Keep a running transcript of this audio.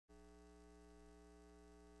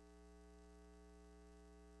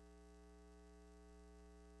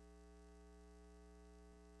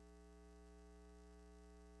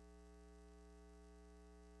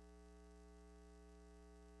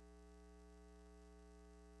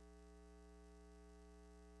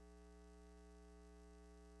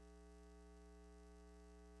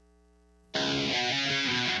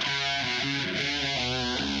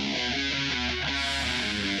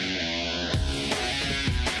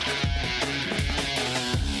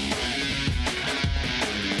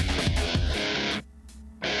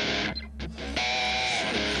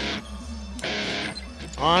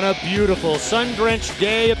On a beautiful sun-drenched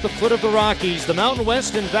day at the foot of the Rockies, the Mountain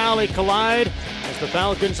West and Valley collide as the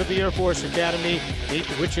Falcons of the Air Force Academy meet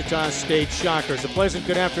the Wichita State Shockers. A pleasant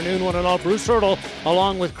good afternoon, one and all. Bruce Hurdle,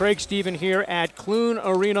 along with Craig Stephen here at Clune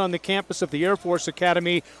Arena on the campus of the Air Force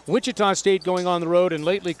Academy. Wichita State going on the road, and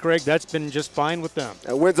lately, Craig, that's been just fine with them.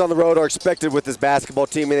 Wins on the road are expected with this basketball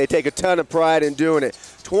team, and they take a ton of pride in doing it.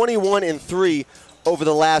 21-3 over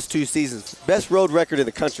the last 2 seasons. Best road record in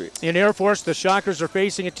the country. In Air Force, the Shockers are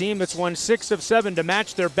facing a team that's won 6 of 7 to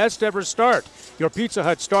match their best ever start. Your Pizza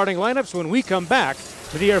Hut starting lineups when we come back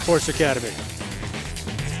to the Air Force Academy.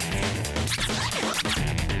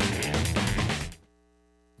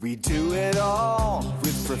 We do it all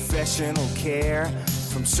with professional care,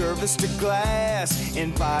 from service to glass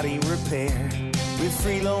and body repair. With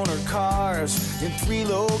free loaner cars in 3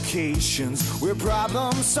 locations, we're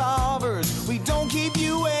problem solvers. We don't keep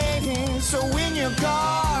you waiting. So when your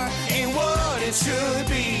car ain't what it should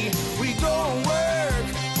be, we go to work,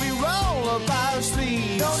 we roll up our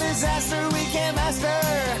sleeves. No disaster we can master,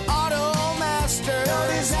 Auto Master. No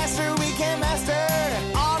disaster we can master,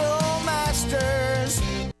 Auto Masters.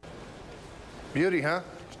 Beauty, huh?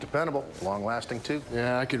 It's dependable, long-lasting too.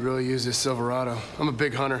 Yeah, I could really use this Silverado. I'm a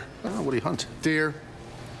big hunter. Oh, what do you hunt? Deer,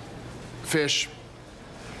 fish.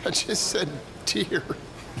 I just said deer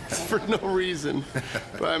for no reason,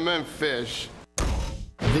 but I meant fish.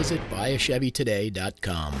 Visit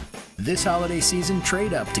buyachevy.today.com. This holiday season,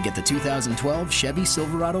 trade up to get the 2012 Chevy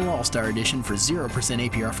Silverado All-Star Edition for 0%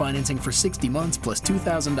 APR financing for 60 months plus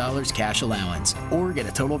 $2,000 cash allowance, or get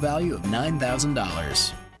a total value of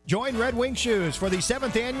 $9,000. Join Red Wing Shoes for the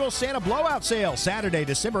 7th annual Santa Blowout Sale, Saturday,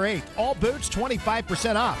 December 8th. All boots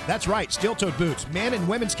 25% off. That's right, steel-toed boots, men and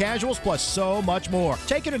women's casuals, plus so much more.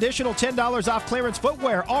 Take an additional $10 off clearance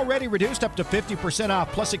footwear, already reduced up to 50%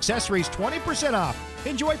 off, plus accessories 20% off.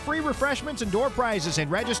 Enjoy free refreshments and door prizes and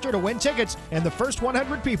register to win tickets, and the first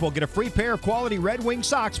 100 people get a free pair of quality Red Wing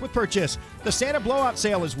socks with purchase. The Santa Blowout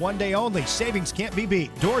Sale is one day only. Savings can't be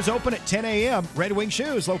beat. Doors open at 10 a.m. Red Wing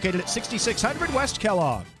Shoes, located at 6600 West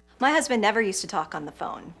Kellogg. My husband never used to talk on the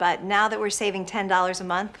phone, but now that we're saving $10 a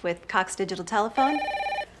month with Cox Digital Telephone.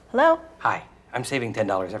 Hello? Hi, I'm saving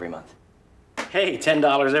 $10 every month. Hey,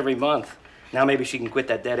 $10 every month. Now maybe she can quit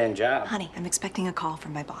that dead-end job. Honey, I'm expecting a call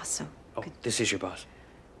from my boss, so... Oh, this is your boss.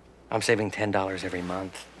 I'm saving $10 every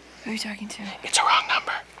month. Who are you talking to? It's a wrong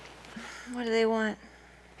number. What do they want?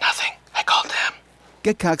 Nothing. I called them.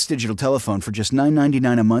 Get Cox Digital Telephone for just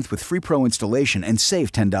 $9.99 a month with free pro installation and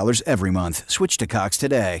save $10 every month. Switch to Cox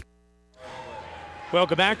today.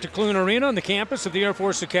 Welcome back to Clune Arena on the campus of the Air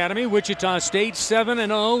Force Academy. Wichita State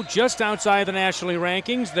 7-0, just outside the national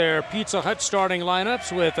rankings. Their Pizza Hut starting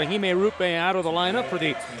lineups with Ahime Rupe out of the lineup for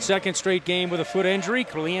the 2nd straight game with a foot injury.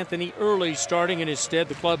 Anthony Early starting in his stead,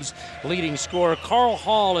 the club's leading scorer. Carl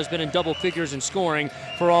Hall has been in double figures in scoring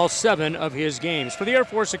for all 7 of his games. For the Air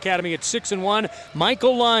Force Academy at 6-1,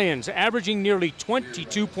 Michael Lyons averaging nearly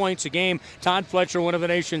 22 points a game. Todd Fletcher, one of the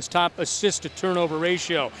nation's top assist-to-turnover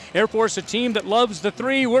ratio. Air Force, a team that loves the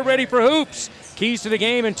 3. We're ready for hoops. Keys to the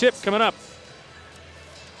game and tip coming up.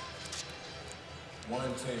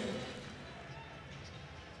 110.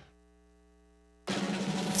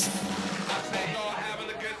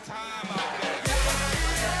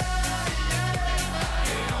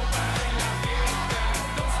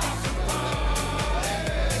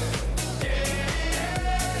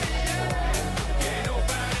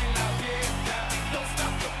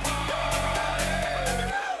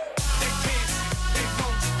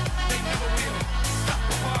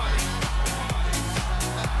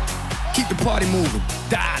 Keep the party moving,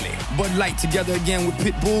 dial it. Bud Light together again with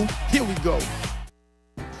Pitbull. Here we go.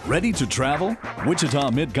 Ready to travel?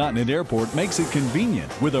 Wichita Mid-Continent Airport makes it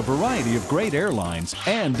convenient with a variety of great airlines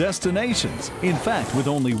and destinations. In fact, with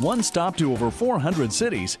only one stop to over 400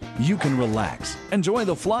 cities, you can relax, enjoy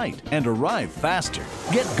the flight, and arrive faster.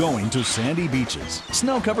 Get going to sandy beaches,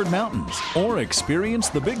 snow-covered mountains, or experience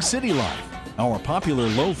the big city life. Our popular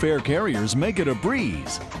low-fare carriers make it a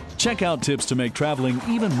breeze. Check out tips to make traveling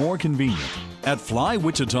even more convenient at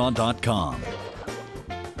flywichita.com.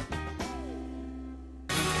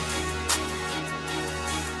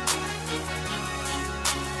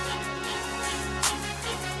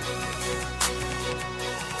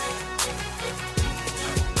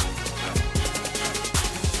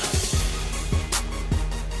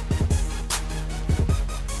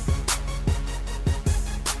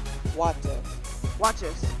 Watch us. Watch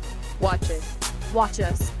us. Watch us. Watch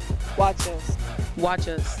us. Watch us. Watch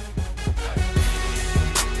us.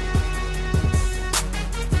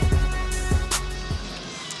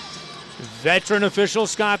 Veteran official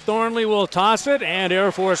Scott Thornley will toss it, and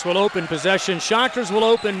Air Force will open possession. Shockers will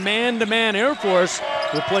open man-to-man. Air Force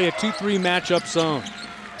will play a 2-3 matchup zone.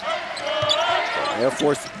 Air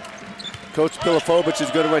Force, Coach Pilafovich is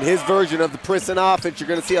going to run his version of the prison offense. You're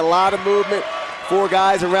going to see a lot of movement. 4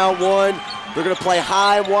 guys around 1. They're going to play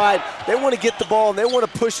high and wide. They want to get the ball, and they want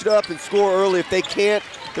to push it up and score early. If they can't,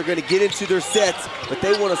 they're going to get into their sets, but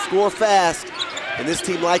they want to score fast. And this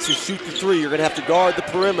team likes to shoot the 3. You're going to have to guard the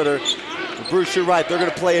perimeter. And Bruce, you're right. They're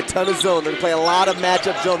going to play a ton of zone. They're going to play a lot of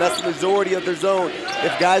matchup zone. That's the majority of their zone.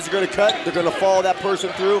 If guys are going to cut, they're going to follow that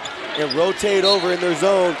person through and rotate over in their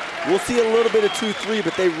zone. We'll see a little bit of 2-3,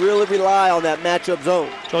 but they really rely on that matchup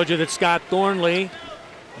zone. Told you that Scott Thornley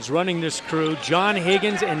is running this crew. John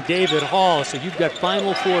Higgins and David Hall. So you've got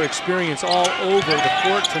Final Four experience all over the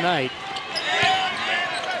court tonight.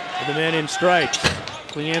 And the men in stripes.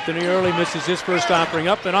 Anthony Early misses his first offering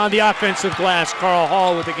up, and on the offensive glass, Carl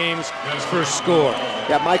Hall with the game's first score.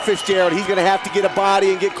 Yeah, Mike Fitzgerald, he's going to have to get a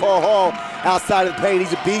body and get Carl Hall outside of the paint.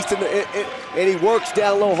 He's a beast, and he works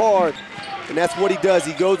down low hard, and that's what he does.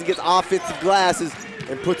 He goes and gets offensive glasses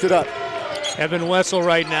and puts it up. Evan Wessel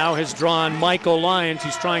right now has drawn Michael Lyons,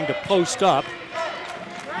 who's trying to post up.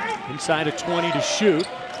 Inside of 20 to shoot.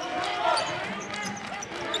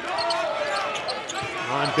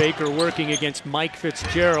 Ron Baker working against Mike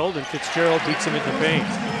Fitzgerald, and Fitzgerald beats him in the paint.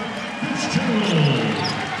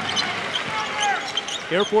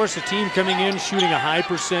 Air Force, a team coming in shooting a high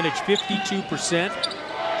percentage, 52%,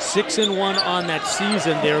 6-1 on that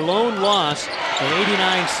season. Their lone loss, an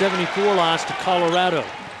 89-74 loss to Colorado.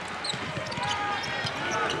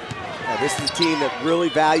 Now, this is a team that really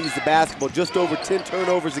values the basketball. Just over 10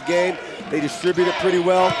 turnovers a game. They distribute it pretty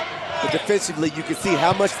well, but defensively you can see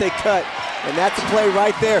how much they cut. And that's a play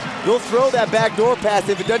right there. They'll throw that backdoor pass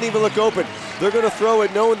if it doesn't even look open. They're going to throw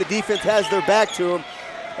it knowing the defense has their back to them.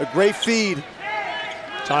 A great feed.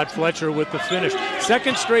 Todd Fletcher with the finish.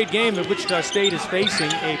 Second straight game that Wichita State is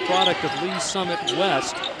facing a product of Lee Summit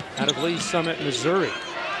West out of Lee Summit, Missouri.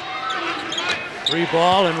 3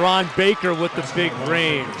 ball, and Ron Baker with the big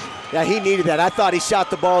range. Yeah, he needed that. I thought he shot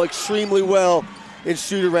the ball extremely well in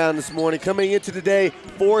shoot-around this morning. Coming into today,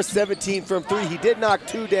 4-17 from 3. He did knock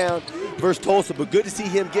 2 down versus Tulsa, but good to see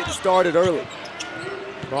him getting started early.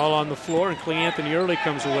 Ball on the floor, and Anthony Early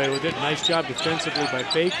comes away with it. Nice job defensively by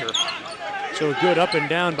Baker. So good up and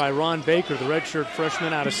down by Ron Baker, the redshirt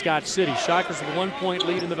freshman out of Scott City. Shockers with a 1-point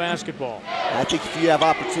lead in the basketball. I think if you have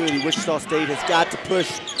opportunity, Wichita State has got to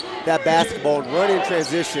push that basketball and run in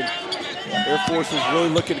transition. Air Force is really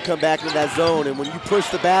looking to come back into that zone, and when you push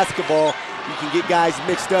the basketball, you can get guys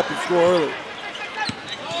mixed up and score early.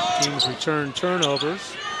 Teams return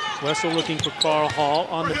turnovers. Wessel looking for Carl Hall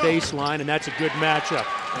on the baseline, and that's a good matchup.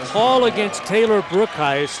 Hall against Taylor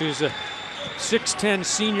Brookhuis, who's a 6'10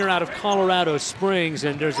 senior out of Colorado Springs,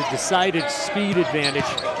 and there's a decided speed advantage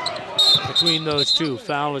between those two.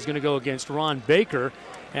 Foul is going to go against Ron Baker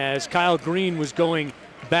as Kyle Green was going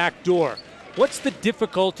backdoor. What's the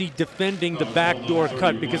difficulty defending the backdoor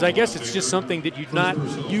cut? Because I guess it's just something that you're not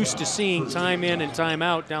used to seeing time in and time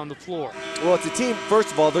out down the floor. Well, it's a team,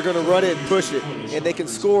 first of all, they're going to run it and push it, and they can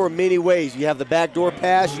score in many ways. You have the backdoor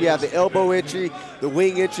pass, you have the elbow entry, the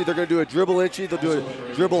wing entry, they're going to do a dribble entry, they'll do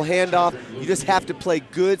a dribble handoff. You just have to play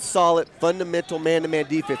good, solid, fundamental man-to-man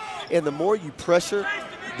defense. And the more you pressure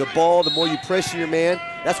the ball, the more you pressure your man,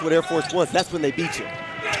 that's what Air Force wants. That's when they beat you.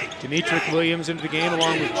 Demetric Williams into the game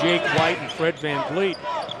along with Jake White and Fred Van Vliet.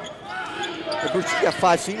 Bruce, you got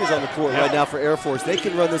 5 seniors on the court right now for Air Force. They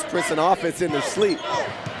can run this Princeton offense in their sleep.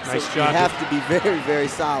 Nice so job. You have to be very, very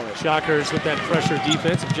solid. Shockers with that pressure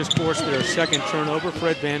defense have just forced their second turnover.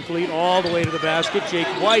 Fred Van Vliet all the way to the basket. Jake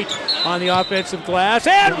White on the offensive glass,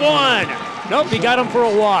 and one! Nope, he got him for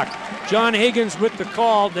a walk. John Higgins with the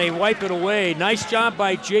call. They wipe it away. Nice job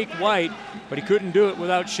by Jake White, but he couldn't do it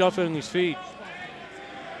without shuffling his feet.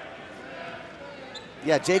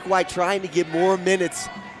 Yeah, Jake White trying to get more minutes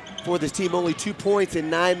for this team. Only 2 points in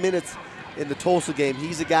 9 minutes in the Tulsa game.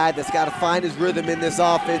 He's a guy that's got to find his rhythm in this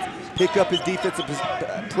offense, pick up his defensive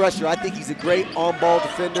pressure. I think he's a great on-ball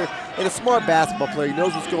defender and a smart basketball player. He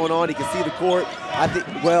knows what's going on. He can see the court. I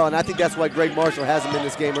think that's why Greg Marshall has him in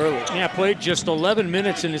this game early. Yeah, played just 11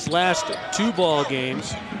 minutes in his last 2 ball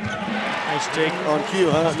games. Nice take. On cue,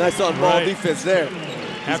 huh? Nice on-ball defense there.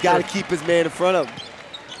 He's got to keep his man in front of him.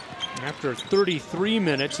 After 33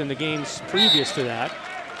 minutes in the games previous to that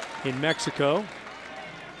in Mexico.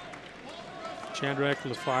 Chandrack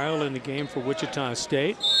Lafile in the game for Wichita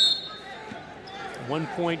State.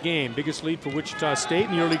 1-point game, biggest lead for Wichita State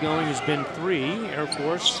in the early going has been 3. Air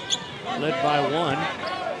Force led by 1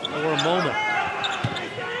 for a moment.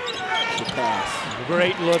 Good pass.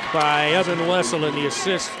 Great look by Evan Wessel in the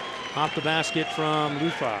assist off the basket from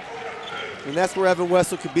Lufa. And that's where Evan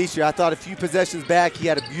Wessel could beat you. I thought a few possessions back, he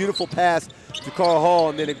had a beautiful pass to Carl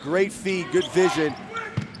Hall, and then a great feed, good vision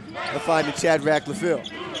of finding Shadrach LaFille.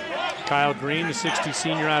 Kyle Green, the 60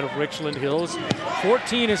 senior out of Richland Hills.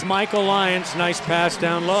 14 is Michael Lyons. Nice pass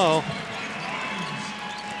down low.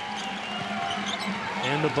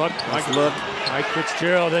 And the buck, Mike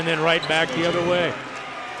Fitzgerald, and then right back the other way.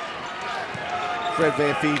 Fred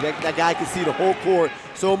Van Fee, that guy can see the whole court.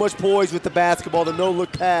 So much poise with the basketball, the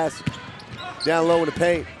no-look pass down low in the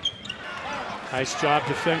paint. Nice job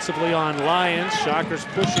defensively on Lyons. Shockers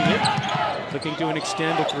pushing it, looking to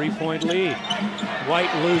extend a three-point lead.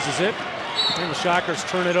 White loses it, and the Shockers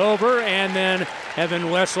turn it over, and then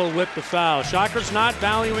Evan Wessel with the foul. Shockers not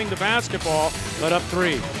valuing the basketball, but up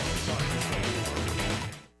 3.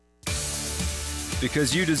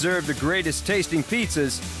 Because you deserve the greatest tasting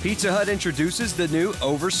pizzas, Pizza Hut introduces the new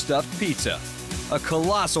Overstuffed Pizza. A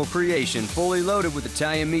colossal creation fully loaded with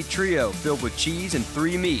Italian meat trio filled with cheese and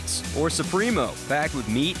 3 meats, or Supremo packed with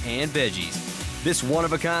meat and veggies. This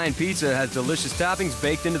one-of-a-kind pizza has delicious toppings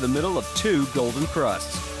baked into the middle of 2 golden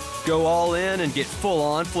crusts. Go all in and get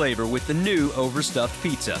full-on flavor with the new Overstuffed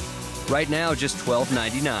Pizza. Right now, just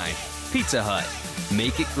 $12.99. Pizza Hut.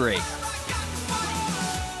 Make it great.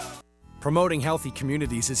 Promoting healthy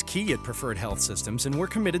communities is key at Preferred Health Systems, and we're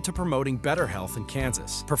committed to promoting better health in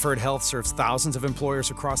Kansas. Preferred Health serves thousands of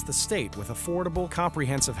employers across the state with affordable,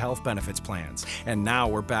 comprehensive health benefits plans. And now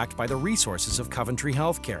we're backed by the resources of Coventry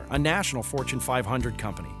Healthcare, a national Fortune 500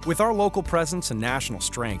 company. With our local presence and national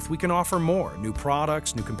strength, we can offer more: new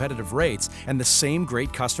products, new competitive rates, and the same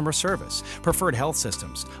great customer service. Preferred Health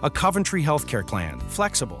Systems, a Coventry healthcare plan.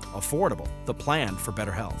 Flexible, affordable, the plan for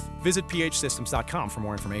better health. Visit phsystems.com for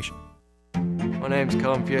more information. My name's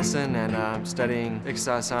Colin Pearson, and I'm studying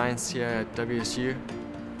exercise science here at WSU.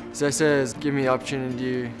 CESA has given me the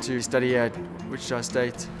opportunity to study at Wichita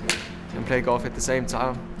State and play golf at the same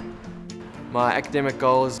time. My academic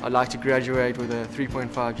goals: I'd like to graduate with a 3.5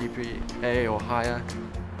 GPA or higher.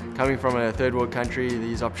 Coming from a third world country,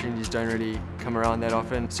 these opportunities don't really come around that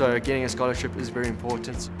often, so getting a scholarship is very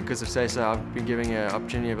important. Because of CESA, I've been given an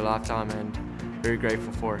opportunity of a lifetime and very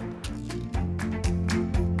grateful for it.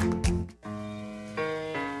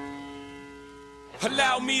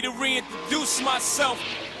 Allow me to reintroduce myself.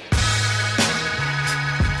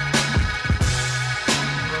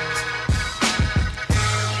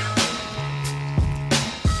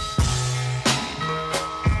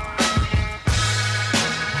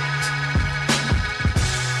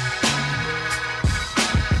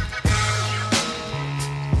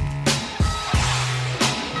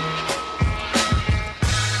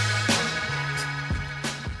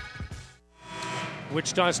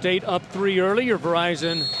 Wichita State up 3 early. Your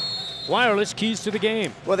Verizon Wireless keys to the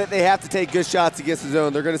game. Well, they have to take good shots against the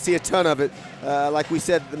zone. They're going to see a ton of it. Like we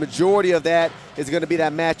said, the majority of that is going to be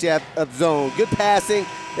that matchup of zone. Good passing.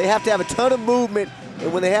 They have to have a ton of movement.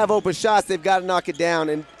 And when they have open shots, they've got to knock it down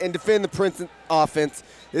and defend the Princeton offense.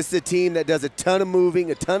 This is a team that does a ton of moving,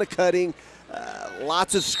 a ton of cutting,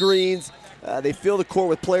 lots of screens. They fill the court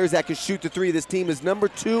with players that can shoot the three. This team is number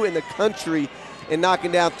 2 in the country in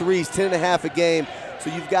knocking down threes, 10.5 a game. So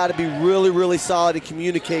you've got to be really, really solid and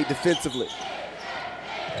communicate defensively.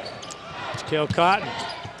 Cale Cotton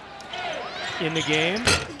in the game.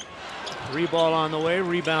 3 ball on the way,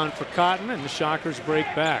 rebound for Cotton, and the Shockers break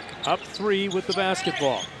back. Up 3 with the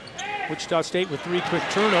basketball. Wichita State with 3 quick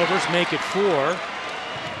turnovers, make it 4.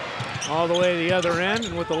 All the way to the other end,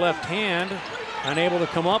 and with the left hand, unable to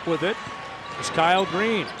come up with it, is Kyle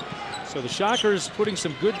Green. So the Shockers putting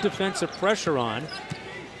some good defensive pressure on.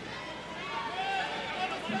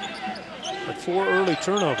 But 4 early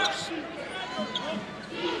turnovers.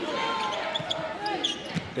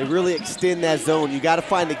 They really extend that zone. You got to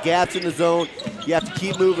find the gaps in the zone. You have to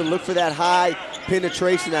keep moving, look for that high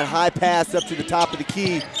penetration, that high pass up to the top of the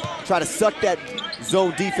key. Try to suck that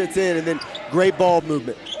zone defense in, and then great ball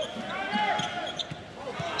movement.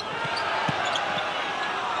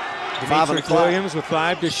 Demetric Williams with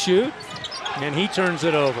 5 to shoot, and he turns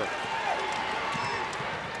it over.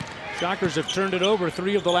 Shockers have turned it over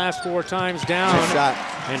 3 of the last 4 times down. Nice shot.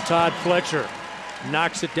 And Todd Fletcher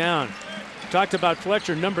knocks it down. Talked about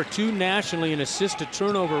Fletcher, number 2 nationally in assist to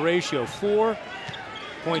turnover ratio,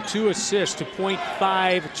 4.2 assists to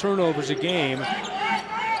 0.5 turnovers a game.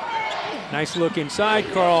 Nice look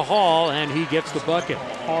inside, Carl Hall, and he gets the bucket.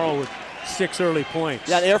 Hall with 6 early points.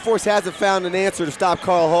 Yeah, the Air Force hasn't found an answer to stop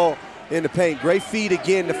Carl Hall in the paint. Great feed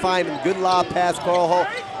again to find him. Good lob pass. Carl Hall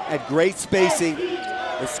had great spacing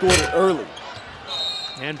and scored it early.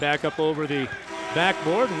 And back up over the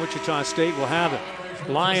backboard, and Wichita State will have it.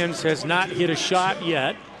 Lyons has not hit a shot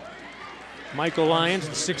yet. Michael Lyons,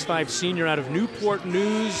 the 6'5" senior out of Newport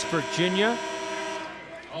News, Virginia.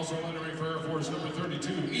 Also entering for Air Force number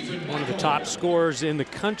 32, one of the top scorers in the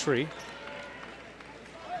country.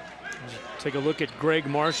 Take a look at Greg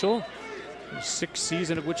Marshall. His 6th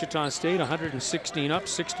season at Wichita State, 116 up,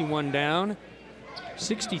 61 down,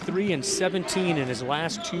 63 and 17 in his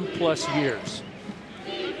last 2+ years.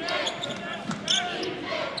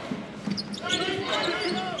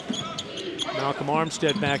 Malcolm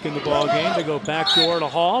Armstead back in the ball game. They go backdoor to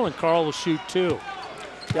Hall, and Carl will shoot 2.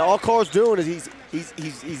 Yeah, all Carl's doing is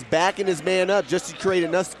he's backing his man up just to create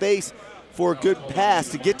enough space for a good pass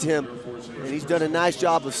to get to him. And he's done a nice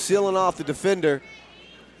job of sealing off the defender.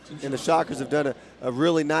 And the Shockers have done a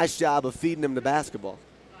really nice job of feeding him the basketball.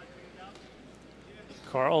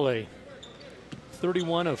 Carl, a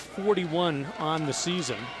 31 of 41 on the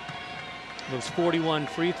season. Those 41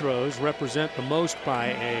 free throws represent the most by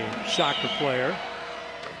a Shocker player.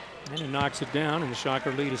 And he knocks it down, and the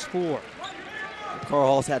Shocker lead is 4. Carl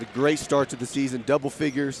Hall's had a great start to the season, double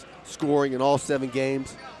figures, scoring in all 7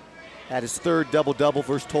 games. Had his 3rd double-double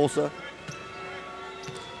versus Tulsa.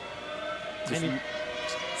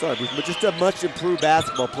 Sorry, Bruce, but just a much improved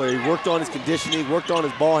basketball player. He worked on his conditioning, worked on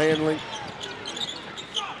his ball handling.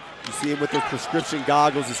 You see him with those prescription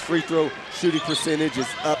goggles. His free throw shooting percentage is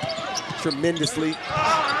up tremendously.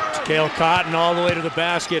 Cale Cotton all the way to the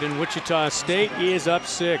basket, and Wichita State is up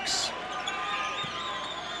 6.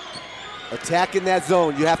 Attacking that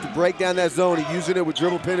zone. You have to break down that zone and using it with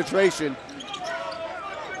dribble penetration.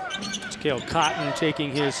 Cale Cotton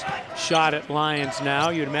taking his shot at Lyons now.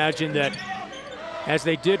 You'd imagine that, as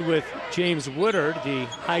they did with James Woodard, the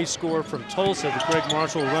high scorer from Tulsa, that Greg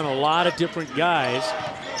Marshall will run a lot of different guys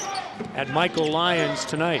at Michael Lyons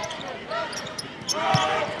tonight.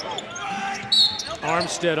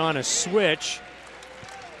 Armstead on a switch.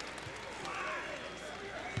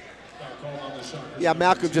 Yeah,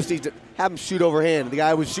 Malcolm just needs to have him shoot overhand. The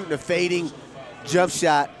guy was shooting a fading jump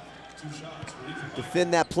shot.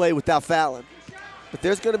 Defend that play without fouling. But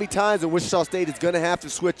there's going to be times when Wichita State is going to have to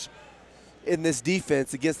switch in this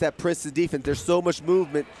defense against that Princeton defense. There's so much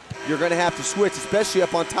movement, you're going to have to switch, especially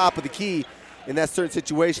up on top of the key in that certain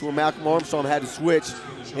situation where Malcolm Armstrong had to switch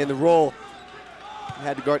in the role. He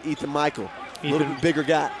had to guard Ethan Michael, a little bit bigger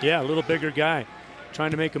guy. Yeah, a little bigger guy.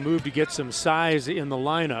 Trying to make a move to get some size in the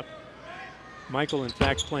lineup. Michael, in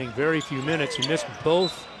fact, playing very few minutes. He missed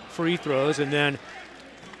both free throws, and then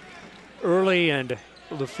Early and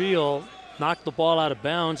LaFille knocked the ball out of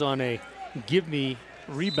bounds on a give-me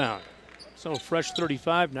rebound. So fresh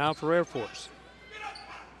 35 now for Air Force.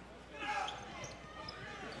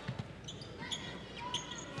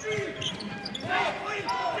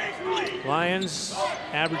 Lions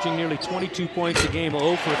averaging nearly 22 points a game,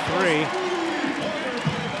 0 for 3.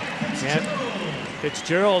 And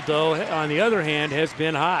Fitzgerald, though, on the other hand, has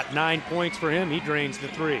been hot. 9 points for him. He drains the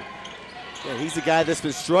 3. Yeah, he's the guy that's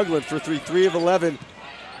been struggling for 3 of 11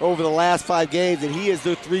 over the last 5 games, and he is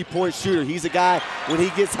the three-point shooter. He's a guy, when he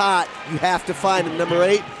gets hot, you have to find him. Number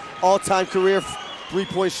 8, all-time career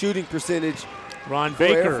three-point shooting percentage. Ron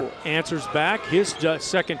Baker answers back, his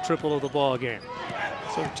second triple of the ball game.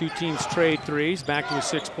 So the two teams trade threes, back to a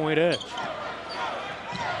 6-point edge.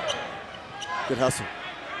 Good hustle.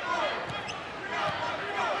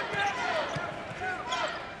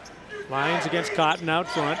 Lions against Cotton out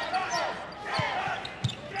front.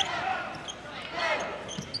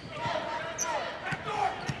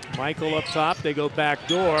 Michael up top, they go back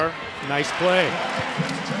door. Nice play.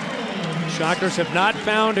 Shockers have not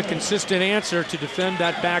found a consistent answer to defend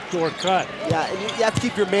that backdoor cut. Yeah, and you have to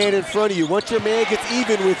keep your man in front of you. Once your man gets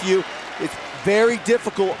even with you, it's very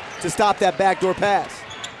difficult to stop that backdoor pass.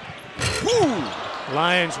 Woo!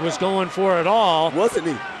 Lyons was going for it all. Wasn't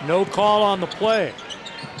he? No call on the play.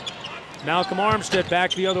 Malcolm Armstead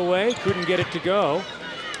back the other way, couldn't get it to go.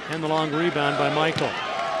 And the long rebound by Michael.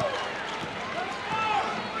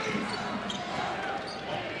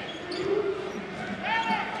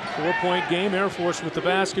 Four-point game, Air Force with the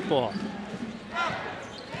basketball.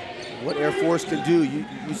 What Air Force can do, you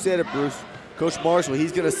said it, Bruce. Coach Marshall,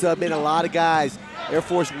 he's going to sub in a lot of guys. Air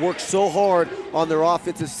Force works so hard on their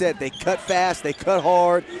offensive set. They cut fast, they cut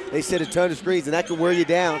hard, they set a ton of screens, and that can wear you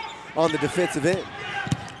down on the defensive end.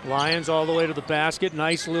 Lions all the way to the basket.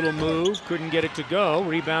 Nice little move. Couldn't get it to go.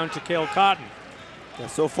 Rebound to Cale Cotton. Now,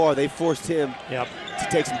 so far, they forced him to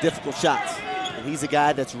take some difficult shots. And he's a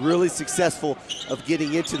guy that's really successful of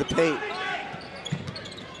getting into the paint.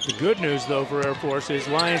 The good news, though, for Air Force is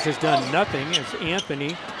Lions has done nothing as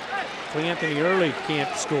Anthony Early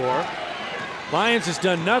can't score. Lyons has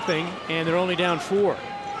done nothing, and they're only down 4.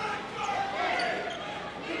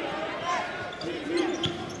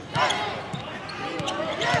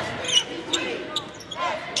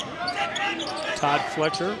 Todd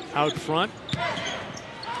Fletcher out front.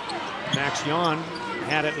 Max Yon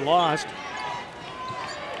had it lost.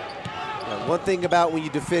 Now, one thing about when you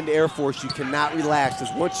defend Air Force, you cannot relax,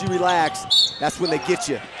 because once you relax, that's when they get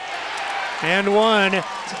you. And one.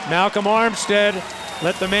 Malcolm Armstead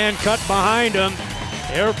let the man cut behind him.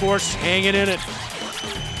 Air Force hanging in it.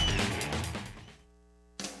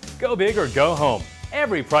 Go big or go home.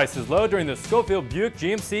 Every price is low during the Schofield Buick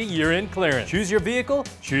GMC year-end clearance. Choose your vehicle,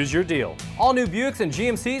 choose your deal. All new Buicks and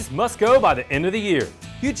GMCs must go by the end of the year.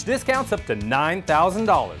 Huge discounts up to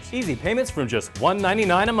 $9,000. Easy payments from just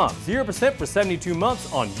 $199 a month. 0% for 72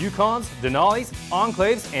 months on Yukons, Denali's,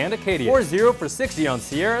 Enclaves, and Acadia. Or 0 for 60 on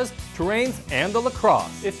Sierras, Terrains, and the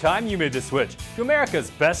LaCrosse. It's time you made the switch to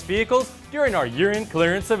America's best vehicles during our year-end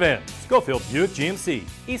clearance event. Schofield Buick GMC,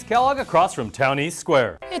 East Kellogg across from Town East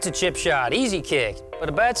Square. It's a chip shot, easy kick, but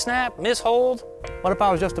a bad snap, mishold. What if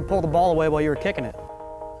I was just to pull the ball away while you were kicking it?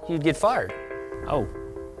 You'd get fired. Oh.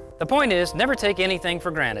 The point is, never take anything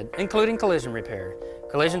for granted, including collision repair.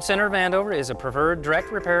 Collision Center of Andover is a preferred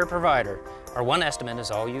direct repair provider. Our one estimate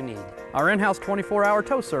is all you need. Our in-house 24-hour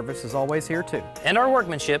tow service is always here too. And our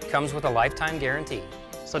workmanship comes with a lifetime guarantee.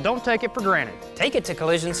 So don't take it for granted. Take it to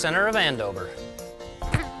Collision Center of Andover.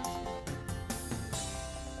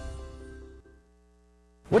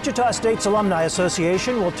 Wichita State's Alumni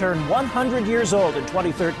Association will turn 100 years old in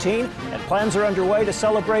 2013, and plans are underway to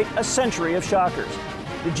celebrate a century of Shockers.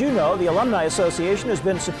 Did you know the Alumni Association has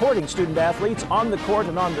been supporting student athletes on the court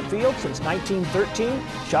and on the field since 1913?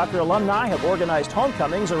 Shocker alumni have organized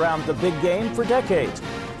homecomings around the big game for decades.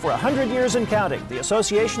 For 100 years and counting, the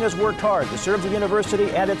association has worked hard to serve the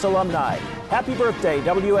university and its alumni. Happy birthday,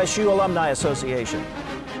 WSU Alumni Association.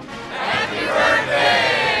 Happy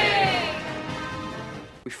birthday!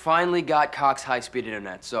 We finally got Cox high-speed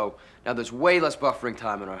internet, so now there's way less buffering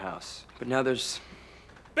time in our house. But now there's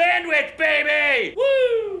bandwidth, baby!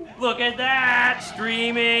 Woo! Look at that!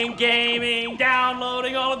 Streaming, gaming,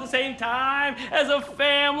 downloading all at the same time as a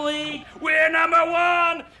family. We're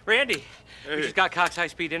 #1! Randy, we just got Cox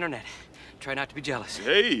high-speed internet. Try not to be jealous.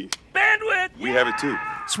 Hey! Bandwidth! We have it too.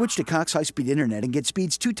 Switch to Cox high-speed internet and get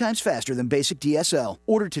speeds 2 times faster than basic DSL.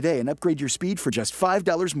 Order today and upgrade your speed for just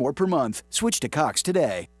 $5 more per month. Switch to Cox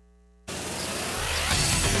today.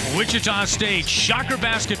 Wichita State Shocker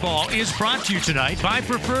Basketball is brought to you tonight by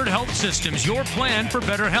Preferred Health Systems, your plan for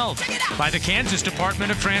better health. By the Kansas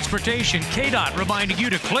Department of Transportation, KDOT reminding you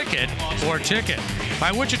to click it or ticket.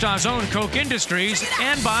 By Wichita's own Koch Industries,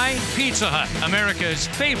 and by Pizza Hut, America's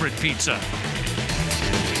favorite pizza.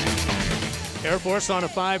 Air Force on a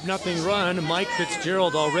 5-0 run. Mike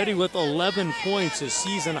Fitzgerald already with 11 points. His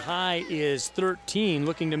season high is 13,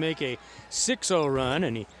 looking to make a 6-0 run,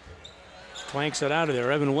 and he clanks it out of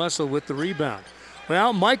there. Evan Wessel with the rebound.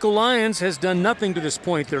 Well, Michael Lyons has done nothing to this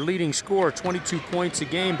point. Their leading scorer, 22 points a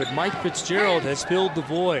game, but Mike Fitzgerald has filled the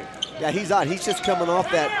void. Yeah, he's out. He's just coming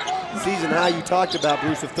off that season high you talked about,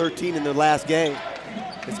 Bruce, of 13 in their last game.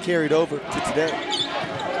 It's carried over to today.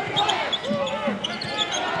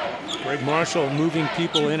 Greg Marshall moving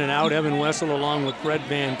people in and out. Evan Wessel along with Fred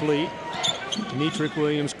Van Vliet. Demetric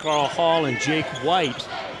Williams, Carl Hall, and Jake White.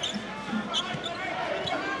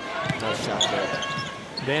 Nice shot there.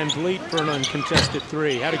 Van Vliet for an uncontested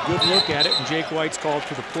 3. Had a good look at it, and Jake White's called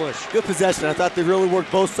for the push. Good possession. I thought they really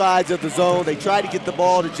worked both sides of the zone. They tried to get the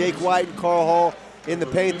ball to Jake White and Carl Hall in the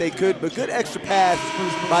paint. They could, but good extra pass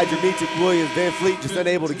by Demetric Williams. Van Vliet just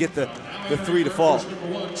unable to get the 3 to fall.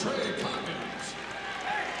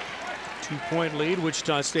 2-point lead.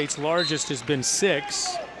 Wichita State's largest has been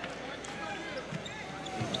 6.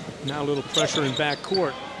 Now a little pressure in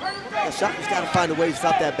backcourt. The Shockers got to find a way to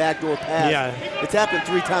stop that backdoor pass. Yeah. It's happened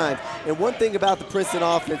 3 times. And one thing about the Princeton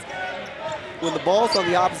offense, when the ball's on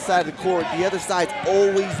the opposite side of the court, the other side's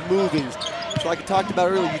always moving. So like I talked about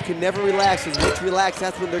earlier, you can never relax. Because once you relax,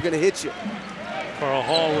 that's when they're going to hit you. Carl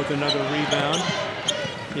Hall with another rebound.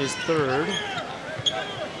 His 3rd.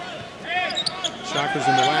 Shockers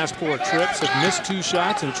in the last 4 trips have missed 2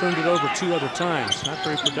 shots and turned it over 2 other times. Not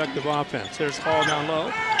very productive offense. There's Hall down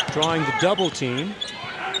low, drawing the double team.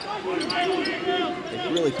 They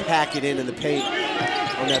really pack it in the paint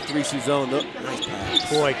on that 3-2 zone. Nice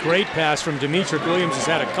pass. Boy, great pass from Demetric Williams. Has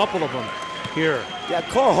had a couple of them here. Yeah,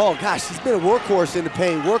 Carl Hall, gosh, he's been a workhorse in the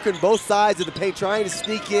paint, working both sides of the paint, trying to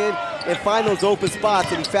sneak in and find those open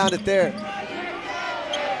spots, and he found it there.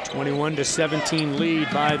 21-17 lead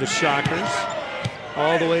by the Shockers.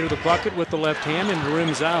 All the way to the bucket with the left hand, and the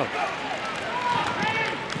rim's out.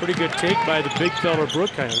 Pretty good take by the big fella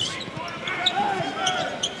Brookhouse.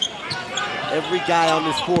 Every guy on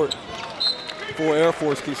this court for Air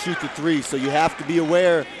Force can shoot the three, so you have to be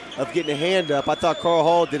aware of getting a hand up. I thought Carl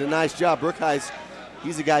Hall did a nice job. Brookhouse,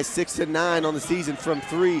 he's a guy 6'9" on the season from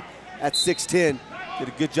three at 6'10". Did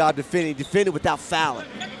a good job defending. Defended without fouling.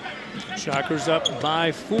 Shockers up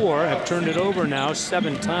by 4, have turned it over now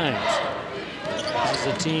 7 times. This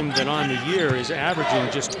is a team that on the year is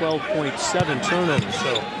averaging just 12.7 turnovers,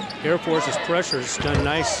 so Air Force's pressure's done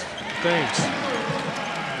nice things.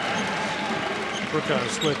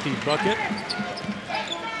 Brookhouse with the bucket.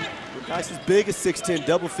 Brookhouse is big at 6'10",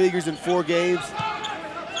 double figures in 4 games.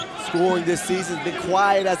 Scoring this season, been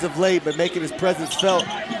quiet as of late, but making his presence felt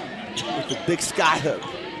with the big sky hook.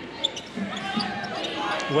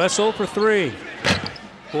 Wessel for 3.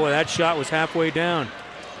 Boy, that shot was halfway down.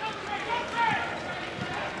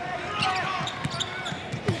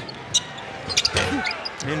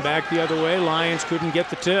 And back the other way, Lions couldn't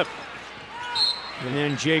get the tip. And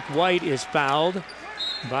then Jake White is fouled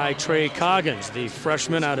by Trey Coggins, the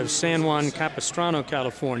freshman out of San Juan Capistrano,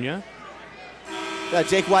 California. Yeah,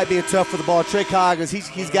 Jake White being tough for the ball. Trey Coggins,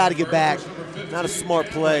 he's got to get back. Not a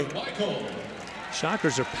smart play.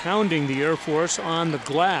 Shockers are pounding the Air Force on the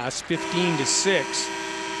glass, 15-6.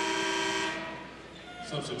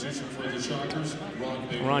 Substitution for the Shockers,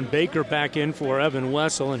 Ron Baker back in for Evan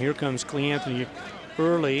Wessel, and here comes Cleanthony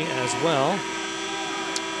Early as well.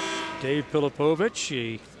 Dave Pilipovich,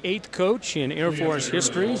 the 8th coach in Air Force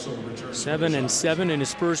history, 7-7 in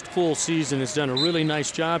his first full season, has done a really nice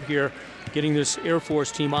job here getting this Air Force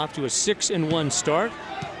team off to a 6-1 start.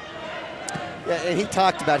 Yeah, and he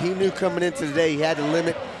talked about, he knew coming into today he had to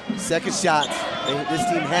limit second shots. And this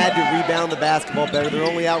team had to rebound the basketball better. They're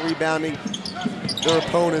only out rebounding their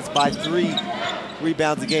opponents by 3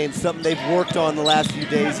 rebounds a game, something they've worked on the last few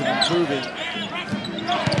days of improving.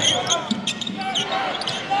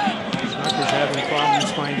 Shockers having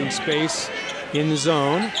problems finding space in the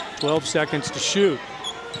zone. 12 seconds to shoot.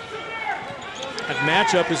 That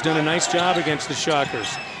matchup has done a nice job against the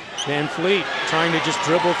Shockers. Van Fleet trying to just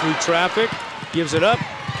dribble through traffic, gives it up.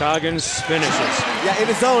 Coggins finishes. Yeah, in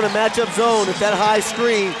the zone, a matchup zone, if that high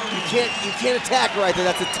screen, you can't attack right there.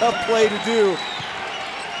 That's a tough play to do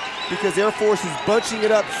because Air Force is bunching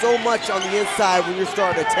it up so much on the inside when you're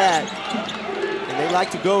starting to attack. And they like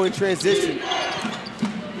to go in transition.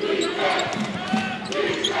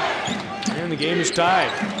 And the game is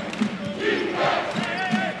tied.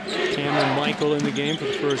 Cameron Michael in the game for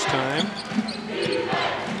the first time.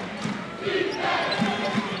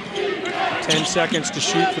 10 seconds to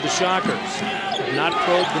shoot for the Shockers. Have not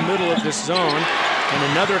probed the middle of this zone. And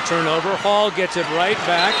another turnover. Hall gets it right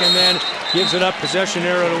back and then gives it up. Possession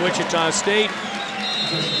arrow to Wichita State.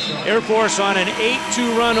 Air Force on an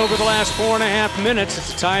 8-2 run over the last 4.5 minutes.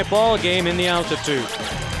 It's a tie ball game in the altitude.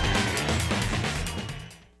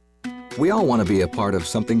 We all want to be a part of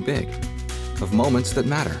something big, of moments that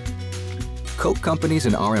matter. Coke companies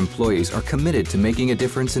and our employees are committed to making a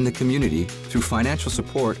difference in the community through financial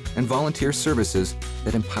support and volunteer services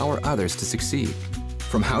that empower others to succeed.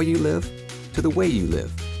 From how you live to the way you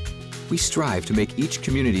live, we strive to make each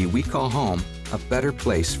community we call home a better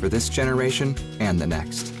place for this generation and the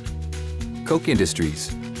next. Coke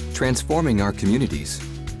Industries, transforming our communities,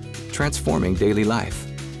 transforming daily life.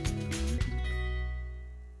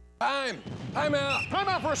 Time out. Time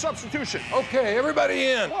out for a substitution. Okay, everybody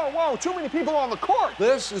in. Whoa, too many people on the court.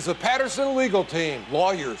 This is the Patterson legal team.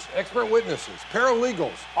 Lawyers, expert witnesses,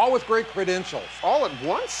 paralegals, all with great credentials. All at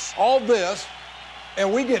once? All this,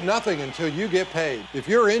 and we get nothing until you get paid. If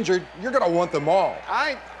you're injured, you're gonna want them all.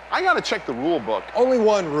 I gotta check the rule book. Only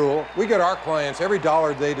one rule. We get our clients every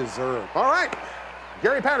dollar they deserve. All right.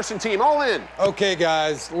 Gary Patterson team, all in. Okay,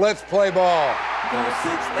 guys, let's play ball.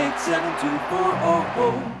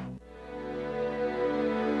 6872400.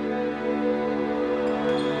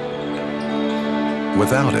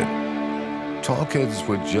 Without it, tall kids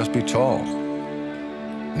would just be tall.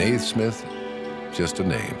 Naismith, just a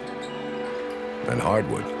name. And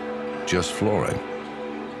hardwood, just flooring.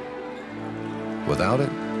 Without it,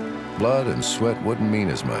 blood and sweat wouldn't mean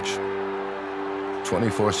as much.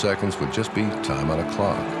 24 seconds would just be time on a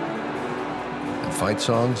clock. And fight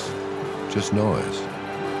songs, just noise.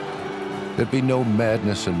 There'd be no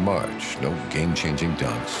madness in March, no game-changing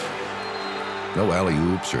dunks. No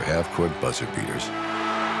alley-oops or half-court buzzer beaters.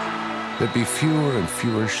 There'd be fewer and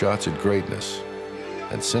fewer shots at greatness,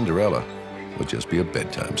 and Cinderella would just be a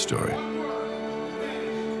bedtime story.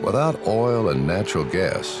 Without oil and natural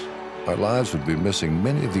gas, our lives would be missing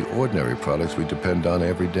many of the ordinary products we depend on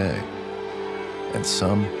every day, and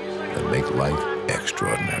some that make life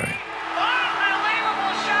extraordinary.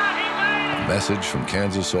 Unbelievable shot! message from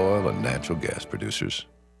Kansas Oil and natural gas producers.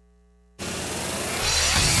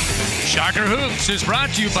 Shocker Hoops is brought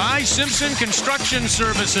to you by Simpson Construction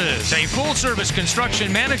Services, a full-service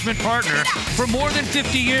construction management partner for more than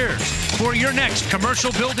 50 years. For your next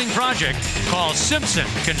commercial building project, call Simpson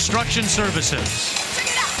Construction Services.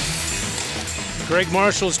 Greg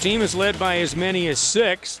Marshall's team is led by as many as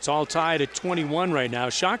 6. It's all tied at 21 right now.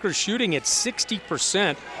 Shockers shooting at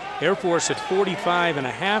 60%. Air Force at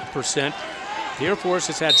 45.5%. The Air Force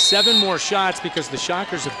has had 7 more shots because the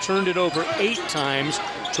Shockers have turned it over 8 times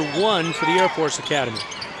to 1 for the Air Force Academy.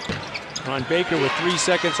 Ron Baker with 3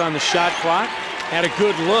 seconds on the shot clock. Had a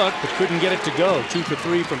good look, but couldn't get it to go. 2 for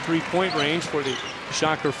 3 from three-point range for the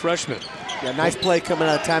Shocker freshman. Yeah, nice play coming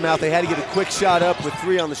out of timeout. They had to get a quick shot up with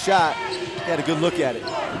 3 on the shot. They had a good look at it.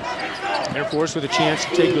 Air Force with a chance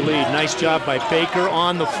to take the lead. Nice job by Baker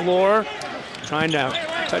on the floor.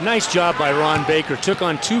 Nice job by Ron Baker. Took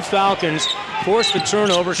on 2 Falcons, forced the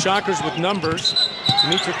turnover. Shockers with numbers.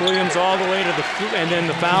 Demetric Williams all the way to the, and then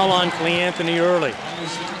the foul on Cleanthony Early.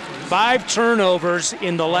 5 turnovers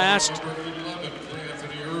in the last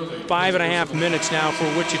 5.5 minutes now for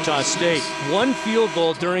Wichita State. 1 field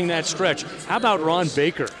goal during that stretch. How about Ron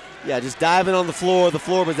Baker? Yeah, just diving on the floor,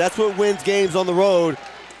 but that's what wins games on the road.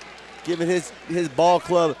 Giving his ball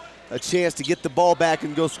club a chance to get the ball back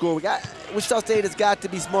and go score. Wichita State has got to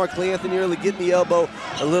be smart. Cleanthony Early getting the elbow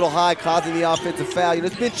a little high, causing the offensive foul. You know,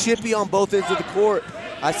 it's been chippy on both ends of the court.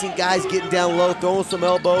 I've seen guys getting down low, throwing some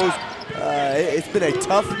elbows. It's been a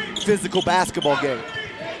tough physical basketball game.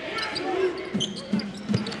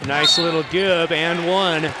 Nice little give and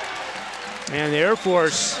 1. And the Air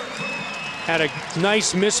Force had a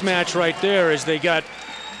nice mismatch right there as they got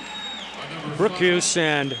Brookhus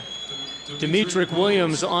and Demetric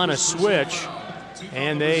Williams on a switch,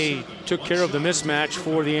 and they took care of the mismatch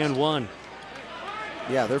for the and 1.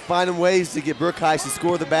 Yeah, they're finding ways to get Brookhus to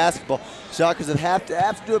score the basketball. Shockers have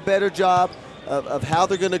to do a better job of how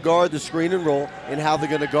they're going to guard the screen and roll and how they're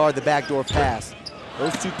going to guard the backdoor pass.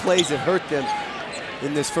 Those 2 plays have hurt them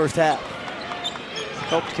in this first half.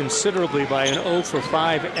 Helped considerably by an 0 for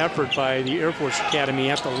 5 effort by the Air Force Academy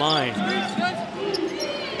at the line.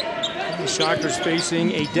 The Shockers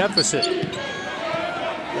facing a deficit.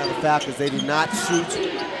 Now the Falcons, they do not shoot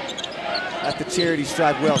at the charity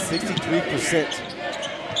stripe well, 63%.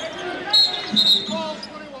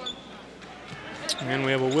 And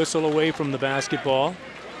we have a whistle away from the basketball.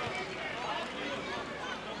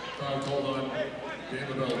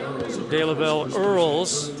 DeLavel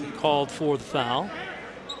Earls called for the foul.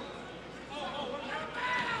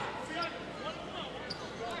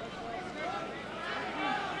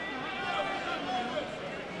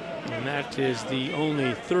 And that is the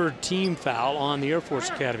only 3rd team foul on the Air Force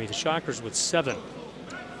Academy. The Shockers with 7.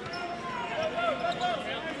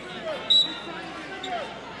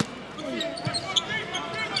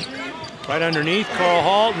 Right underneath Carl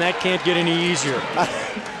Hall, and that can't get any easier.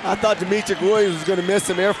 I thought Demetric Williams was going to miss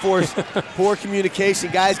some. Air Force, poor communication.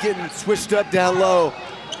 Guys getting switched up down low.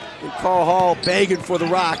 And Carl Hall begging for the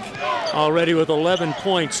rock. Already with 11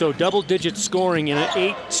 points, so double-digit scoring in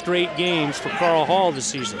 8 straight games for Carl Hall this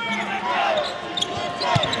season.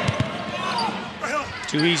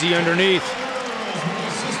 Too easy underneath.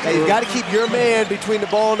 Hey, you've got to keep your man between the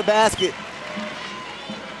ball and the basket.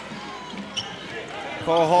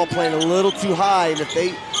 Carl Hall playing a little too high, and if they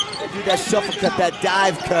do that shuffle cut, that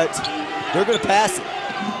dive cut, they're going to pass it.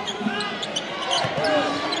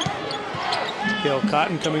 Cale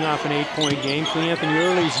Cotton coming off an 8-point game. Cleanthony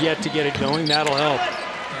Early's yet to get it going. That'll help.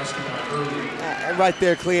 And right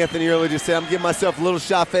there, Cleanthony Early just said, I'm giving myself a little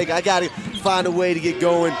shot fake. I got to find a way to get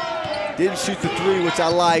going. Didn't shoot the 3, which I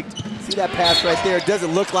liked. See that pass right there? It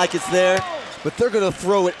doesn't look like it's there, but they're going to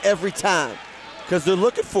throw it every time because they're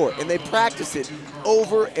looking for it, and they practice it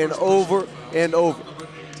over and over and over.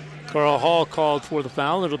 Carl Hall called for the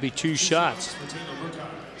foul. It'll be 2 shots.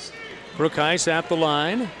 Brookhus at the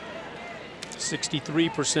line.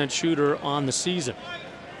 63% shooter on the season.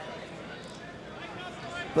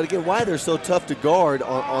 But again, why they're so tough to guard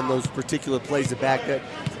on those particular plays of back cut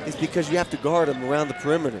is because you have to guard them around the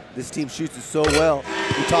perimeter. This team shoots it so well.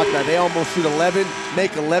 We talked about it. They almost shoot 11,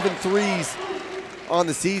 make 11 threes on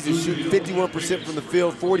the season, shooting 51% from the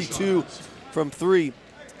field, 42 from 3.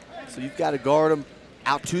 So you've got to guard them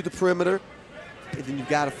out to the perimeter, and then you've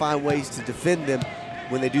got to find ways to defend them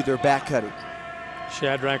when they do their back cutting.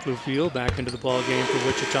 Shadrach Lufield back into the ball game for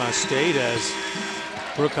Wichita State as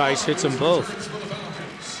Brookhus hits them both.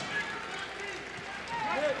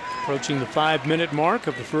 Approaching the 5-minute mark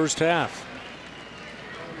of the first half.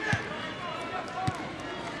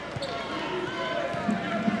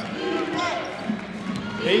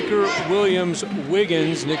 Baker, Williams,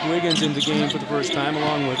 Wiggins. Nick Wiggins in the game for the first time,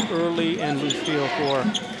 along with Early and Lufiel for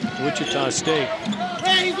Wichita State.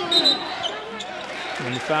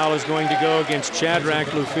 And the foul is going to go against Shadrach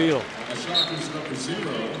Lufiel.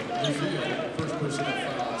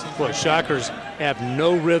 Boy, Shockers have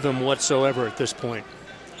no rhythm whatsoever at this point.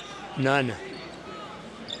 None.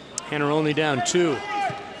 And are only down 2.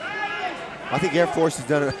 I think Air Force has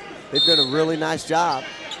they've done a really nice job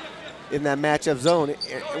in that matchup zone.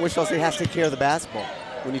 Wichita State has to take care of the basketball.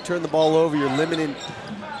 When you turn the ball over, you're limiting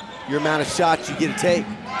your amount of shots you get to take.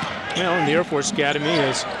 Well, and the Air Force Academy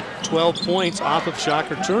has 12 points off of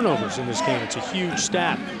Shocker turnovers in this game. It's a huge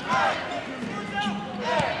stat.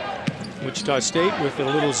 Wichita State with a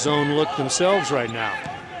little zone look themselves right now.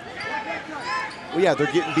 Well, yeah,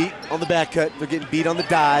 they're getting beat on the back cut. They're getting beat on the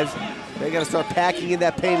dives. They got to start packing in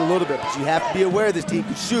that paint a little bit, but you have to be aware this team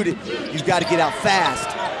can shoot it. You've got to get out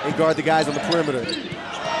fast and guard the guys on the perimeter.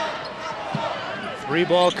 3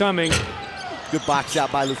 ball coming. Good box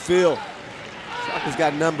out by Lufiel. Shockers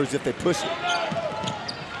got numbers if they push it.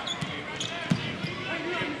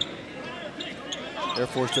 Air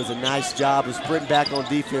Force does a nice job of sprinting back on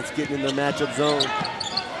defense, getting in their matchup zone.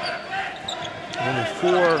 Only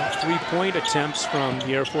 4 3-point attempts from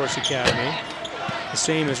the Air Force Academy. The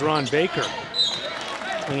same as Ron Baker.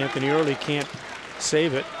 Anthony Early can't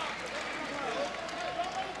save it.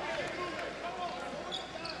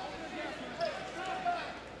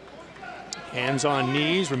 Hands on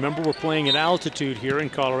knees. Remember, we're playing at altitude here in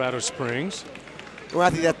Colorado Springs. Well, I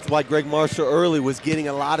think that's why Greg Marshall Early was getting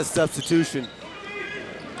a lot of substitution.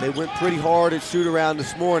 They went pretty hard at shoot around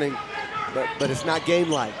this morning, but it's not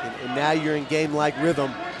game-like. And now you're in game-like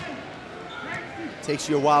rhythm. It takes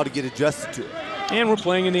you a while to get adjusted to it. And we're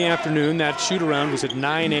playing in the afternoon. That shoot around was at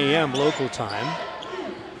 9 a.m. local time.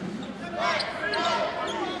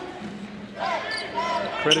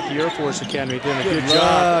 Credit the Air Force Academy, doing a good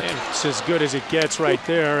job. It's as good as it gets right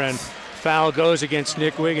there. And foul goes against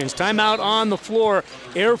Nick Wiggins. Timeout on the floor.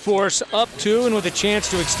 Air Force up 2 and with a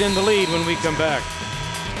chance to extend the lead when we come back.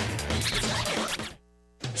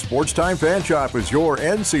 Sports Time Fan Shop is your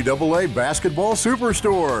NCAA basketball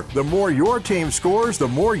superstore. The more your team scores, the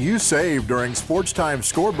more you save during Sports Time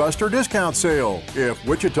Scorebuster discount sale. If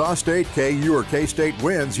Wichita State, KU, or K-State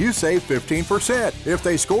wins, you save 15%. If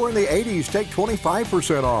they score in the 80s, take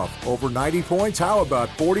 25% off. Over 90 points, how about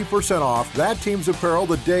 40% off that team's apparel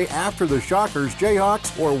the day after the Shockers,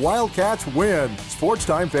 Jayhawks, or Wildcats win? Sports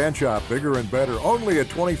Time Fan Shop, bigger and better, only at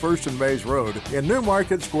 21st and Mays Road in New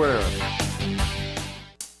Market Square.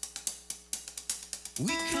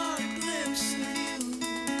 We caught a glimpse of you.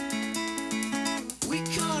 We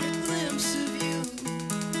caught a glimpse of you.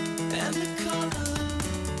 And the color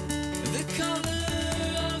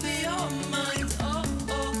of your mind. Oh,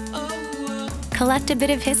 oh, oh, oh. Collect a bit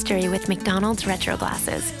of history with McDonald's retro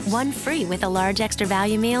glasses. One free with a large extra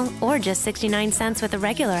value meal, or just 69 cents with a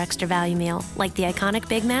regular extra value meal, like the iconic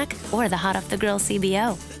Big Mac or the Hot Off the Grill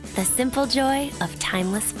CBO. The simple joy of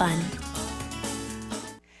timeless fun.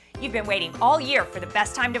 You've been waiting all year for the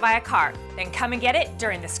best time to buy a car. Then come and get it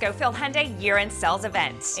during the Schofield Hyundai Year-End Sales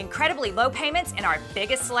event. Incredibly low payments and our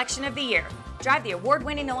biggest selection of the year. Drive the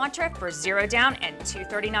award-winning Elantra for $0 down and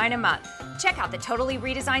 $239 a month. Check out the totally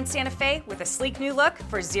redesigned Santa Fe with a sleek new look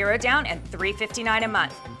for $0 down and $359 a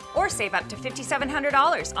month. Or save up to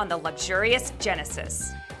 $5,700 on the luxurious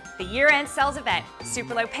Genesis. The Year-End Sales event.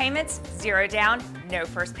 Super low payments, $0 down, no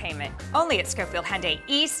first payment. Only at Schofield Hyundai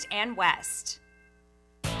East and West.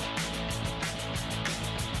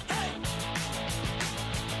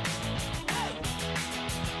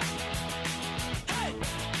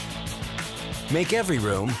 Make every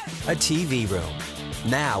room a TV room.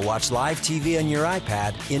 Now watch live TV on your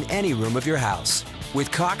iPad in any room of your house with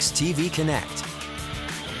Cox TV Connect.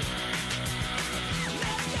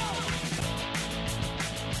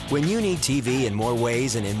 When you need TV in more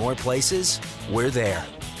ways and in more places, we're there.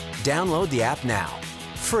 Download the app now.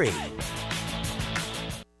 Free.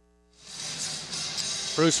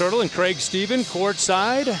 Bruce Hurdle and Craig Stephen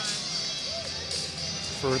courtside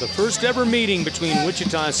for the first ever meeting between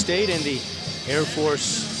Wichita State and the Air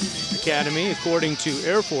Force Academy, according to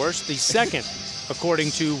Air Force, the second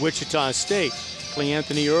according to Wichita State.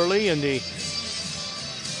 Anthony Early in the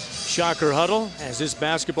Shocker huddle as this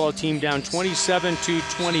basketball team down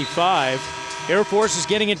 27-25. Air Force is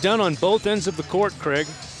getting it done on both ends of the court, Craig.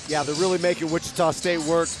 Yeah, they're really making Wichita State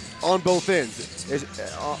work on both ends.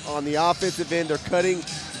 On the offensive end, their cutting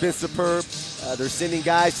has been superb. They're sending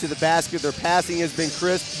guys to the basket. Their passing has been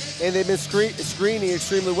crisp, and they've been screening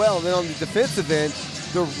extremely well. And then on the defensive end,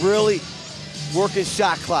 they're really working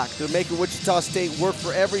shot clock. They're making Wichita State work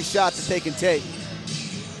for every shot that they can take.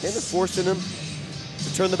 and they're forcing them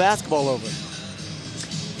to turn the basketball over.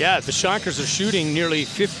 Yeah, the Shockers are shooting nearly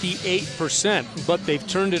 58%, but they've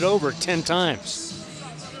turned it over 10 times.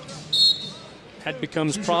 That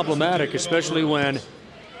becomes problematic, especially when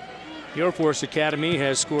the Air Force Academy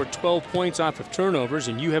has scored 12 points off of turnovers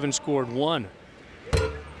and you haven't scored one.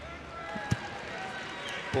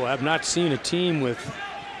 Boy, I've not seen a team with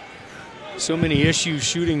so many issues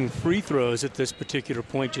shooting free throws at this particular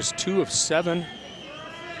point. Just 2 of 7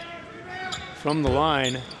 from the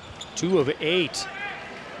line, 2 of 8.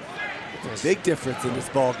 It's a big difference in this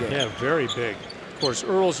ball game. Yeah, very big. Of course,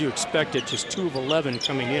 Earls, you expected just 2 of 11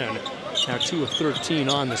 coming in. Now 2 of 13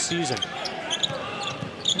 on the season.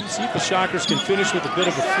 Let's see if the Shockers can finish with a bit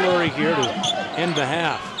of a flurry here to end the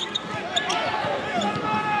half.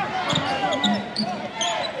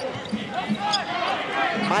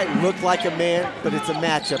 Might look like a man, but it's a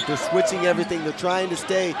matchup. They're switching everything. They're trying to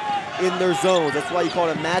stay in their zones. That's why you call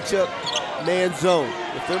it a matchup man zone.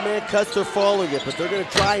 If their man cuts, they're following it, but they're going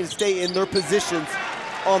to try and stay in their positions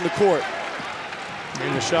on the court.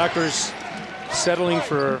 And the Shockers settling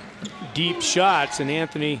for deep shots, and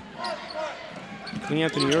Anthony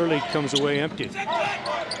Early comes away empty.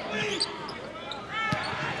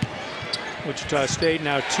 Wichita State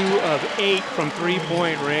now 2 of 8 from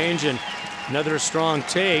three-point range, and another strong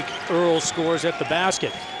take. Earl scores at the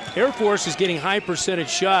basket. Air Force is getting high percentage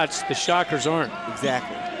shots. The Shockers aren't.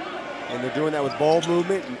 Exactly. And they're doing that with ball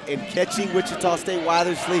movement and catching Wichita State while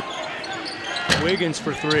they're sleeping. Wiggins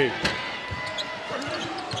for 3.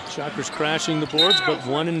 Shockers crashing the boards, but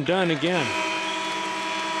one and done again.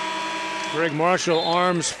 Greg Marshall,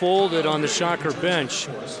 arms folded on the Shocker bench.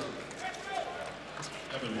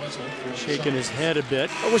 Shaking his head a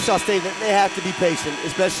bit. Wichita State, they have to be patient,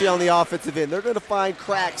 especially on the offensive end. They're going to find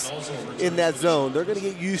cracks in that zone. They're going to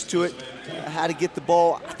get used to it, how to get the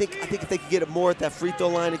ball. I think if they can get it more at that free throw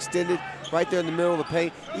line extended, right there in the middle of the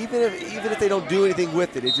paint, even if they don't do anything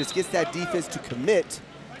with it, it just gets that defense to commit,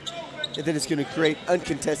 and then it's going to create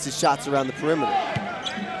uncontested shots around the perimeter.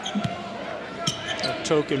 A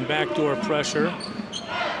token backdoor pressure.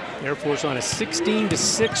 Air Force on a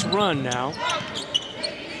 16-6 run now.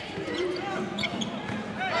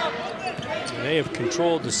 They have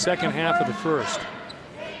controlled the second half of the first.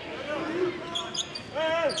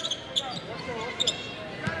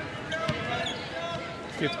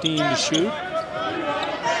 .15 to shoot.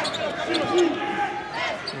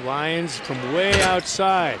 Lions from way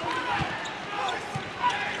outside.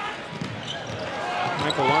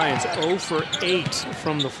 Michael Lyons 0 for 8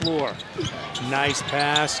 from the floor. Nice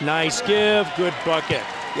pass, nice give, good bucket.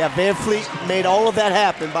 Yeah, Van Fleet made all of that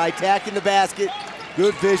happen by attacking the basket.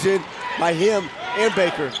 Good vision by him and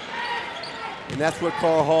Baker. And that's what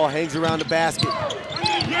Carl Hall hangs around the basket.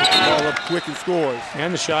 Ball up quick and scores.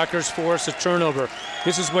 And the Shockers force a turnover.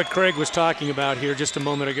 This is what Craig was talking about here just a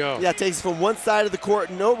moment ago. Yeah, takes it from one side of the court,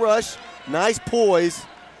 no rush, nice poise.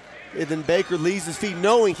 And then Baker leaves his feet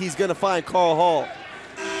knowing he's going to find Carl Hall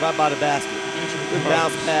right by the basket. Good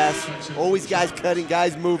bounce pass. Always guys cutting,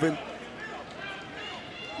 guys moving.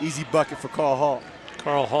 Easy bucket for Carl Hall.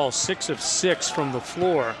 Carl Hall 6 of 6 from the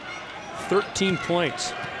floor. 13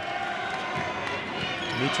 points.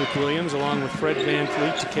 Demetric Williams along with Fred Van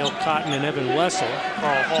Fleet, Takale Cotton, and Evan Wessel.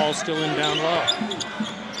 Carl Hall still in down low.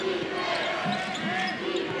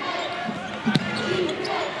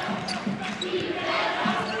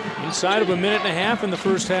 Inside of a minute and a half in the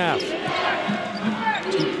first half.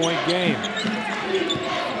 2-point game.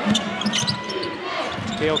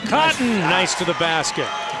 Takale Cotton, nice to the basket.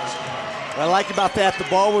 What I like about that, the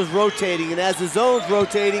ball was rotating, and as the zone's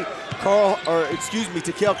rotating,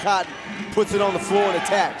 Takale Cotton puts it on the floor and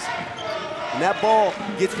attacks. And that ball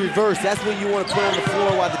gets reversed. That's when you want to put it on the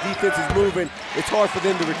floor while the defense is moving. It's hard for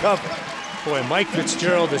them to recover. Boy, Mike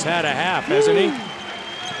Fitzgerald has had a half, hasn't he?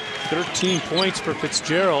 13 points for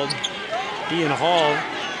Fitzgerald. He and Hall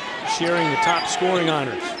sharing the top scoring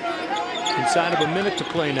honors. Inside of a minute to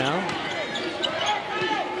play now.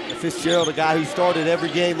 Fitzgerald, a guy who started every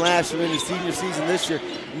game last year in his senior season this year,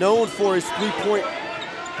 known for his three-point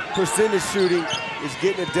percentage shooting, is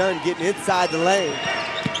getting it done, getting inside the lane.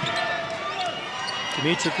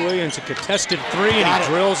 Demetric Williams, a contested three, and he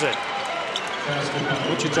drills it.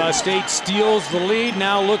 Wichita State steals the lead,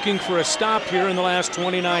 now looking for a stop here in the last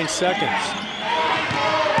 29 seconds.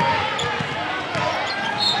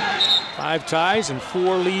 5 ties and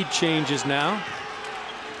 4 lead changes now.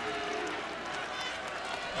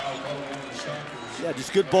 Yeah,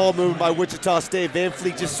 just good ball movement by Wichita State. Van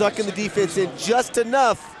Fleet just sucking the defense in just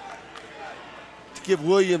enough to give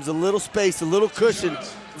Williams a little space, a little cushion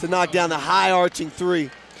to knock down the high arching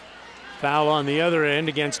three. Foul on the other end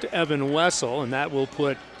against Evan Wessel, and that will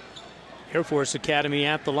put Air Force Academy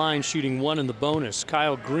at the line, shooting 1 in the bonus.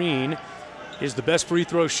 Kyle Green is the best free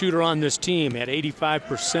throw shooter on this team at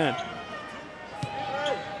 85%.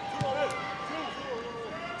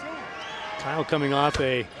 Kyle coming off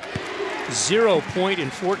a 0-point in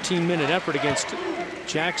 14-minute effort against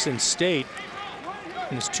Jackson State.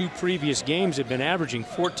 In his 2 previous games have been averaging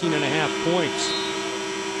 14.5 points.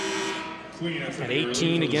 At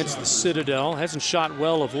 18 against the Citadel. Hasn't shot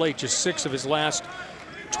well of late, just 6 of his last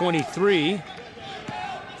 23.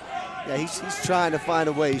 Yeah, he's trying to find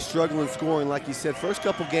a way. He's struggling scoring, like you said. First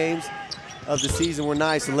couple games of the season were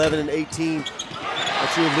nice, 11 and 18.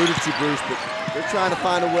 That you alluded to, Bruce, but they're trying to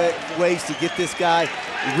find ways to get this guy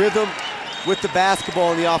rhythm with the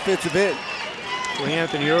basketball in the offensive end. So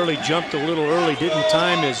Anthony Early jumped a little early, didn't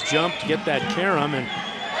time his jump to get that carom, and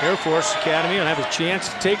Air Force Academy will have a chance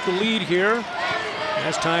to take the lead here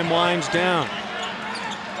as time winds down.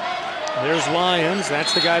 There's Lyons.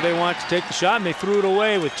 That's the guy they want to take the shot, and they threw it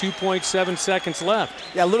away with 2.7 seconds left.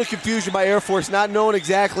 Yeah, a little confusion by Air Force, not knowing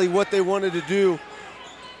exactly what they wanted to do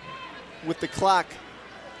with the clock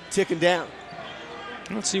ticking down.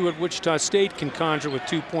 Let's see what Wichita State can conjure with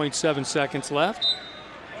 2.7 seconds left.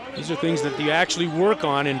 These are things that you actually work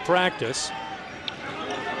on in practice.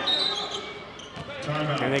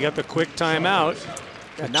 And they got the quick timeout.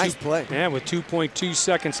 Yeah, nice play. Yeah, with 2.2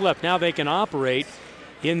 seconds left. Now they can operate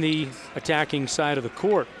in the attacking side of the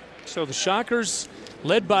court. So the Shockers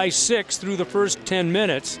led by 6 through the first 10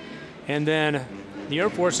 minutes. And then the Air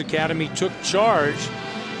Force Academy took charge.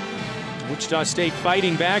 Wichita State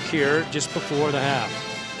fighting back here just before the half.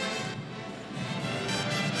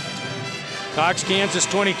 Cox Kansas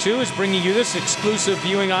 22 is bringing you this exclusive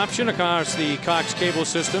viewing option across the Cox cable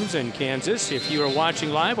systems in Kansas. If you are watching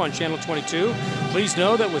live on Channel 22, please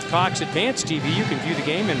know that with Cox Advanced TV, you can view the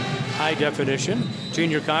game in high definition.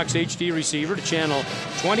 Tune your Cox HD receiver to Channel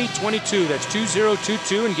 2022. That's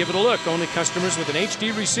 2022, and give it a look. Only customers with an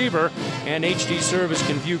HD receiver and HD service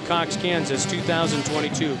can view Cox Kansas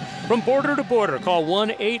 2022. From border to border, call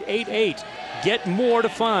 1-888-GET-MORE to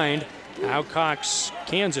find how Cox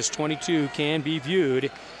Kansas 22 can be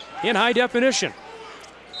viewed in high definition.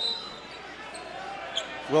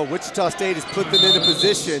 Well, Wichita State has put them in a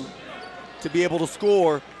position to be able to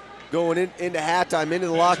score going into halftime, into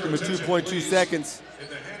the locker room with 2.2 seconds.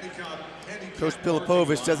 Coach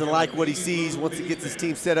Pilipovich doesn't like what he sees. Once he gets his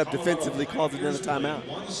team set up defensively, calls another timeout.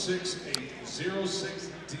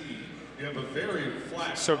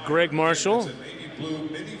 So Greg Marshall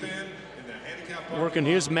working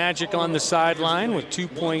his magic on the sideline with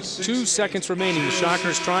 2.2 seconds remaining. The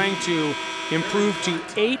Shockers trying to improve to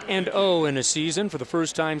 8-0 in a season for the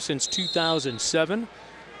first time since 2007.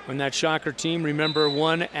 When that Shocker team, remember,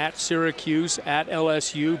 won at Syracuse, at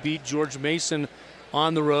LSU, beat George Mason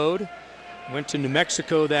on the road. Went to New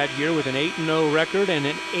Mexico that year with an 8-0 record and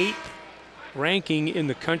an 8th ranking in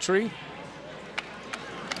the country.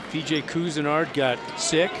 PJ Cousinard got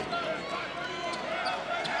sick.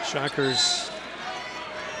 Shockers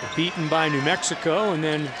beaten by New Mexico and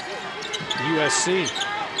then USC.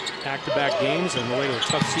 Back-to-back games on the way to a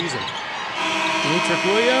tough season. Demetric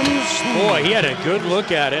Williams, boy, he had a good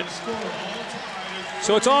look at it.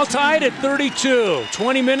 So it's all tied at 32.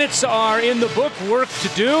 20 minutes are in the book, work to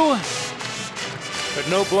do, but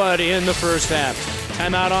no blood in the first half.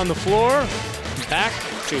 Timeout on the floor. Back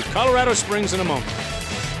to Colorado Springs in a moment.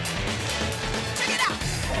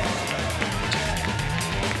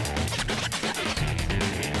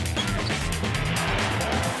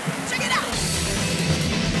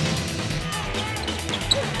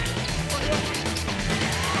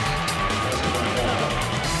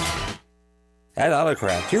 At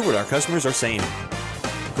Autocraft, hear what our customers are saying.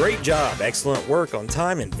 Great job, excellent work on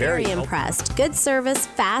time, and Very impressed. Good service,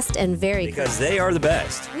 fast, and very because they are the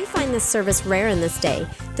best. We find this service rare in this day.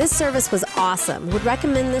 This service was awesome. Would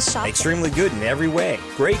recommend this shop. Extremely good in every way.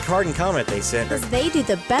 Great card and comment they sent. Because they do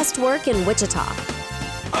the best work in Wichita.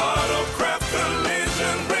 Autocraft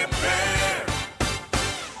Collision Repair,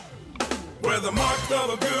 where the mark of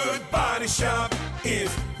a good body shop is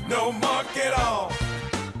no mark at all.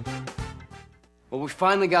 Well, we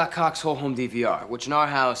finally got Cox Whole Home DVR, which in our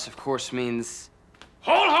house, of course, means...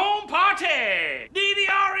 Whole home party!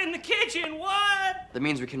 DVR in the kitchen, what? That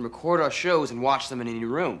means we can record our shows and watch them in any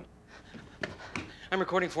room. I'm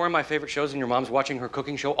recording 4 of my favorite shows and your mom's watching her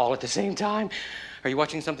cooking show all at the same time. Are you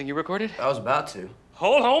watching something you recorded? I was about to.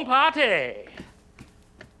 Whole home party!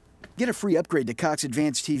 Get a free upgrade to Cox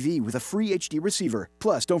Advanced TV with a free HD receiver.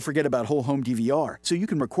 Plus, don't forget about Whole Home DVR, so you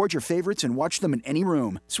can record your favorites and watch them in any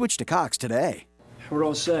room. Switch to Cox today. We're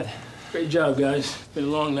all set. Great job, guys. It's been a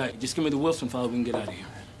long night. Just give me the Wilson file, we can get out of here.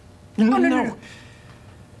 No.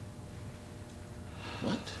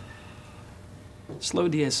 What? Slow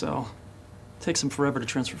DSL. Takes them forever to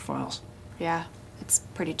transfer files. Yeah, it's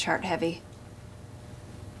pretty chart heavy.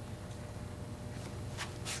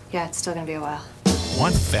 Yeah, it's still gonna be a while.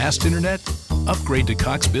 Want fast internet? Upgrade to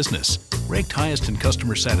Cox Business. Ranked highest in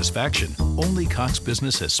customer satisfaction, only Cox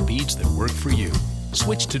Business has speeds that work for you.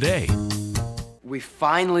 Switch today. We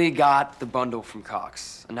finally got the bundle from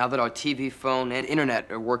Cox. And now that our TV, phone, and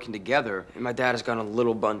internet are working together, my dad has gone a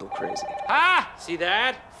little bundle crazy. Ah, see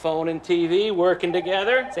that? Phone and TV working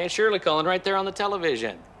together. It's Aunt Shirley calling right there on the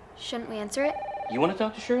television. Shouldn't we answer it? You want to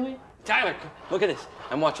talk to Shirley? Tyler, look at this.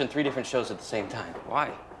 I'm watching 3 different shows at the same time.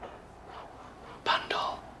 Why?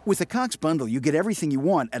 With the Cox Bundle, you get everything you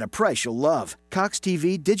want at a price you'll love. Cox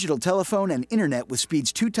TV, digital telephone, and internet with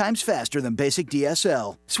speeds 2 times faster than basic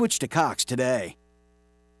DSL. Switch to Cox today.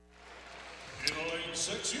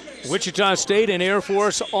 Wichita State and Air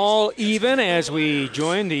Force all even as we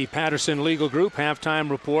join the Patterson Legal Group halftime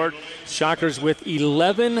report. Shockers with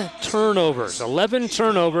 11 turnovers. 11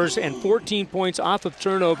 turnovers and 14 points off of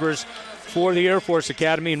turnovers for the Air Force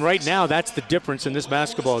Academy, and right now that's the difference in this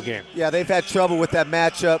basketball game. Yeah, they've had trouble with that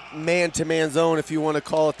matchup, man-to-man zone, if you want to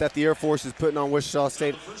call it, that the Air Force is putting on Wichita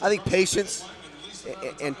State. I think patience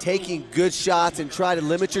and taking good shots and try to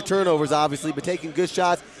limit your turnovers, obviously, but taking good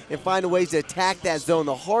shots and finding ways to attack that zone,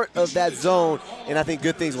 the heart of that zone, and I think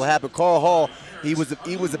good things will happen. Carl Hall, he was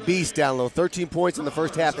a beast down low. 13 points in the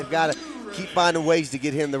first half. They've got to keep finding ways to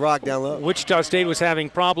get him the rock down low. Wichita State was having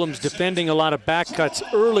problems defending a lot of back cuts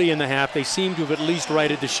early in the half. They seem to have at least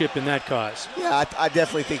righted the ship in that cause. Yeah, I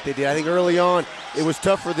definitely think they did. I think early on it was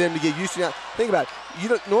tough for them to get used to that. Think about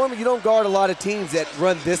it. Normally you don't guard a lot of teams that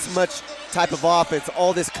run this much type of offense,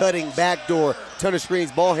 all this cutting, backdoor, ton of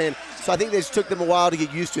screens, ball hand. So I think they just took them a while to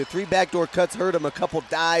get used to it. 3 backdoor cuts hurt them, a couple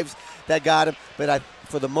dives that got them, but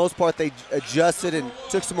for the most part, they adjusted and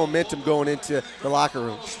took some momentum going into the locker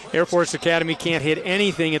room. Air Force Academy can't hit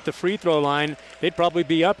anything at the free throw line. They'd probably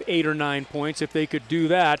be up 8 or 9 points if they could do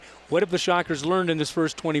that. What have the Shockers learned in this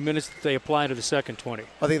first 20 minutes that they apply to the second 20?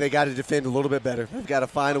 I think they got to defend a little bit better. They've got to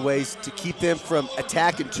find ways to keep them from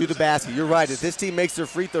attacking to the basket. You're right. If this team makes their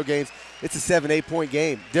free throw games, it's a 7-8 point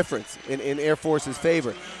game difference in Air Force's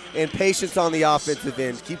favor. And patience on the offensive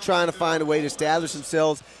end. Keep trying to find a way to establish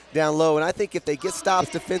themselves down low. And I think if they get stops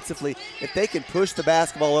defensively, if they can push the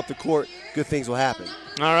basketball up the court, good things will happen.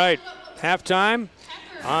 All right, halftime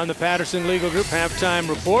on the Patterson Legal Group halftime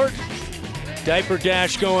report. Diaper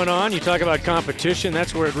dash going on. You talk about competition,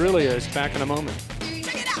 that's where it really is. Back in a moment.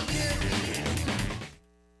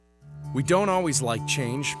 We don't always like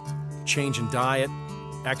change in diet,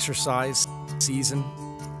 exercise, season.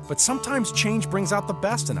 But sometimes change brings out the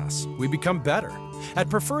best in us. We become better. At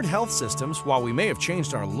Preferred Health Systems, while we may have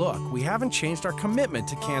changed our look, we haven't changed our commitment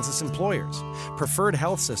to Kansas employers. Preferred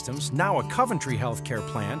Health Systems, now a Coventry healthcare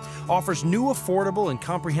plan, offers new affordable and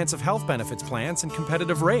comprehensive health benefits plans and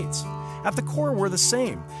competitive rates. At the core, we're the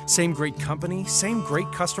same. Same great company, same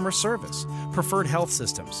great customer service. Preferred Health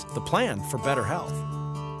Systems, the plan for better health.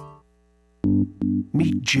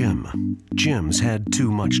 Meet Jim. Jim's had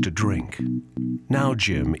too much to drink. Now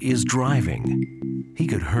Jim is driving. He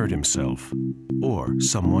could hurt himself or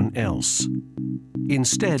someone else.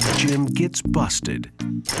 Instead, Jim gets busted.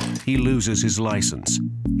 He loses his license,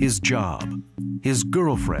 his job, his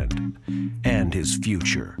girlfriend, and his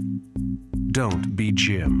future. Don't be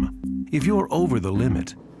Jim. If you're over the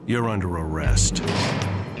limit, you're under arrest.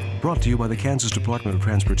 Brought to you by the Kansas Department of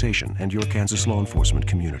Transportation and your Kansas law enforcement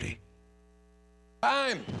community.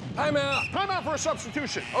 Time out. Time out for a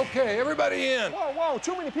substitution. Okay, everybody in. Whoa,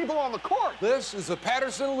 too many people on the court. This is the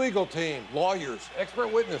Patterson legal team. Lawyers,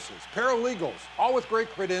 expert witnesses, paralegals, all with great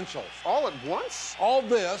credentials. All at once? All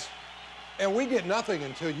this, and we get nothing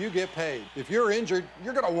until you get paid. If you're injured,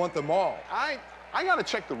 you're gonna want them all. I gotta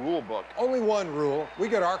check the rule book. Only one rule. We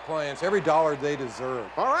get our clients every dollar they deserve.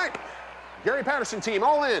 All right. Gary Patterson team,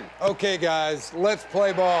 all in. Okay, guys, let's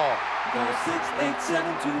play ball.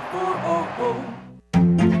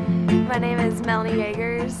 My name is Melanie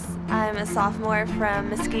Yeagers. I'm a sophomore from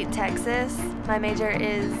Mesquite, Texas. My major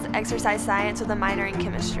is exercise science with a minor in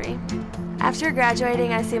chemistry. After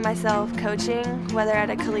graduating, I see myself coaching, whether at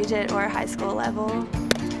a collegiate or high school level.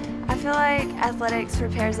 I feel like athletics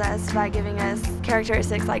prepares us by giving us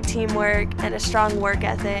characteristics like teamwork and a strong work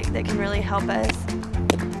ethic that can really help us.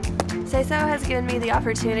 SASO has given me the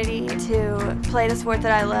opportunity to play the sport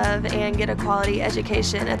that I love and get a quality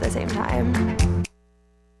education at the same time.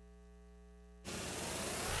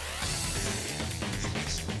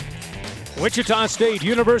 Wichita State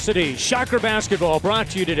University Shocker Basketball brought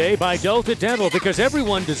to you today by Delta Dental, because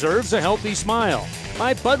everyone deserves a healthy smile.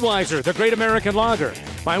 By Budweiser, the Great American Lager.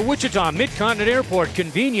 By Wichita Mid-Continent Airport,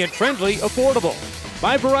 convenient, friendly, affordable.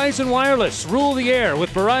 By Verizon Wireless, rule the air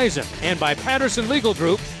with Verizon. And by Patterson Legal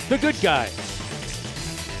Group, the good guys.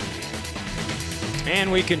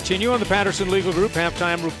 And we continue on the Patterson Legal Group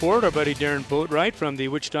halftime report. Our buddy Darren Boatwright from the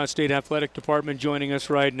Wichita State Athletic Department joining us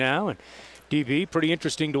right now. And DB, pretty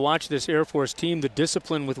interesting to watch this Air Force team, the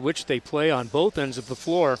discipline with which they play on both ends of the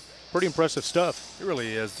floor. Pretty impressive stuff. It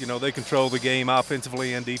really is. You know, they control the game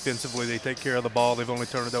offensively and defensively. They take care of the ball. They've only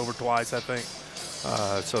turned it over twice, I think.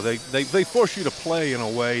 So they force you to play in a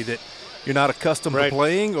way that you're not accustomed to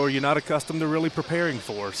playing or you're not accustomed to really preparing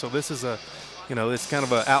for. So this is it's kind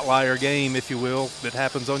of an outlier game, if you will, that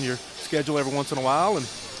happens on your schedule every once in a while. And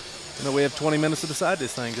we have 20 minutes to decide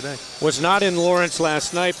this thing today. Was not in Lawrence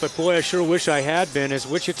last night, but boy, I sure wish I had been, as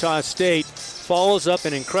Wichita State follows up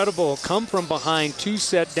an incredible come-from-behind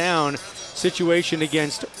 2-set down situation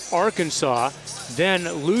against Arkansas,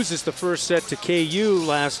 then loses the first set to KU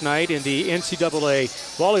last night in the NCAA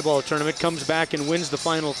volleyball tournament, comes back and wins the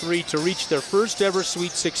final 3 to reach their first ever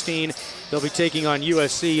Sweet 16. They'll be taking on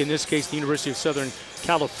USC, in this case the University of Southern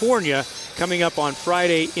California, coming up on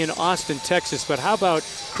Friday in Austin, Texas. But how about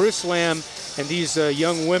Chris Lamb and these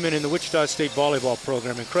young women in the Wichita State volleyball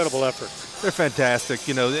program? Incredible effort. They're fantastic.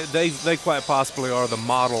 You know, they quite possibly are the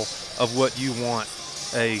model of what you want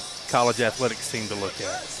a college athletics team to look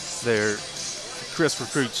at. Chris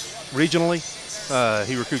recruits regionally.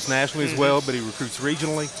 He recruits nationally as well, but he recruits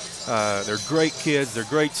regionally. They're great kids. They're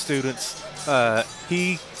great students.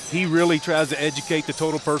 He really tries to educate the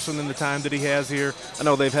total person in the time that he has here. I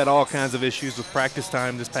know they've had all kinds of issues with practice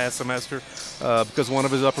time this past semester because one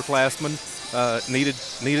of his upperclassmen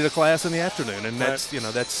needed a class in the afternoon, and that's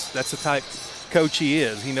the type coach he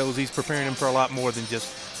is. He knows he's preparing him for a lot more than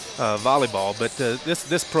just volleyball. But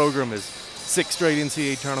this program is 6 straight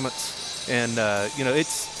NCAA tournaments, and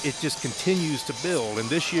it just continues to build. And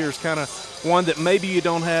this year's kind of one that maybe you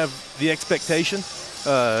don't have the expectation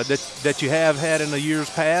that you have had in the years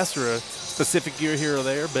past or a specific year here or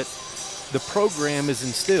there, but the program is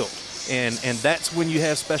instilled. And that's when you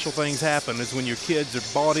have special things happen, is when your kids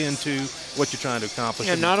are bought into what you're trying to accomplish.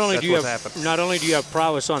 And not only do you have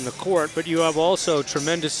prowess on the court, but you have also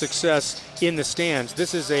tremendous success in the stands.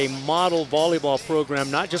 This is a model volleyball program,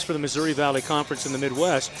 not just for the Missouri Valley Conference in the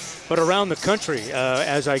Midwest, but around the country.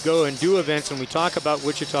 As I go and do events and we talk about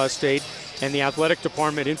Wichita State and the athletic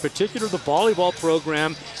department in particular, the volleyball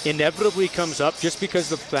program inevitably comes up just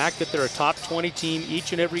because of the fact that they're a top 20 team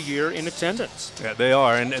each and every year in attendance. Yeah, they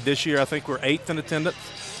are. And this year I think we're 8th in attendance.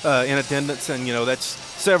 And, that's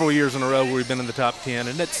several years in a row where we've been in the top 10.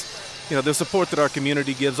 And that's, the support that our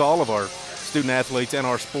community gives all of our student athletes and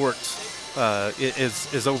our sports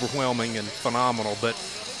is overwhelming and phenomenal. But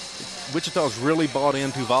Wichita's really bought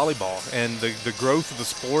into volleyball, and the growth of the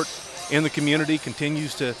sport in the community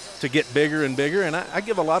continues to get bigger and bigger. And I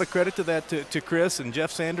give a lot of credit to that to Chris and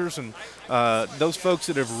Jeff Sanders and those folks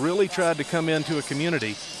that have really tried to come into a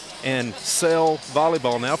community and sell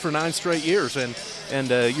volleyball now for 9 straight years. And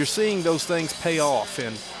you're seeing those things pay off.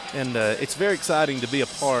 And it's very exciting to be a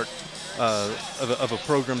part of a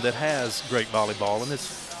program that has great volleyball. And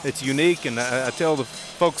it's unique, and I tell the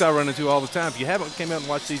folks I run into all the time, if you haven't came out and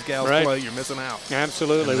watched these gals play, you're missing out.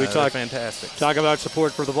 Absolutely. And, we talk fantastic. Talk about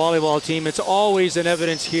support for the volleyball team. It's always in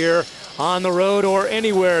evidence here on the road or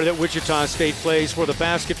anywhere that Wichita State plays for the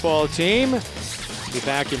basketball team. We'll be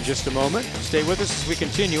back in just a moment. Stay with us as we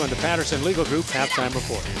continue on the Patterson Legal Group Halftime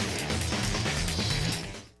Report.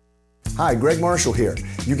 Hi, Greg Marshall here.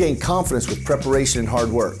 You gain confidence with preparation and hard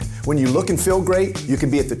work. When you look and feel great, you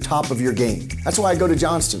can be at the top of your game. That's why I go to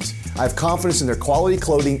Johnston's. I have confidence in their quality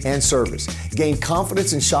clothing and service. Gain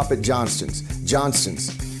confidence and shop at Johnston's.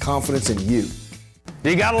 Johnston's, confidence in you.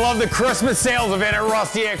 You gotta love the Christmas sales event at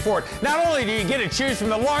Rusty Egg Ford. Not only do you get to choose from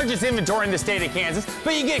the largest inventory in the state of Kansas,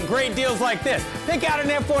 but you get great deals like this. Pick out an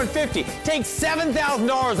F-150, take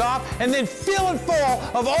 $7,000 off, and then fill it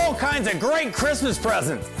full of all kinds of great Christmas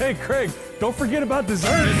presents. Hey, Craig, don't forget about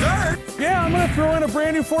dessert. Dessert? Yeah, I'm gonna throw in a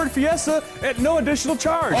brand new Ford Fiesta at no additional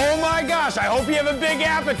charge. Oh my gosh, I hope you have a big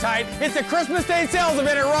appetite. It's the Christmas Day sales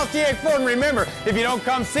event at Rusty Egg Ford. And remember, if you don't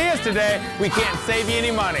come see us today, we can't save you any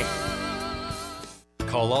money.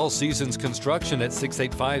 Call All Seasons Construction at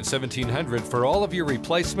 685-1700 for all of your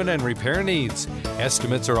replacement and repair needs.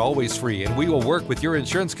 Estimates are always free, and we will work with your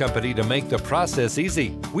insurance company to make the process easy.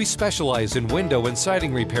 We specialize in window and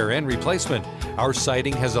siding repair and replacement. Our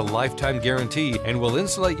siding has a lifetime guarantee and will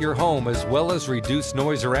insulate your home as well as reduce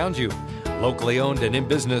noise around you. Locally owned and in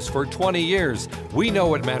business for 20 years, we know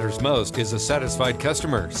what matters most is a satisfied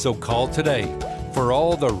customer, so call today. For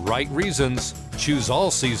all the right reasons, choose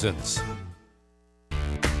All Seasons.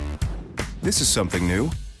 This is something new.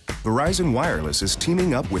 Verizon Wireless is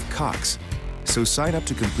teaming up with Cox. So sign up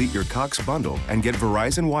to complete your Cox bundle and get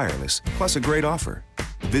Verizon Wireless, plus a great offer.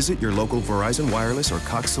 Visit your local Verizon Wireless or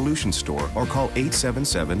Cox Solutions store or call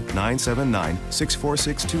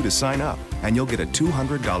 877-979-6462 to sign up, and you'll get a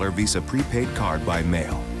 $200 Visa prepaid card by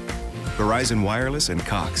mail. Verizon Wireless and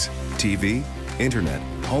Cox. TV, internet,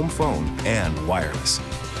 home phone, and wireless.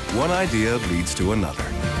 One idea leads to another.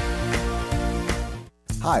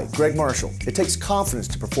 Hi, Greg Marshall. It takes confidence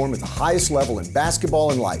to perform at the highest level in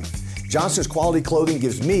basketball and life. Johnston's quality clothing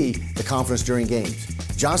gives me the confidence during games.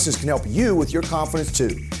 Johnston's can help you with your confidence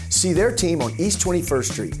too. See their team on East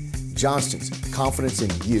 21st Street. Johnston's, confidence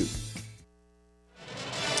in you.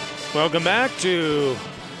 Welcome back to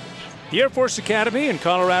the Air Force Academy in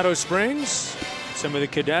Colorado Springs. Some of the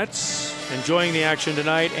cadets enjoying the action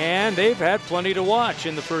tonight, and they've had plenty to watch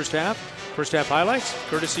in the first half. First half highlights,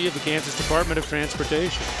 courtesy of the Kansas Department of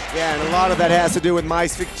Transportation. Yeah, and a lot of that has to do with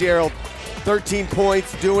Mice Fitzgerald. 13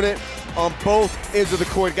 points, doing it on both ends of the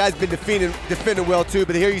court. Guy's been defending well too,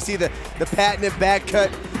 but here you see the patented back cut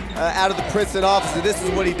out of the Princeton office. And this is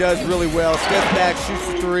what he does really well. Steps back, shoots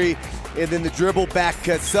the three, and then the dribble back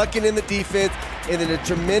cut, sucking in the defense, and then a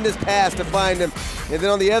tremendous pass to find him. And then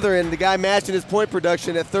on the other end, the guy matching his point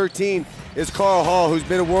production at 13 is Carl Hall, who's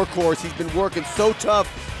been a workhorse. He's been working so tough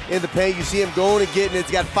in the paint. You see him going and getting it.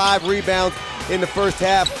 He's got 5 rebounds in the first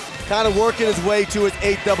half, kind of working his way to his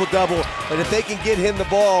 8th double-double. But if they can get him the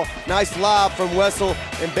ball, nice lob from Wessel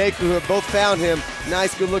and Baker, who have both found him.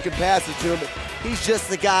 Nice, good-looking passes to him. But he's just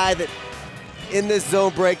the guy that, in this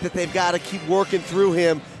zone break, that they've got to keep working through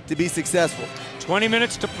him to be successful. 20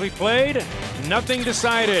 minutes to be played. Nothing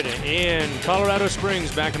decided in Colorado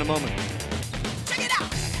Springs. Back in a moment.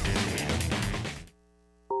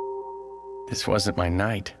 This wasn't my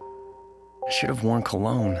night. I should have worn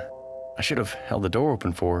cologne. I should have held the door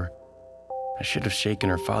open for her. I should have shaken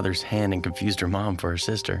her father's hand and confused her mom for her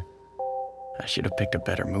sister. I should have picked a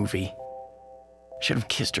better movie. I should have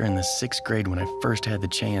kissed her in the 6th grade when I first had the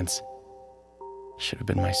chance. I should have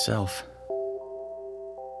been myself.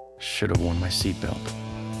 I should have worn my seatbelt.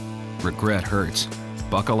 Regret hurts.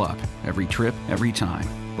 Buckle up. Every trip, every time.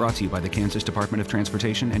 Brought to you by the Kansas Department of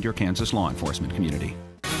Transportation and your Kansas law enforcement community.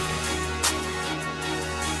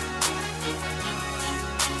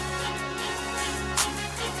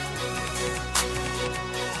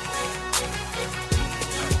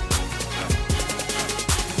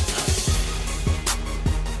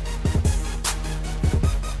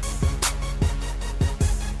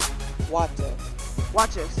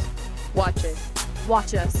 Watch us. Watch us.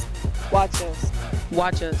 Watch us. Watch us.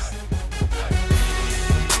 Watch us.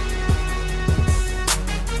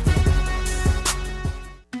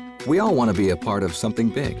 We all want to be a part of something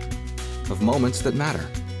big, of moments that matter.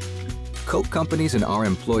 Coke companies and our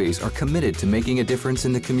employees are committed to making a difference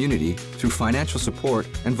in the community through financial support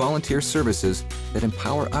and volunteer services that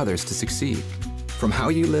empower others to succeed. From how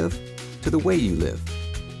you live to the way you live,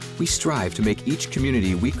 we strive to make each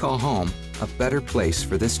community we call home a better place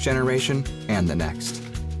for this generation and the next.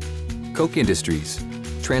 Coke Industries,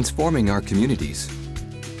 transforming our communities,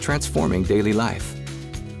 transforming daily life.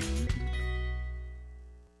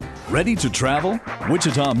 Ready to travel?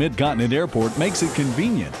 Wichita Mid-Continent Airport makes it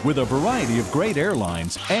convenient with a variety of great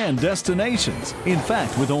airlines and destinations. In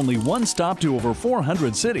fact, with only one stop to over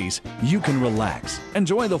 400 cities, you can relax,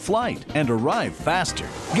 enjoy the flight, and arrive faster.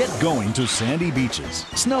 Get going to sandy beaches,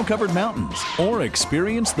 snow-covered mountains, or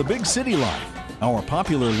experience the big city life. Our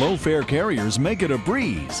popular low-fare carriers make it a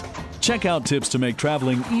breeze. Check out tips to make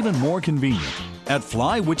traveling even more convenient at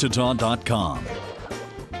flywichita.com.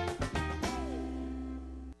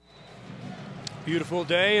 Beautiful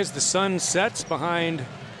day as the sun sets behind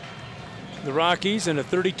the Rockies in a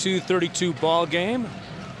 32-32 ball game.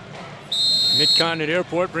 Mid-Continent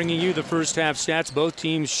Airport bringing you the first half stats. Both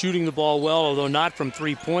teams shooting the ball well, although not from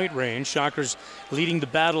three-point range. Shockers leading the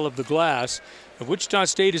battle of the glass. Wichita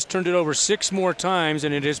State has turned it over 6 more times,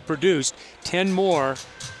 and it has produced 10 more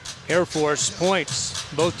Air Force points.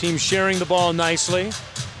 Both teams sharing the ball nicely.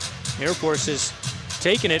 Air Force has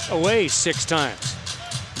taken it away 6 times.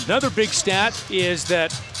 Another big stat is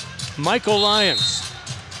that Michael Lyons,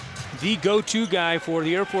 the go-to guy for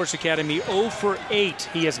the Air Force Academy, 0 for 8.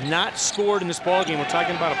 He has not scored in this ballgame. We're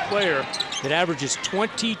talking about a player that averages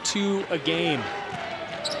 22 a game.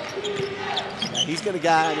 He's going to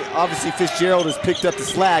guide. Obviously, Fitzgerald has picked up the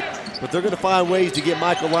slack, but they're going to find ways to get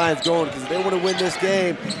Michael Lyons going because if they want to win this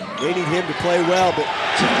game, they need him to play well. But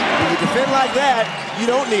when you defend like that, you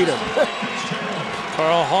don't need him.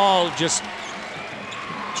 Carl Hall just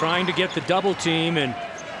trying to get the double team, and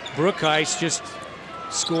Brookheist just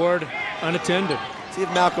scored unattended. See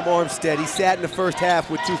if Malcolm Armstead, he sat in the first half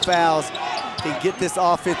with 2 fouls, can get this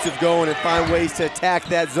offensive going and find ways to attack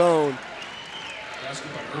that zone.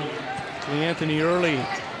 Anthony Early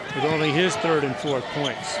with only his 3rd and 4th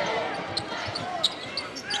points.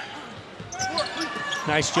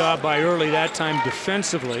 Nice job by Early that time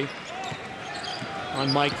defensively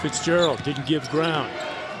on Mike Fitzgerald. Didn't give ground.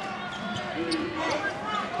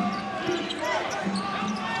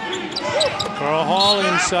 Carl Hall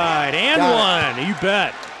inside, and one, you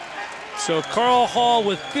bet. So Carl Hall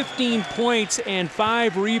with 15 points and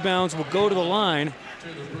 5 rebounds will go to the line.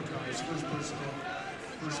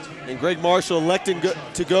 And Greg Marshall electing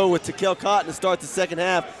to go with Takel Cotton to start the second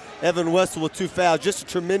half. Evan Wessel with 2 fouls, just a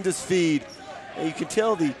tremendous feed. And you can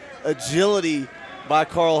tell the agility by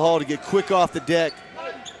Carl Hall to get quick off the deck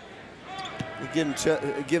and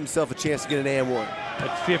give himself a chance to get an and one.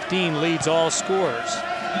 At 15 leads all scorers.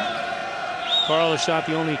 Carl has shot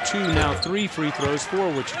the only 2, now 3 free throws for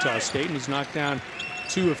Wichita State, and he's knocked down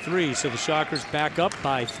 2 of 3. So the Shockers back up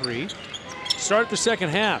by 3. Start the second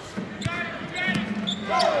half.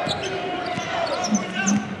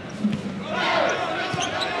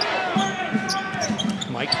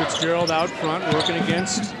 Mike Fitzgerald out front working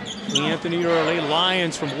against Anthony Early.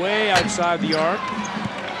 Lions from way outside the arc.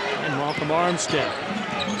 And Malcolm Armstead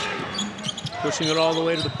pushing it all the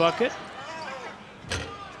way to the bucket.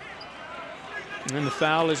 And the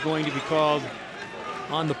foul is going to be called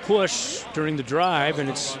on the push during the drive, and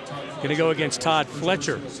it's going to go against Todd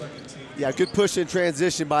Fletcher. Yeah, good push in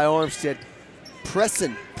transition by Armstead.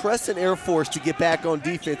 Pressing Air Force to get back on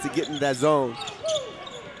defense and get into that zone.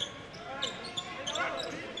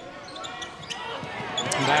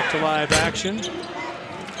 And back to live action.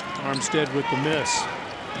 Armstead with the miss.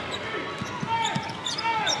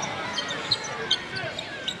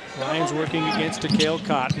 Lions working against Takel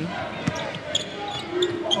Cotton.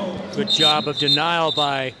 Good job of denial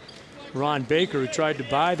by Ron Baker, who tried to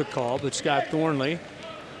buy the call, but Scott Thornley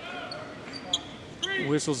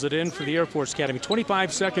whistles it in for the Air Force Academy.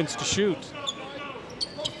 25 seconds to shoot.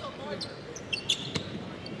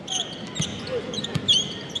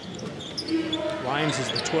 Lions is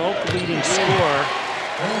the 12th leading scorer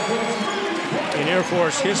in Air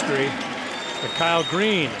Force history. But Kyle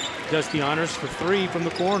Green does the honors for 3 from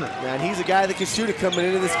the corner. And he's a guy that can shoot it coming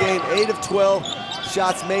into this game. 8 of 12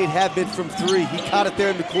 shots made have been from 3. He caught it there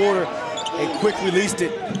in the corner and quick released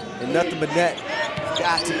it, and nothing but net.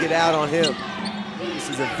 Got to get out on him. This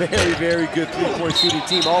is a very, very good 3-point shooting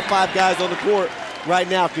team. All 5 guys on the court right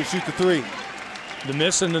now can shoot the 3. The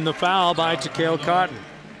miss and then the foul by Takel Cotton.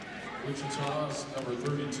 Wichita's number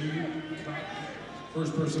 32,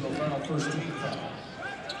 first personal foul, first team foul.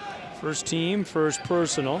 First team, first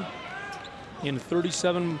personal in a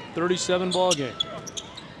 37 ball game.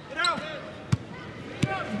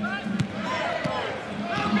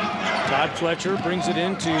 Todd Fletcher brings it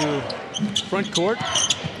into front court.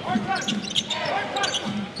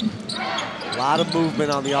 A lot of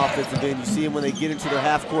movement on the offensive end. You see them when they get into their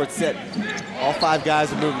half-court set. All 5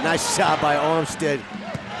 guys are moving. Nice shot by Armstead.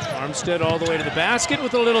 Armstead all the way to the basket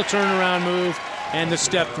with a little turnaround move and the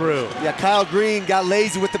step through. Yeah, Kyle Green got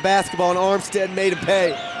lazy with the basketball, and Armstead made him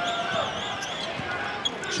pay.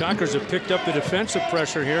 Shockers have picked up the defensive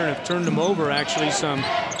pressure here and have turned them over actually some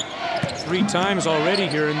 3 times already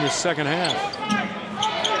here in this second half.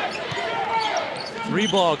 3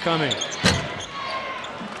 ball coming.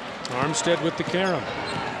 Armstead with the carom.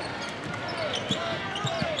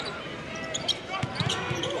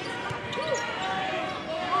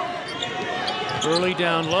 Early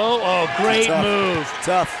down low. Oh, great move.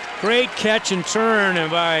 Tough. Great catch and turn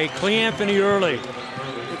by Cleanthony Early.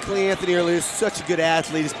 Cleanthony Early is such a good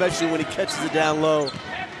athlete, especially when he catches it down low.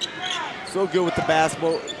 So good with the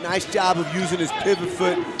basketball. Nice job of using his pivot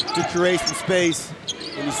foot to create some space.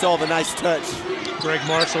 And you saw the nice touch. Greg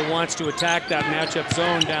Marshall wants to attack that matchup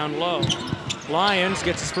zone down low. Lions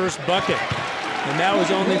gets his first bucket. And that was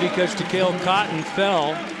only because Takel Cotton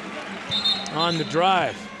fell on the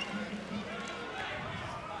drive.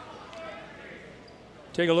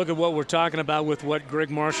 Take a look at what we're talking about with what Greg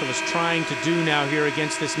Marshall is trying to do now here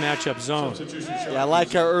against this matchup zone. Yeah, I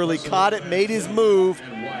like how Early caught it, made his move,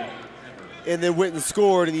 and then went and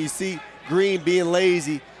scored. And you see Green being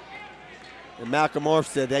lazy. And Malcolm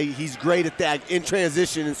Armstead, he's great at that in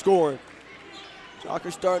transition and scoring.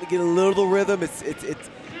 Shockers starting to get a little rhythm. It's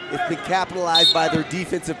been capitalized by their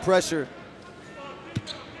defensive pressure.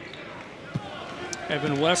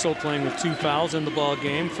 Evan Wessel playing with 2 fouls in the ball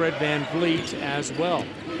game. Fred Van Vliet as well.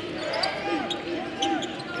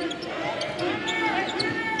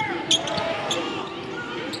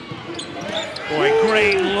 Boy,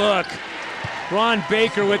 great look Ron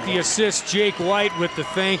Baker with the assist, Jake White with the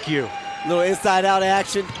thank you. Little inside-out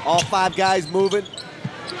action, all 5 guys moving.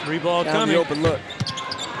 3 ball down coming. The open look.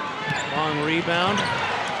 Long rebound.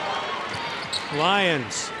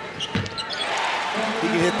 Lions. He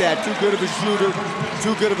can hit that. Too good of a shooter,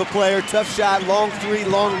 too good of a player. Tough shot, long 3,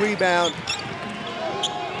 long rebound.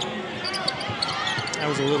 That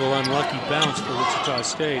was a little unlucky bounce for Wichita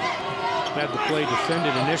State. Had the play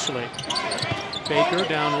defended initially. Baker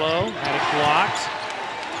down low, had it blocked.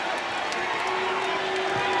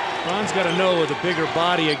 Ron's got to know with a bigger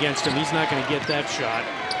body against him, he's not going to get that shot.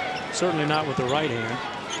 Certainly not with the right hand.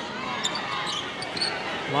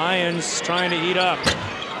 Lions trying to eat up.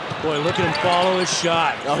 Boy, look at him follow his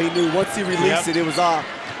shot. Oh, he knew once he released it, it was off.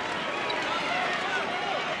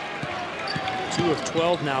 2 of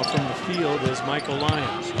 12 now from the field is Michael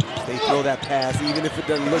Lyons. They throw that pass, even if it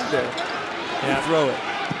doesn't look there. They throw it.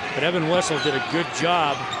 But Evan Wessel did a good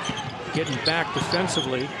job getting back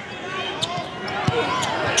defensively.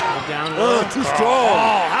 Down low. Too strong.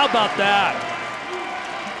 Oh, how about that?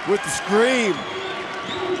 With the scream.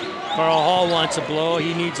 Carl Hall wants a blow.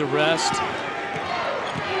 He needs a rest.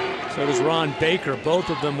 So does Ron Baker. Both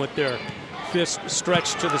of them with their fists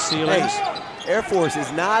stretched to the ceilings. Hey, Air Force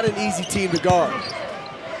is not an easy team to guard.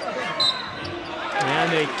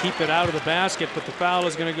 And they keep it out of the basket, but the foul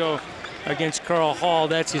is going to go against Carl Hall.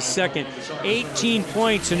 That's his second. 18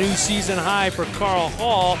 points, a new season high for Carl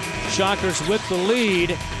Hall. Shockers with the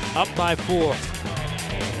lead, up by 4.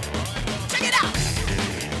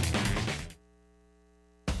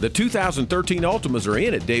 The 2013 Altimas are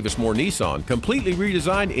in at Davis Moore Nissan, completely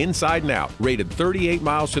redesigned inside and out. Rated 38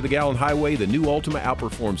 miles to the gallon highway, the new Altima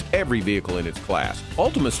outperforms every vehicle in its class.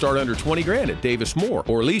 Altimas start under 20 grand at Davis Moore,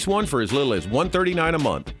 or lease one for as little as $139 a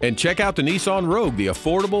month. And check out the Nissan Rogue, the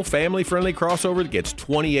affordable, family-friendly crossover that gets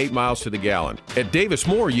 28 miles to the gallon. At Davis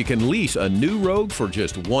Moore, you can lease a new Rogue for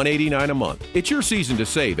just $189 a month. It's your season to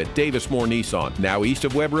save at Davis Moore Nissan, now east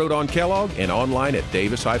of Webb Road on Kellogg and online at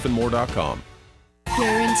davis-moore.com.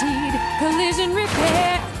 Guaranteed collision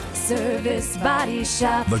repair. Service Body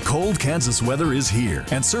Shop. The cold Kansas weather is here,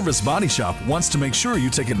 and Service Body Shop wants to make sure you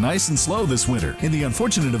take it nice and slow this winter. In the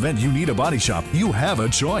unfortunate event you need a body shop, you have a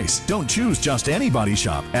choice. Don't choose just any body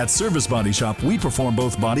shop. At Service Body Shop, we perform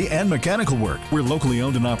both body and mechanical work. We're locally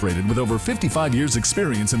owned and operated with over 55 years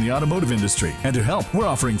experience in the automotive industry. And to help, we're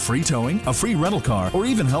offering free towing, a free rental car, or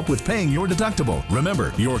even help with paying your deductible.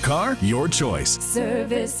 Remember, your car, your choice.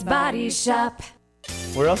 Service Body Shop.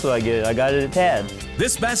 Where else do I get it? I got it at Tad's.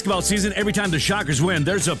 This basketball season, every time the Shockers win,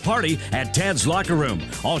 there's a party at Tad's Locker Room.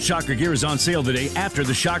 All Shocker gear is on sale the day after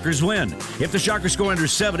the Shockers win. If the Shockers score under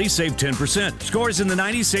 70, save 10%. Scores in the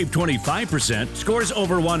 90s, save 25%. Scores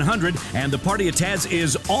over 100, and the party at Tad's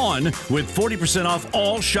is on with 40% off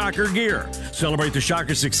all Shocker gear. Celebrate the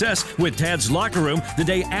Shockers' success with Tad's Locker Room the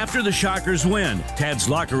day after the Shockers win. Tad's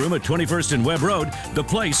Locker Room at 21st and Webb Road, the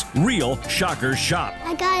place real Shockers shop.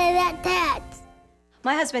 I got it at Tad's.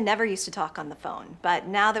 My husband never used to talk on the phone, but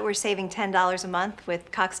now that we're saving $10 a month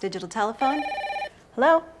with Cox Digital Telephone.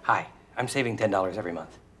 Hello? Hi, I'm saving $10 every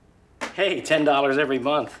month. Hey, $10 every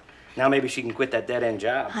month. Now maybe she can quit that dead-end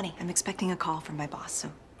job. Honey, I'm expecting a call from my boss, so.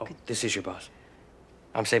 Oh, this is your boss.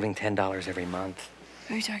 I'm saving $10 every month.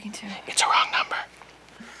 Who are you talking to? It's a wrong number.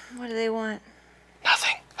 What do they want?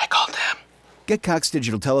 Nothing. I called them. Get Cox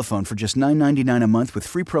Digital Telephone for just $9.99 a month with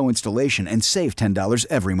free pro installation and save $10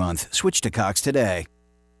 every month. Switch to Cox today.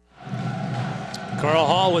 Carl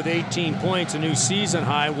Hall with 18 points, a new season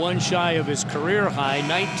high, one shy of his career high,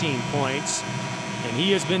 19 points. And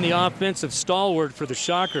he has been the offensive stalwart for the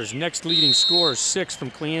Shockers. Next leading scorer, 6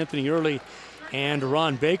 from Cleanthony Early and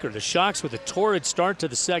Ron Baker. The Shocks with a torrid start to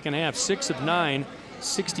the second half, 6 of 9,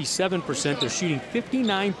 67%. They're shooting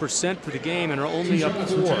 59% for the game and are only up 4.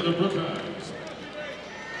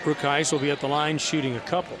 Brookheis will be at the line shooting a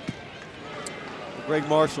couple. Greg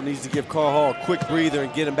Marshall needs to give Carl Hall a quick breather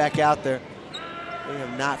and get him back out there. They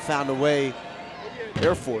have not found a way,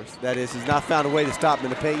 Air Force, that is, has not found a way to stop them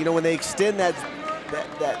in the paint. You know, when they extend that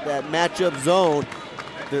matchup zone,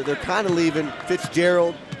 they're kind of leaving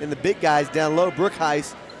Fitzgerald and the big guys down low,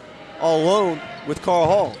 Brookheis, all alone with Carl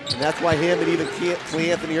Hall. And that's why him and even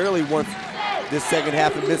Cleanthony Early once this second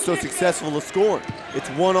half have been so successful at scoring. It's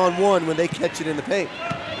one-on-one when they catch it in the paint.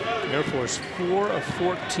 Air Force 4 of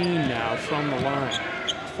 14 now from the line.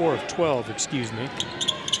 4 of 12, excuse me. So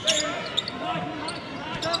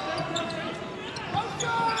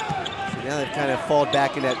now they've kind of fallen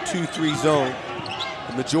back in that 2-3 zone.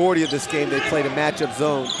 The majority of this game they played a matchup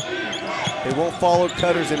zone. They won't follow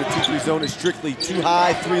cutters in a 2-3 zone. It's strictly 2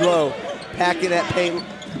 high, 3 low. Packing that paint.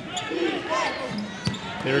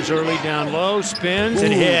 There's early down low, spins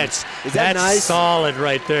and Ooh, hits. Is that That's nice? solid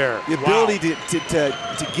right there. The ability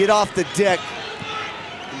to get off the deck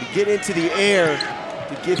and to get into the air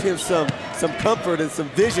to give him some comfort and some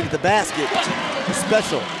vision at the basket is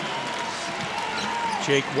special.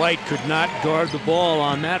 Jake White could not guard the ball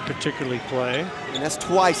on that particular play. And that's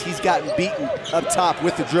twice he's gotten beaten up top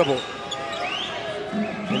with the dribble.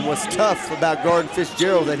 And what's tough about guarding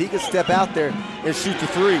Fitzgerald that he can step out there and shoot the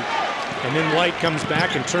three. And then White comes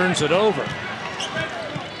back and turns it over.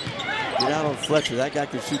 Get out on Fletcher, that guy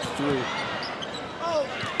can shoot the three.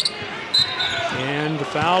 And the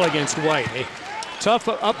foul against White. A tough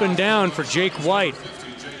up and down for Jake White.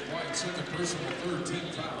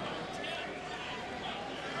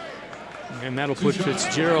 And that'll put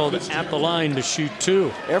Fitzgerald at the line to shoot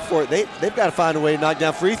 2. Therefore, they've got to find a way to knock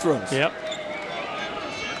down free throws. Yep.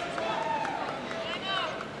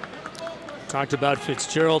 Talked about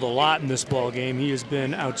Fitzgerald a lot in this ball game. He has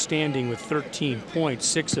been outstanding with 13 points,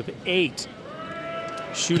 6 of 8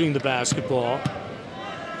 shooting the basketball.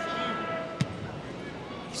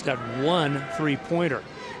 He's got 1 3-pointer.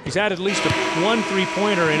 He's had at least 1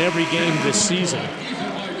 3-pointer in every game this season.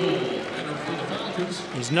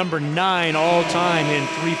 He's number 9 all-time in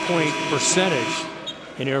 3-point percentage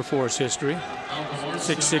in Air Force history.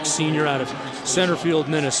 6'6" senior out of Centerfield,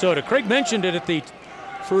 Minnesota. Craig mentioned it at the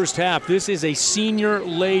first half. This is a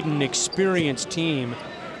senior-laden, experienced team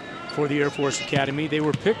for the Air Force Academy. They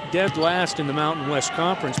were picked dead last in the Mountain West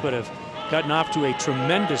Conference, but have gotten off to a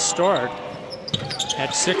tremendous start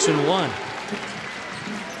at 6-1.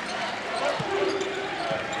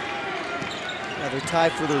 Yeah, they're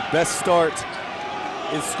tied for their best start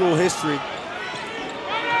in school history.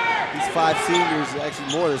 These 5 seniors,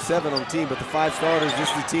 actually more than 7 on the team, but the 5 starters, this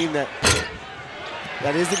is a team that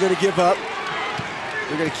isn't going to give up.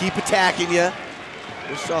 They're going to keep attacking you.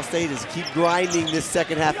 Wichita State is keep grinding this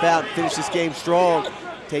second half out and finish this game strong,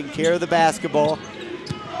 taking care of the basketball.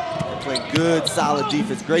 They're playing good, solid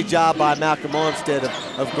defense. Great job by Malcolm Armstead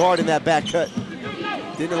of guarding that back cut.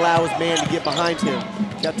 Didn't allow his man to get behind him.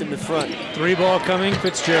 Kept him in front. 3 ball coming,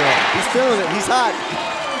 Fitzgerald. He's feeling it, he's hot.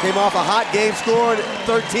 Came off a hot game, scored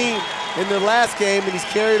 13 in their last game, and he's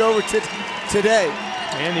carried over to today.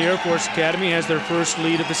 And the Air Force Academy has their first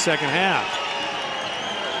lead of the second half.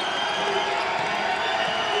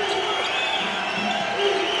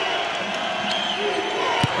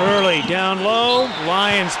 Early, down low,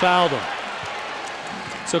 Lions fouled him.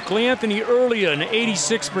 So Cleanthony Early, an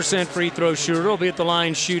 86% free throw shooter, will be at the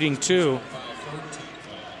line shooting 2.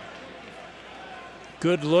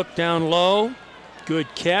 Good look down low, good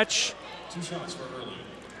catch.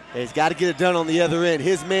 He's got to get it done on the other end.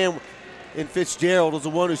 His man in Fitzgerald was the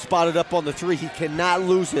one who spotted up on the 3. He cannot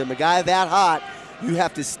lose him. A guy that hot, you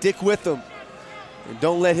have to stick with him and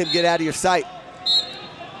don't let him get out of your sight.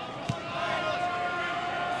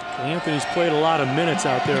 Anthony's played a lot of minutes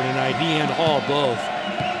out there tonight. He and Hall both.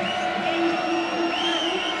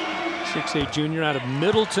 6'8" junior out of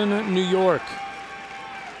Middleton, New York.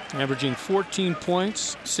 Averaging 14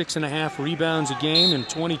 points, 6.5 rebounds a game, and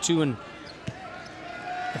 22 in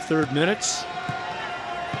the third minutes.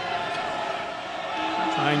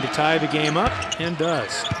 Trying to tie the game up, and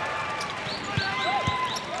does.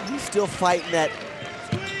 He's still fighting that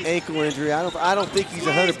ankle injury. I don't think he's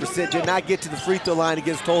 100%. Did not get to the free throw line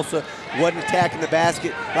against Tulsa. Wasn't attacking the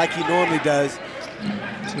basket like he normally does.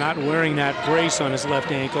 He's not wearing that brace on his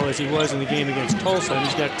left ankle as he was in the game against Tulsa, and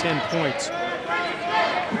he's got 10 points.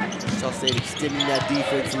 Wichita State extending that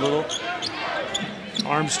defense a little.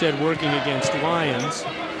 Armstead working against Lions.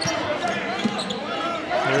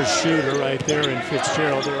 There's Shooter right there in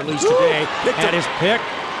Fitzgerald, or at least today had his pick.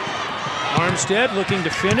 Armstead looking to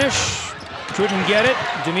finish. Couldn't get it.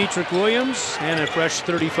 Demetric Williams, and a fresh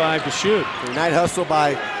 35 to shoot. The night hustle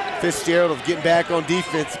by Fitzgerald of getting back on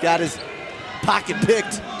defense. Got his pocket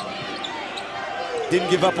picked. Didn't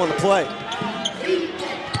give up on the play.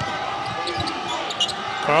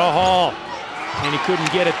 Carl Hall, and he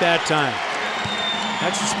couldn't get it that time.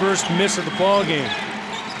 That's his first miss of the ball game.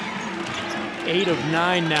 8 of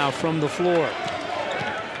 9 now from the floor.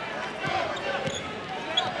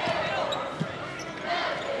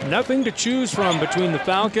 Nothing to choose from between the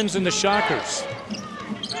Falcons and the Shockers.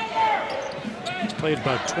 Played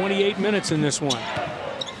about 28 minutes in this one.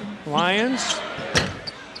 Lions.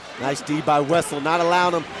 Nice D by Wessel, not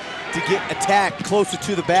allowing him to get attacked closer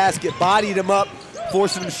to the basket. Bodied him up,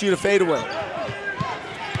 forcing him to shoot a fadeaway.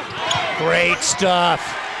 Great stuff.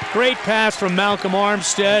 Great pass from Malcolm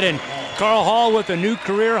Armstead, and Carl Hall with a new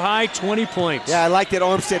career high 20 points. Yeah, I like that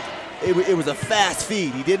Armstead. It was a fast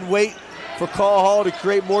feed. He didn't wait for Carl Hall to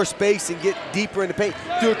create more space and get deeper in the paint.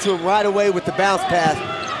 Threw it to him right away with the bounce pass.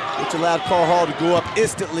 which allowed Carl Hall to go up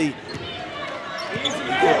instantly.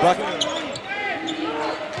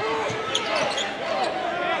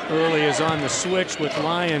 Early is on the switch with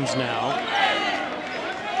Lyons now.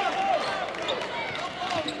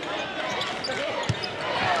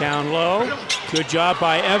 Down low. Good job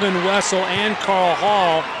by Evan Wessel and Carl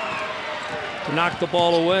Hall to knock the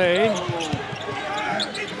ball away.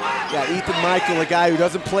 Yeah, Ethan Michael, a guy who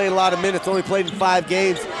doesn't play a lot of minutes, only played in 5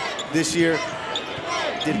 games this year.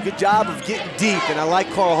 Did a good job of getting deep, and I like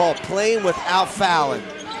Carl Hall playing without fouling.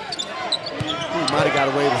 He might have got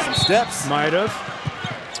away with some steps. Might have,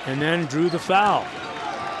 and then drew the foul.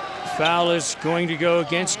 Foul is going to go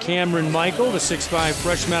against Cameron Michael, the 6'5"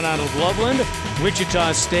 freshman out of Loveland.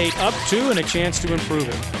 Wichita State up 2 and a chance to improve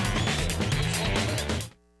it.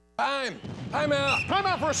 Time out. Time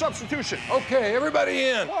out for a substitution. Okay, everybody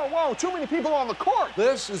in. Whoa, too many people on the court.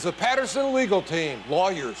 This is the Patterson legal team.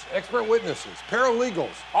 Lawyers, expert witnesses,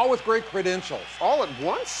 paralegals, all with great credentials. All at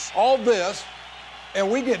once? All this,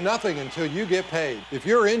 and we get nothing until you get paid. If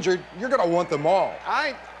you're injured, you're gonna want them all.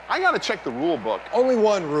 I gotta check the rule book. Only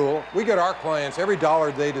one rule. We get our clients every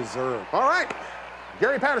dollar they deserve. All right.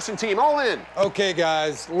 Gary Patterson team, all in. Okay,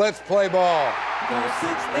 guys, let's play ball.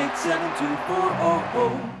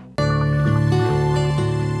 6872400.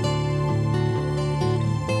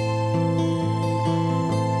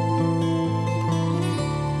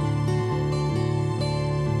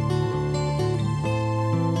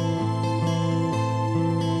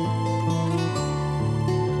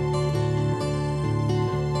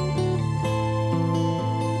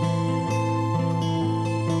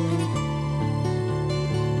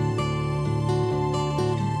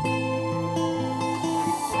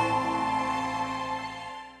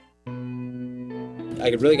 I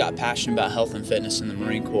really got passionate about health and fitness in the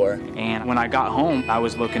Marine Corps. And when I got home, I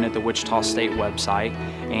was looking at the Wichita State website,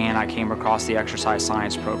 and I came across the exercise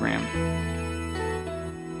science program.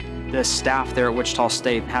 The staff there at Wichita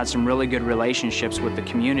State had some really good relationships with the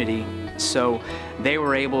community, so they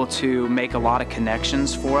were able to make a lot of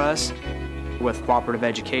connections for us. With cooperative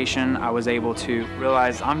education, I was able to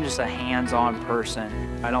realize I'm just a hands-on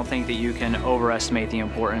person. I don't think that you can overestimate the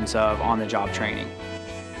importance of on-the-job training.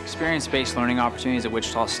 Experience-based learning opportunities at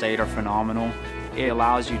Wichita State are phenomenal. It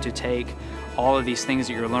allows you to take all of these things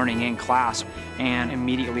that you're learning in class and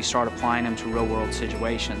immediately start applying them to real-world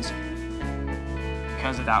situations.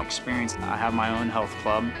 Because of that experience, I have my own health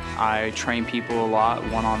club. I train people a lot,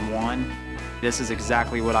 one-on-one. This is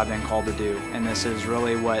exactly what I've been called to do, and this is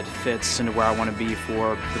really what fits into where I want to be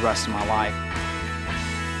for the rest of my life.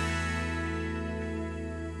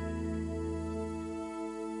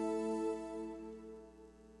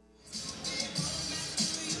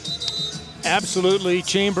 Absolutely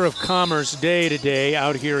Chamber of Commerce day today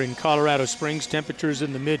out here in Colorado Springs. Temperatures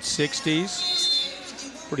in the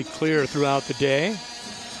mid-60s. Pretty clear throughout the day.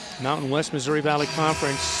 Mountain West Missouri Valley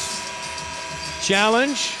Conference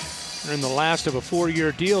Challenge. They're in the last of a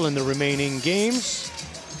 4-year deal in the remaining games.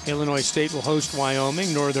 Illinois State will host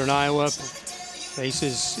Wyoming. Northern Iowa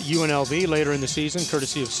faces UNLV later in the season,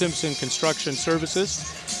 courtesy of Simpson Construction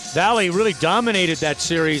Services. Valley really dominated that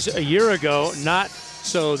series a year ago, not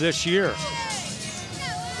so this year.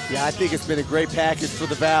 Yeah, I think it's been a great package for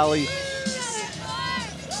the Valley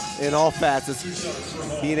in all facets.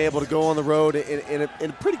 Being able to go on the road in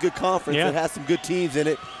a pretty good conference that has some good teams in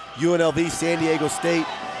it. UNLV, San Diego State,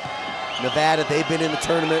 Nevada, they've been in the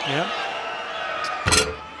tournament. Yeah.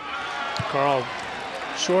 Carl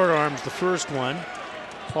short arms the first one.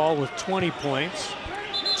 Paul with 20 points.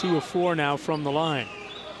 2 of 4 now from the line.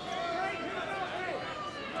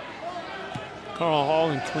 Carl Hall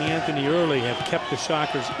and Cleanthony Early have kept the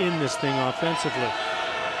Shockers in this thing offensively.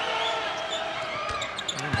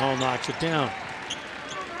 And Hall knocks it down.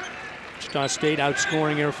 Wichita State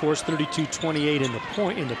outscoring Air Force 32-28 in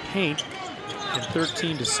the paint and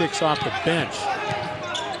 13-6 off the bench.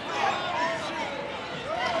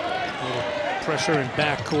 A little pressure in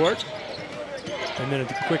backcourt. And then a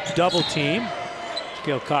quick double team.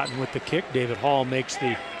 Cale Cotton with the kick. David Hall makes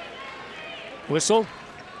the whistle.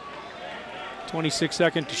 26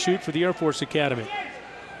 seconds to shoot for the Air Force Academy.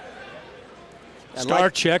 Star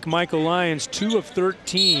check, Michael Lyons, 2 of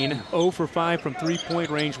 13, 0 for 5 from three-point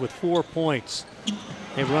range with 4 points.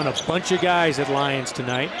 They've run a bunch of guys at Lyons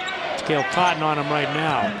tonight. It's Cale Cotton on him right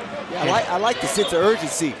now. Yeah, I like the sense of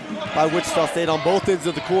urgency by Wichita State on both ends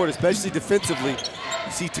of the court, especially defensively.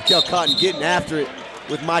 You see Cale Cotton getting after it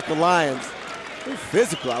with Michael Lyons. Very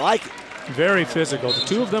physical, I like it. Very physical. The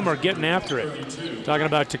two of them are getting after it. Talking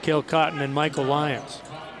about Cale Cotton and Michael Lyons.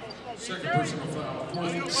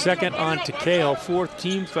 Second on Cale, 4th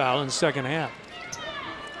team foul in the second half.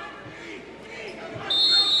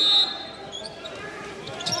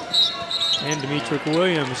 and Demetric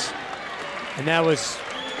Williams. And that was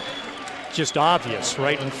just obvious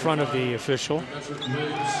right in front of the official.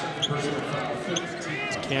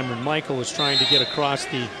 Cameron Michael was trying to get across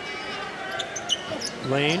the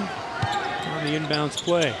lane on the inbounds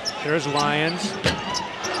play. There's Lyons.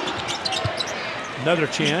 Another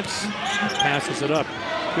chance. Passes it up.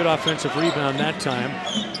 Good offensive rebound that time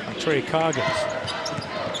by Trey Coggins.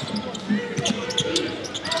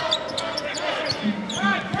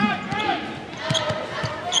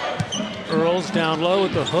 Earls down low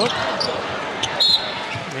with the hook.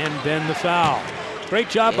 And Ben the foul. Great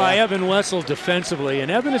job by Evan Wessel defensively. And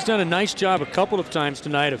Evan has done a nice job a couple of times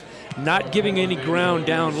tonight of not giving any ground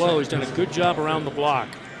down low. He's done a good job around the block.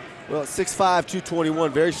 Well, 6'5",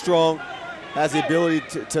 221, very strong. Has the ability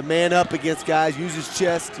to man up against guys, use his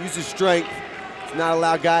chest, use his strength, to not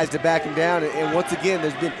allow guys to back him down. And once again,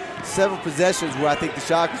 there's been several possessions where I think the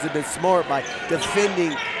Shockers have been smart by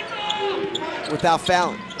defending without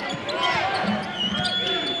fouling.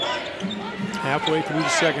 Halfway through the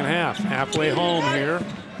second half, halfway home here.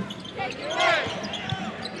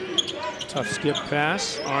 Tough skip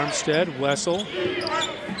pass, Armstead, Wessel.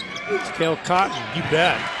 Cale Cotton, you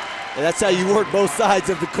bet. And that's how you work both sides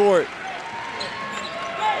of the court.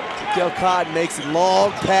 Cale Cotton makes a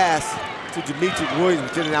long pass to Demetric Williams,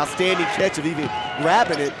 which did an outstanding catch of even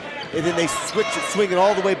grabbing it, and then they swing it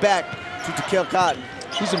all the way back to Cale Cotton.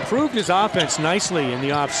 He's improved his offense nicely in the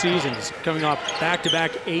offseason. He's coming off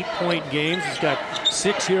back-to-back 8-point games. He's got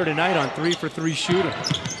 6 here tonight on 3-for-3 shooting.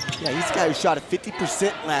 Yeah, he's a guy who shot at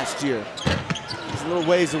 50% last year. He's a little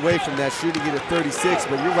ways away from that, shooting it at 36,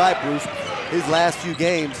 but you're right, Bruce. His last few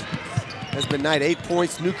games has been nice. 8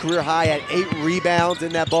 points, new career high at 8 rebounds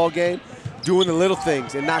in that ball game, doing the little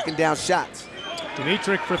things and knocking down shots.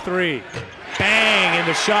 Demetric for 3. Bang, and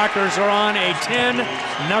the Shockers are on a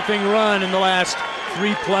 10-0 run in the last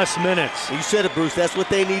 3+ minutes. You said it, Bruce. That's what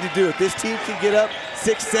they need to do. If this team can get up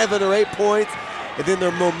 6, 7, or 8 points, and then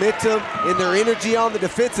their momentum and their energy on the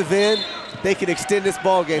defensive end, they can extend this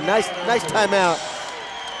ball game. Nice timeout.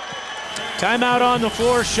 Timeout on the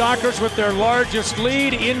floor. Shockers with their largest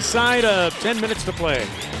lead inside of 10 minutes to play.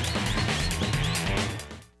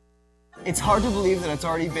 It's hard to believe that it's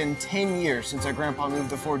already been 10 years since our grandpa moved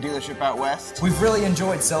the Ford dealership out west. We've really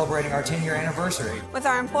enjoyed celebrating our 10-year anniversary with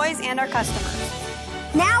our employees and our customers.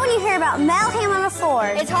 Now when you hear about Melham on a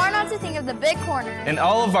Ford, it's hard not to think of the big corner and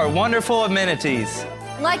all of our wonderful amenities.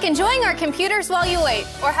 Like enjoying our computers while you wait,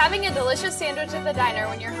 or having a delicious sandwich at the diner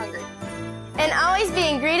when you're hungry. And always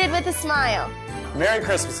being greeted with a smile. Merry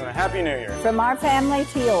Christmas and a Happy New Year. From our family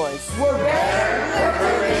to yours. We're better, we're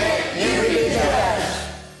proving you can be the best.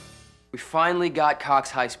 We finally got Cox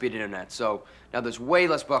high-speed internet, so now there's way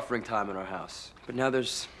less buffering time in our house. But now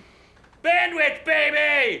there's bandwidth,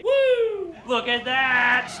 baby! Woo! Look at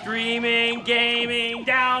that! Streaming, gaming,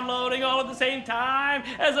 downloading all at the same time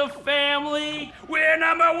as a family. We're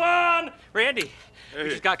 #1! Randy, we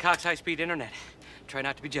just got Cox high-speed internet. Try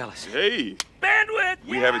not to be jealous. Hey! Bandwidth!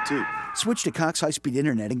 We have it too. Switch to Cox high-speed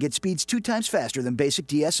internet and get speeds 2 times faster than basic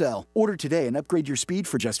DSL. Order today and upgrade your speed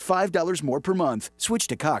for just $5 more per month. Switch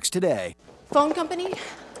to Cox today. Phone company?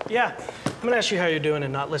 Yeah. I'm gonna ask you how you're doing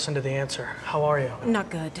and not listen to the answer. How are you? Not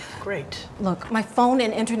good. Great. Look, my phone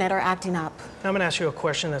and internet are acting up. Now I'm gonna ask you a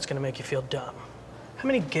question that's gonna make you feel dumb. How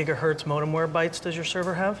many gigahertz modem wear bytes does your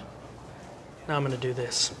server have? Now I'm gonna do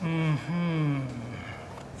this.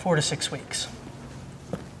 4 to 6 weeks.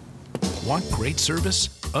 Want great service?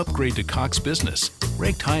 Upgrade to Cox Business.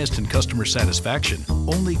 Ranked highest in customer satisfaction,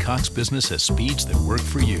 only Cox Business has speeds that work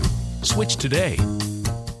for you. Switch today.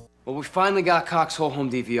 Well, we finally got Cox Whole Home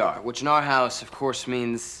DVR, which in our house, of course,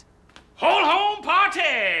 means whole home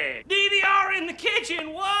party! DVR in the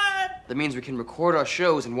kitchen, what? That means we can record our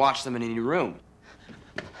shows and watch them in any room.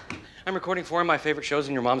 I'm recording 4 of my favorite shows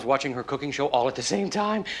and your mom's watching her cooking show all at the same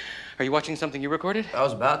time. Are you watching something you recorded? I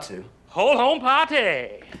was about to. Whole home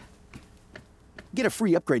party! Get a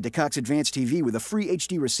free upgrade to Cox Advanced TV with a free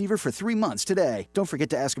HD receiver for 3 months today. Don't forget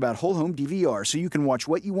to ask about Whole Home DVR so you can watch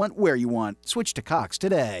what you want, where you want. Switch to Cox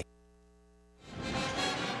today.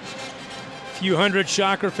 Few hundred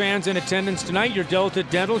Shocker fans in attendance tonight. Your Delta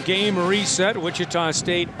Dental game reset. Wichita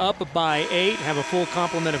State up by 8. Have a full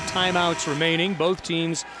complement of timeouts remaining. Both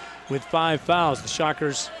teams with 5 fouls. The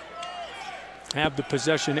Shockers have the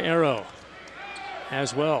possession arrow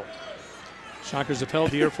as well. Shockers have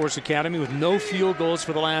held the Air Force Academy with no field goals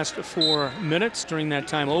for the last 4 minutes. During that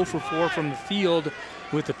time, 0 for 4 from the field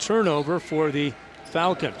with a turnover for the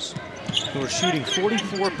Falcons, who are shooting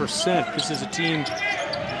 44%. This is a team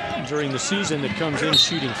during the season that comes in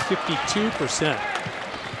shooting 52%.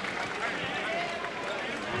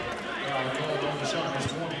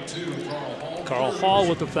 Hall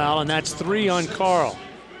with the foul, and that's 3 on Carl.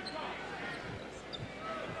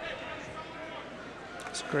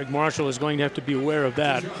 So Craig Marshall is going to have to be aware of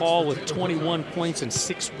that. Hall with 21 points and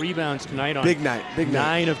 6 rebounds tonight on big night.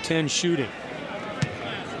 9 of 10 shooting.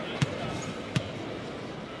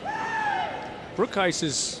 Brookhuis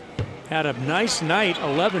has had a nice night,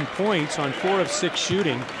 11 points on 4 of 6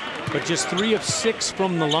 shooting, but just 3 of 6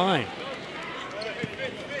 from the line.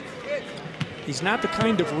 He's not the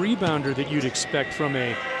kind of rebounder that you'd expect from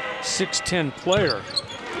a 6'10 player.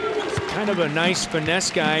 He's kind of a nice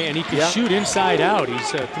finesse guy, and he can shoot inside out.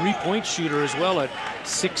 He's a 3-point shooter as well at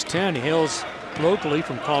 6'10. He hails locally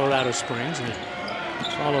from Colorado Springs, and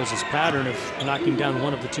he follows his pattern of knocking down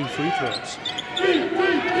 1 of the 2 free throws.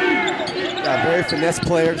 Yeah, very finesse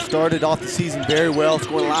player. Started off the season very well,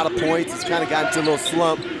 scoring a lot of points. He's kind of gotten into a little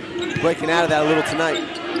slump, breaking out of that a little tonight.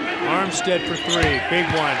 Armstead for 3, big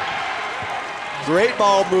one. Great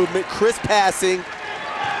ball movement, crisp passing,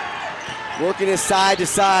 working his side to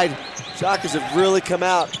side. Shockers have really come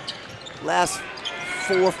out last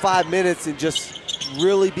 4 or 5 minutes and just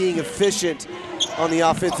really being efficient on the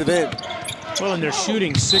offensive end. Well, and they're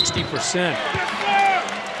shooting 60%.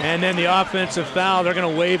 And then the offensive foul, they're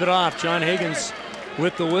going to wave it off. John Higgins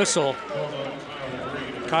with the whistle.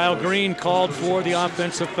 Kyle Green called for the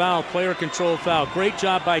offensive foul, player control foul. Great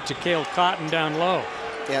job by Takale Cotton down low.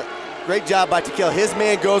 Yeah, great job by Takale. His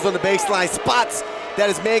man goes on the baseline, spots that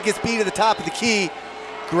his man gets beat at the top of the key.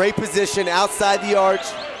 Great position outside the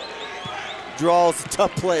arch, draws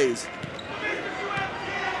tough plays.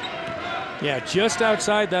 Yeah, just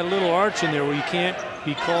outside that little arch in there where you can't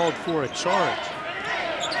be called for a charge.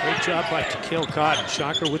 Great job by Takale Cotton.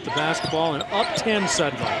 Shocker with the basketball and up 10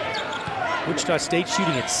 suddenly. Wichita State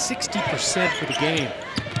shooting at 60% for the game.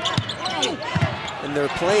 And they're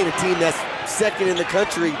playing a team that's second in the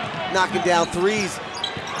country, knocking down threes.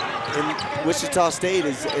 And Wichita State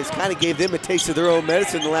has kind of gave them a taste of their own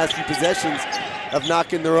medicine the last few possessions of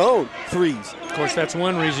knocking their own threes. Of course, that's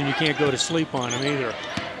one reason you can't go to sleep on them either.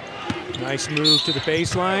 Nice move to the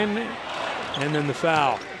baseline, and then the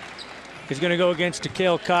foul. He's going to go against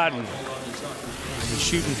Takale Cotton. He's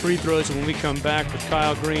shooting free throws when we come back with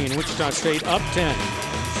Kyle Green. Wichita State up 10.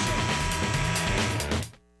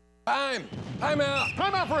 Time out.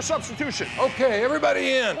 Time out for a substitution. Okay,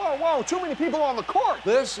 everybody in. Whoa, whoa, too many people on the court.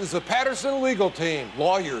 This is the Patterson legal team.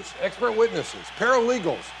 Lawyers, expert witnesses,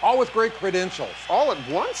 paralegals, all with great credentials. All at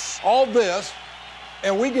once? All this,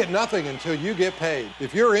 and we get nothing until you get paid.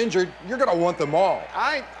 If you're injured, you're gonna want them all.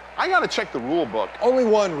 I gotta check the rule book. Only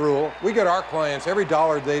one rule. We get our clients every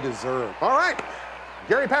dollar they deserve. All right.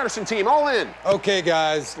 Gary Patterson team, all in. Okay,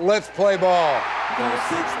 guys, let's play ball. Call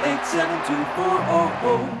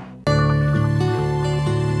 687-2400.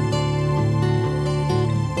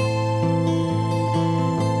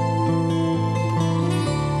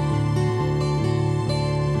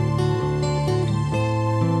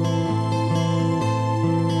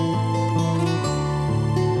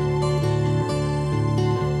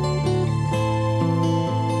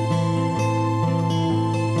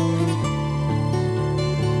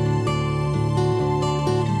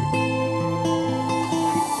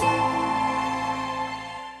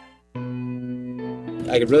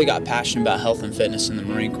 I really got passionate about health and fitness in the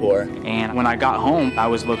Marine Corps. And when I got home, I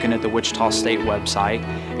was looking at the Wichita State website,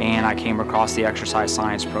 and I came across the exercise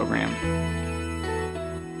science program.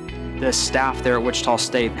 The staff there at Wichita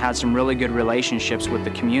State had some really good relationships with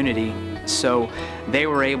the community, so they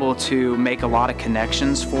were able to make a lot of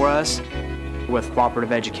connections for us. With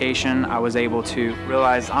cooperative education, I was able to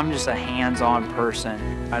realize I'm just a hands-on person.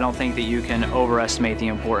 I don't think that you can overestimate the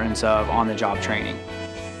importance of on-the-job training.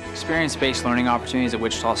 Experience-based learning opportunities at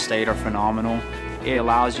Wichita State are phenomenal. It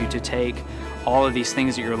allows you to take all of these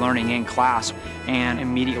things that you're learning in class and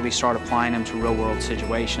immediately start applying them to real-world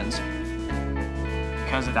situations.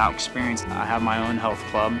 Because of that experience, I have my own health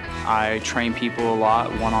club. I train people a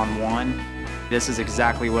lot, one-on-one. This is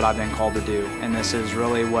exactly what I've been called to do, and this is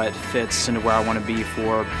really what fits into where I want to be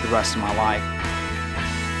for the rest of my life.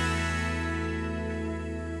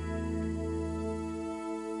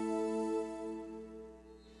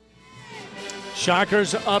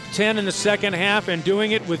 Shockers up 10 in the second half and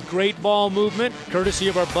doing it with great ball movement, courtesy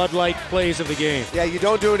of our Bud Light plays of the game. Yeah, you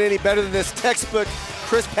don't do it any better than this. Textbook,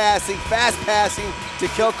 crisp passing, fast passing.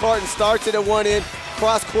 Takale Cotton starts it at one end,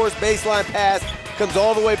 cross-course baseline pass, comes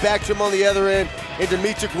all the way back to him on the other end, and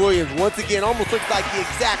Demetric Williams, once again, almost looks like the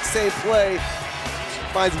exact same play.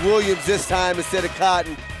 Finds Williams this time instead of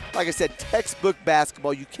Cotton. Like I said, textbook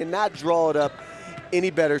basketball. You cannot draw it up any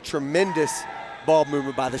better. Tremendous ball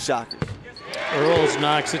movement by the Shockers. Earls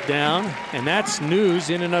knocks it down, and that's news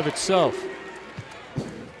in and of itself.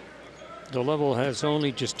 DeLevel has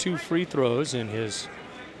only just 2 free throws in his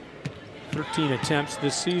 13 attempts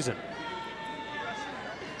this season.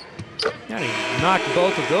 Yeah, he knocked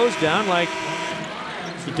both of those down like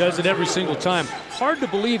he does it every single time. Hard to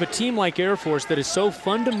believe a team like Air Force that is so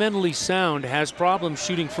fundamentally sound has problems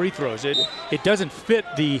shooting free throws. It doesn't fit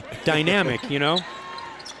the dynamic, you know?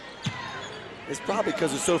 It's probably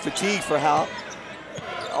because they're so fatigued for how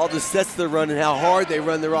all the sets they're running, how hard they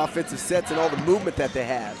run their offensive sets, and all the movement that they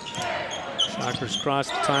have. Shockers cross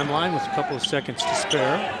the timeline with a couple of seconds to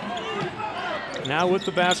spare. Now with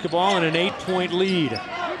the basketball and an 8-point lead.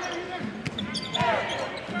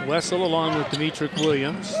 Wessel along with Demetric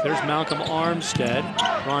Williams. There's Malcolm Armstead.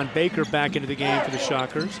 Ron Baker back into the game for the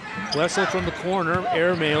Shockers. Wessel from the corner,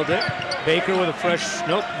 airmailed it. Baker with a fresh,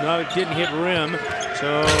 nope, no, it didn't hit rim.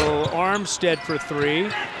 So Armstead for 3.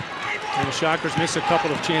 And the Shockers miss a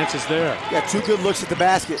couple of chances there. Yeah, 2 good looks at the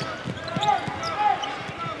basket.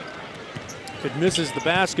 If it misses the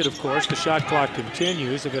basket, of course, the shot clock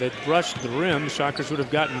continues. If it had brushed the rim, the Shockers would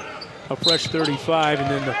have gotten a fresh 35,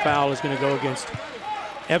 and then the foul is going to go against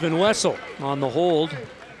Evan Wessel on the hold.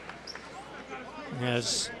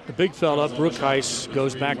 As the big fella, Brookheis,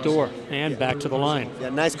 goes back door and back to the line. Yeah,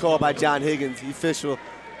 nice call by John Higgins, the official.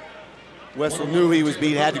 Wessel knew he was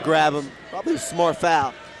beat, had to grab him. Probably a smart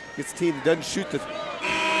foul. Gets a team that doesn't shoot the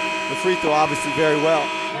free throw, obviously, very well.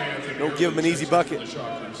 Don't give him an easy bucket.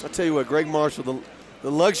 I'll tell you what, Greg Marshall,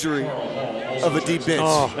 the luxury of a deep bench.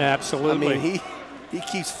 Oh, absolutely. I mean, he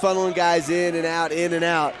keeps funneling guys in and out, in and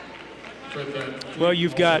out. Well,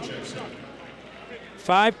 you've got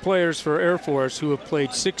 5 players for Air Force who have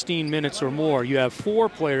played 16 minutes or more. You have 4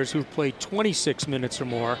 players who've played 26 minutes or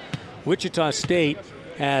more. Wichita State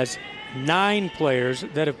has 9 players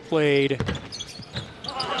that have played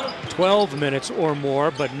 12 minutes or more,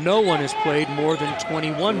 but no one has played more than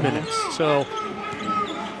 21 minutes. So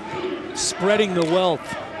spreading the wealth,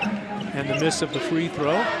 and the miss of the free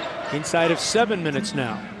throw inside of 7 minutes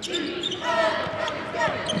now.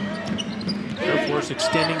 Air Force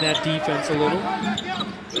extending that defense a little.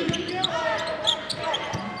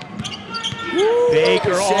 Woo,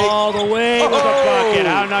 Baker all the way with a bucket.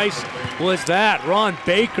 How nice was that? Ron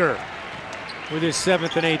Baker with his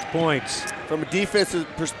 7th and 8th points. From a defensive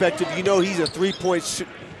perspective, you know he's a 3-point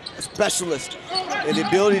specialist. And the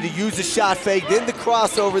ability to use the shot fake, then the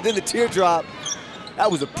crossover, then the teardrop.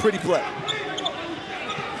 That was a pretty play.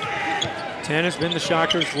 10 has been the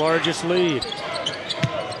Shockers' largest lead.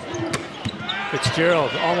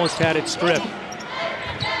 Fitzgerald almost had it stripped.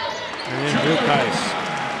 And then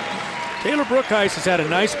Brookheis. Taylor Brookheis has had a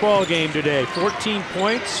nice ball game today. 14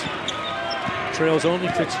 points. Trails only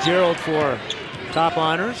Fitzgerald for top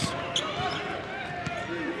honors.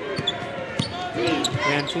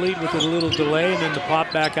 Van Fleet with a little delay, and then the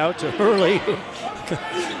pop back out to Hurley.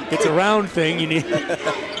 It's a round thing. You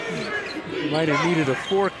might have needed a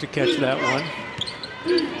fork to catch that one.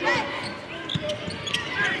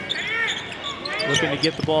 Looking to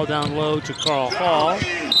get the ball down low to Carl Hall.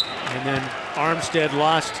 And then Armstead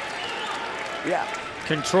lost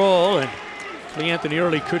control, and Anthony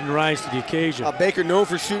Early couldn't rise to the occasion. Baker known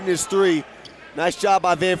for shooting his 3. Nice job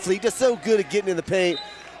by Van Fleet. Just so good at getting in the paint.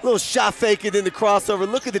 Little shot fake and then the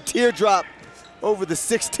crossover. Look at the teardrop over the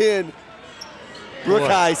 6'10".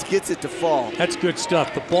 Brookheis gets it to fall. That's good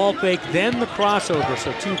stuff. The ball fake, then the crossover.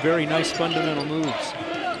 So 2 very nice fundamental moves.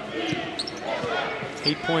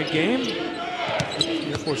 8-point game.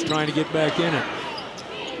 Air Force trying to get back in it.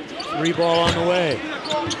 3 ball on the way.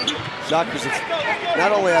 Shockers,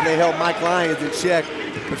 not only have they held Mike Lyons in check,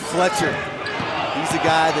 but Fletcher. He's a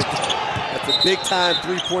guy that's a big-time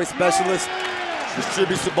 3-point specialist.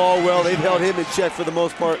 Distributes the ball well. They've held him in check for the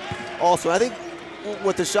most part. Also, I think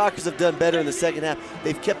what the Shockers have done better in the second half,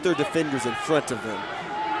 they've kept their defenders in front of them.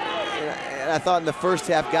 And I thought in the first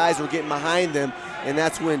half, guys were getting behind them, and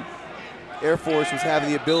that's when Air Force was having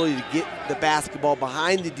the ability to get the basketball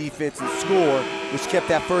behind the defense and score, which kept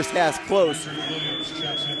that first half close.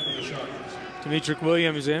 Demetric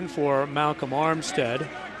Williams in for Malcolm Armstead.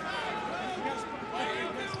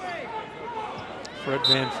 Fred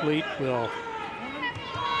Van Fleet will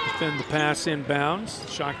defend the pass inbounds.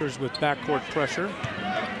 Shockers with backcourt pressure.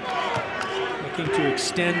 Looking to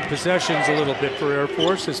extend possessions a little bit for Air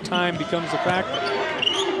Force as time becomes a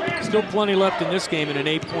factor. Still plenty left in this game in an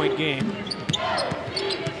 8-point game.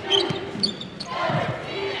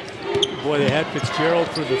 Boy, they had Fitzgerald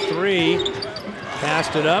for the 3.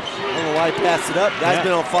 Passed it up. I don't know why he passed it up. Guy's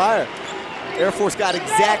been on fire. Air Force got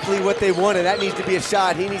exactly what they wanted. That needs to be a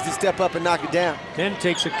shot. He needs to step up and knock it down. Then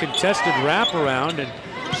takes a contested wraparound, and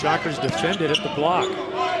Shockers defend it at the block.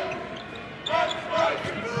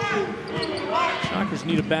 Shockers Shockers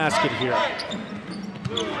need a basket here.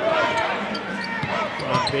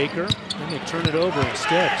 Ron Baker, and they turn it over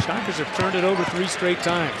instead. Shockers have turned it over 3 straight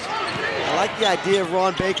times. I like the idea of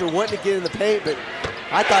Ron Baker wanting to get in the paint, but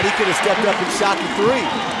I thought he could have stepped up and shot the 3.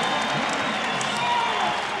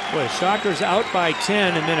 Boy, Shockers out by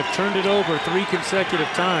 10 and then have turned it over 3 consecutive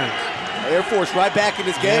times. Air Force right back in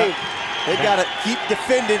this game. They've got to keep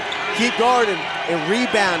defending, keep guarding, and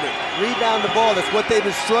rebound it. Rebound the ball. That's what they've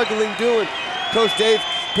been struggling doing. Coach Dave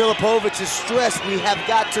Pilipovich is stressed. We have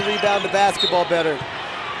got to rebound the basketball better.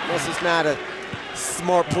 This is not a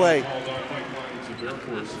smart play.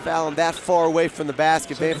 Fouling that far away from the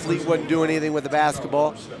basket. Van Fleet wasn't doing anything with the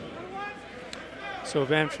basketball. So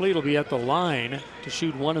Van Fleet will be at the line to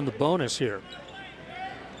shoot 1 in the bonus here.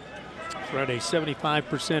 Fred, a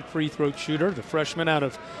 75% free throw shooter, the freshman out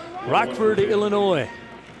of Rockford, Illinois.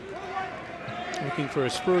 Looking for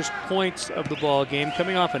his first points of the ball game,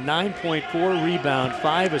 coming off a 9.4 rebound,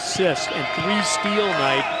 5 assists, and 3 steal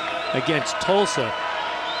night against Tulsa.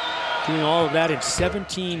 Doing all of that in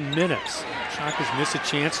 17 minutes. Shockers miss a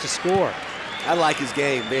chance to score. I like his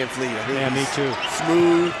game, Van Fleet. I think me too.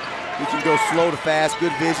 Smooth. He can go slow to fast,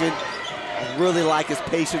 good vision. I really like his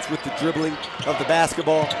patience with the dribbling of the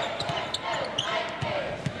basketball.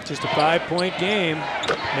 Just a 5-point game.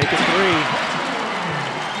 Make it 3.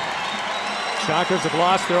 Shockers have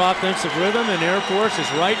lost their offensive rhythm, and Air Force is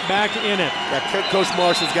right back in it. Yeah, Coach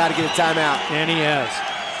Marshall's got to get a timeout. And he has.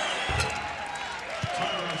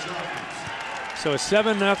 So a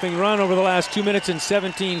 7-0 run over the last 2 minutes and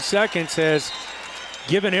 17 seconds has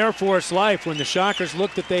given Air Force life when the Shockers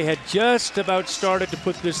looked that they had just about started to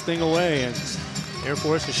put this thing away. And Air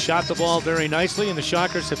Force has shot the ball very nicely, and the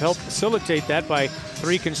Shockers have helped facilitate that by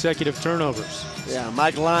 3 consecutive turnovers. Yeah,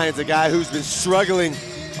 Mike Lyons, a guy who's been struggling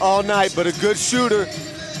all night, but a good shooter.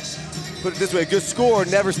 Put it this way, a good scorer,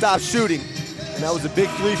 never stops shooting. And that was a big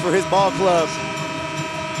 3 for his ball club.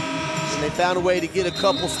 And they found a way to get a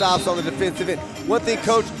couple stops on the defensive end. One thing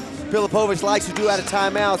Coach Pilipovich likes to do out of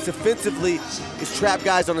timeouts defensively is trap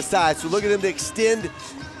guys on the side. So look at him to extend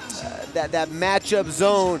that matchup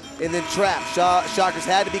zone and then trap. Shockers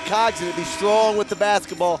had to be cognizant, be strong with the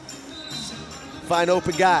basketball, find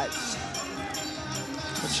open guys.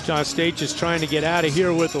 Wichita State just trying to get out of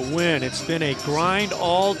here with a win. It's been a grind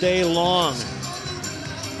all day long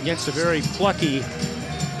against a very plucky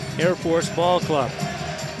Air Force ball club.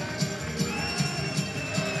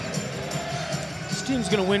 This team's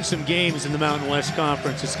going to win some games in the Mountain West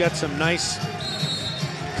Conference. It's got some nice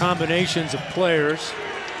combinations of players.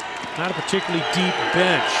 Not a particularly deep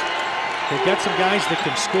bench. They've got some guys that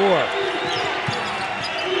can score.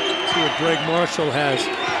 Let's see what Greg Marshall has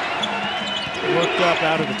worked up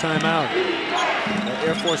out of the timeout.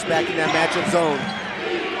 Air Force back in that matchup zone.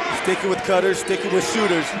 Sticking with cutters, sticking with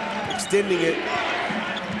shooters, extending it.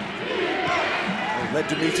 Let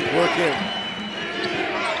Demetric work in.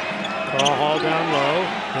 Carl Hall down low,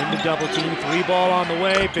 then the double team, 3-ball on the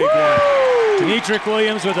way, big one. Demetric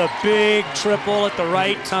Williams with a big triple at the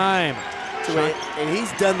right time. And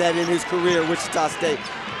he's done that in his career at Wichita State.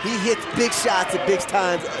 He hits big shots at big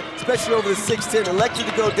times, especially over the 6'10". Elected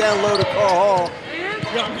to go down low to Carl Hall.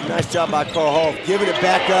 Nice job by Carl Hall, giving it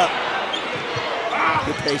back up.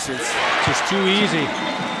 Good patience. Just too easy.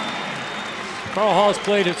 Carl Hall's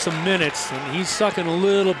played it some minutes, and he's sucking a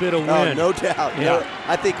little bit of wind. Oh, no doubt. Yeah. No,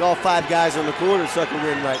 I think all 5 guys on the court are sucking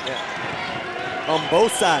wind right now. On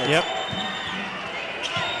both sides. Yep.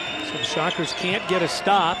 So the Shockers can't get a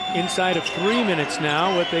stop inside of 3 minutes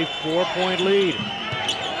now with a 4-point lead.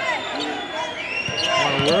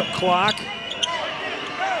 On a work clock.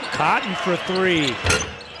 Cotton for 3.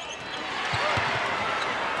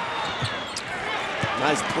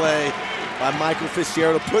 Nice play by Michael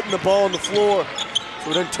Fitzgerald, putting the ball on the floor so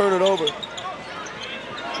it doesn't turn it over.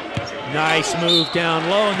 Nice move down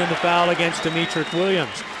low, and then the foul against Demetric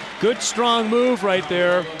Williams. Good strong move right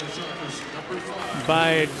there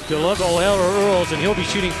by DeLugo Earls, and he'll be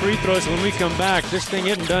shooting free throws when we come back. This thing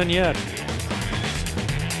isn't done yet.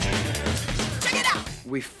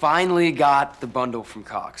 We finally got the bundle from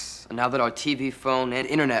Cox. And now that our TV, phone, and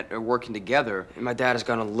internet are working together, my dad has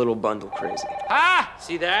gone a little bundle crazy. Ah,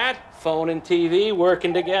 see that? Phone and TV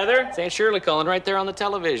working together. It's Aunt Shirley calling right there on the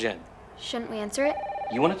television. Shouldn't we answer it?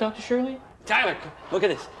 You want to talk to Shirley? Tyler, look at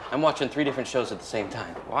this. I'm watching 3 different shows at the same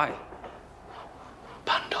time. Why?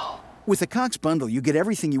 Bundle. With the Cox Bundle, you get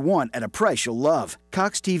everything you want at a price you'll love.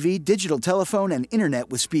 Cox TV, digital telephone, and internet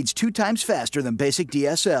with speeds 2 times faster than basic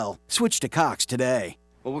DSL. Switch to Cox today.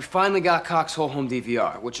 Well, we finally got Cox Whole Home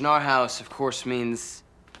DVR, which in our house, of course, means...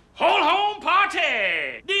 Whole home party!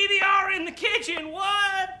 DVR in the kitchen,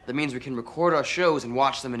 what? That means we can record our shows and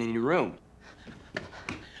watch them in any room.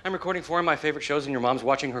 I'm recording 4 of my favorite shows and your mom's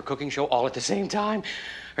watching her cooking show all at the same time.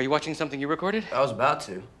 Are you watching something you recorded? I was about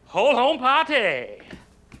to. Whole home party.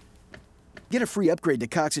 Get a free upgrade to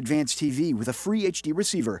Cox Advanced TV with a free HD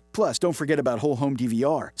receiver. Plus, don't forget about whole home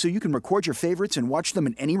DVR, so you can record your favorites and watch them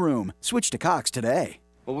in any room. Switch to Cox today.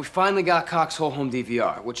 Well, we finally got Cox whole home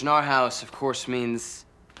DVR, which in our house, of course, means...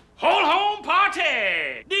 Whole home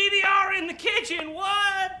party! DVR in the kitchen,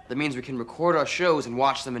 what? That means we can record our shows and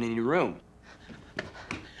watch them in any room.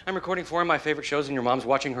 I'm recording 4 of my favorite shows and your mom's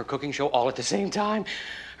watching her cooking show all at the same time.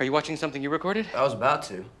 Are you watching something you recorded? I was about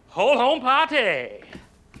to. Whole home party.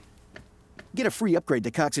 Get a free upgrade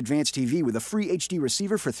to Cox Advanced TV with a free HD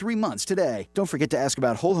receiver for 3 months today. Don't forget to ask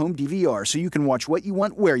about whole home DVR so you can watch what you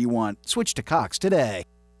want, where you want. Switch to Cox today.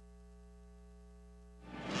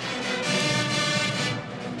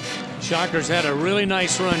 Shockers had a really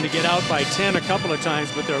nice run to get out by 10 a couple of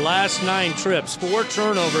times, but their last 9 trips, 4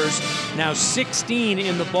 turnovers, now 16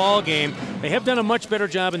 in the ball game. They have done a much better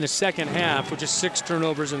job in the second half, which is 6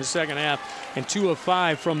 turnovers in the second half and 2 of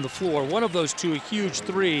 5 from the floor. One of those 2, a huge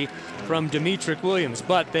 3 from Demetric Williams,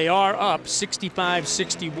 but they are up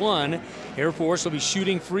 65-61. Air Force will be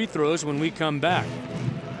shooting free throws when we come back.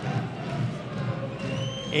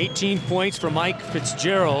 18 points for Mike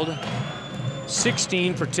Fitzgerald.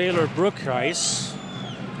 16 for Taylor Brookheis.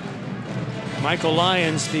 Michael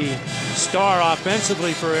Lyons, the star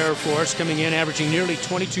offensively for Air Force, coming in averaging nearly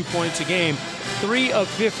 22 points a game. 3 of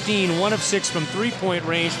 15, 1 of 6 from three-point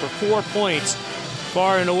range for 4 points.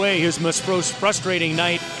 Far and away his most frustrating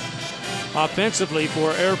night offensively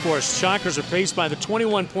for Air Force. Shockers are paced by the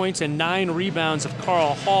 21 points and 9 rebounds of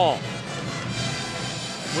Carl Hall.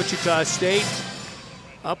 Wichita State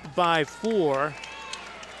up by 4.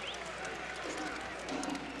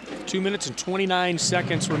 2 minutes and 29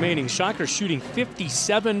 seconds remaining. Shockers shooting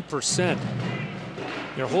 57%.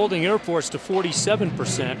 They're holding Air Force to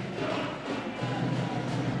 47%.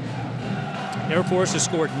 Air Force has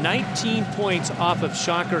scored 19 points off of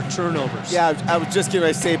Shocker turnovers. Yeah, I was just getting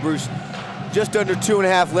ready to say, Bruce, just under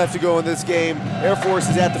 2.5 left to go in this game. Air Force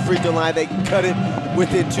is at the free throw line. They can cut it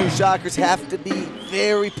within 2. Shockers have to be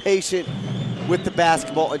very patient with the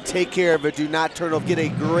basketball and take care of it. Do not turn off. Get a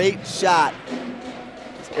great shot.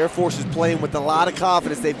 Air Force is playing with a lot of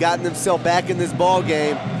confidence. They've gotten themselves back in this ball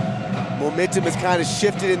game. Momentum has kind of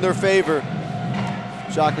shifted in their favor.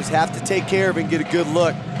 Shockers have to take care of it and get a good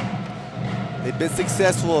look. They've been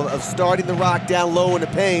successful of starting the rock down low in the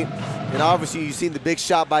paint. And obviously you've seen the big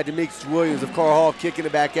shot by Demetric Williams of Carl Hall kicking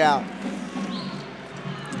it back out.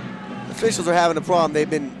 Officials are having a problem. They've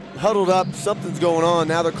been huddled up. Something's going on.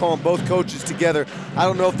 Now they're calling both coaches together. I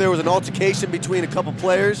don't know if there was an altercation between a couple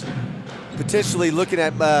players. Potentially looking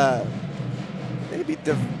at maybe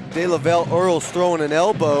De La Velle Earls throwing an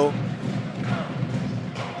elbow.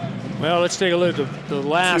 Well, let's take a look. The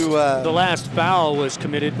last foul was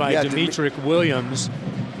committed by Demetric Williams.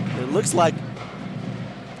 It looks like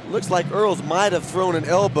Earls might have thrown an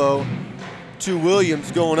elbow to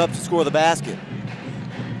Williams going up to score the basket.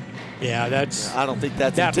 Yeah, that's. I don't think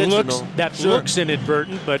that's intentional. Looks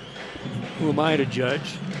inadvertent, but who am I to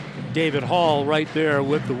judge? David Hall right there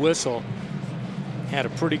with the whistle. Had a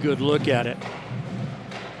pretty good look at it.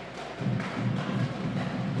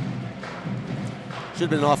 Should have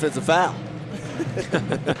been an offensive foul.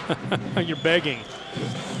 You're begging.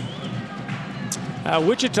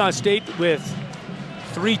 Wichita State with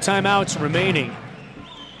 3 timeouts remaining.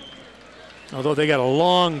 Although they got a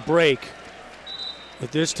long break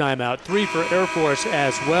with this timeout. 3 for Air Force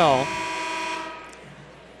as well.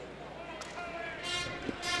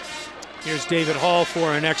 Here's David Hall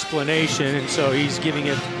for an explanation, and so he's giving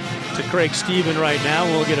it to Craig Stephen right now.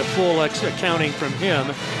 We'll get a full accounting from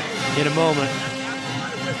him in a moment.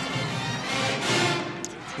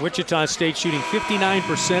 Wichita State shooting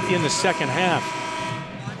 59% in the second half.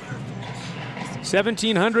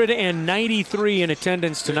 1,793 in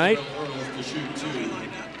attendance tonight.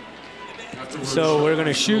 So we're going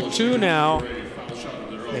to shoot 2 now.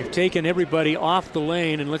 They've taken everybody off the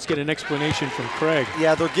lane, and let's get an explanation from Craig.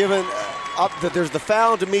 Yeah, they're given there's the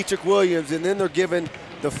foul on Demetric Williams, and then they're given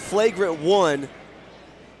the flagrant 1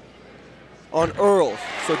 on Earls.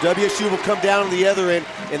 So WSU will come down on the other end,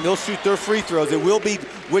 and they'll shoot their free throws. It will be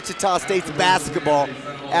Wichita State's basketball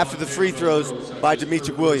after the free throws by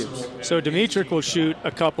Demetric Williams. So Demetric will shoot a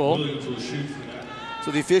couple.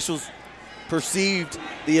 So the officials perceived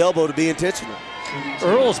the elbow to be intentional.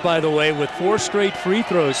 Earls, by the way, with 4 straight free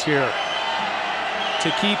throws here to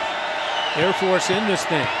keep Air Force in this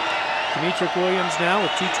thing. Demetric Williams now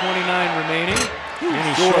with 2:29 remaining,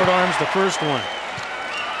 and he short arms the first one.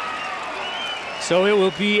 So it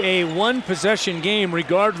will be a 1-possession game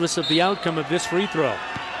regardless of the outcome of this free throw.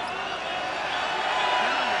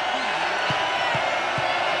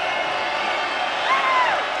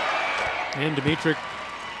 And Demetric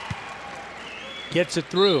gets it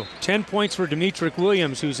through. 10 points for Demetric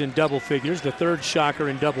Williams, who's in double figures, the third Shocker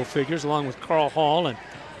in double figures, along with Carl Hall and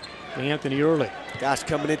Anthony Early. Gosh,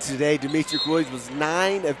 coming into today, Demetric Williams was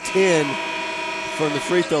 9 of 10 from the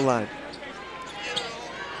free throw line.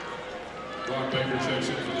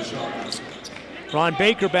 Ron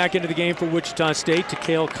Baker back into the game for Wichita State.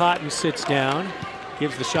 Takale Cotton sits down.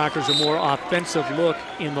 Gives the Shockers a more offensive look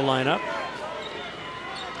in the lineup.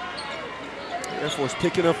 Air Force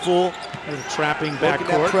picking up full. There's a trapping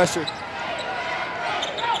backcourt. Pressure.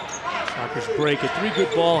 Shockers break it. 3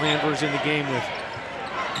 good ball handlers in the game with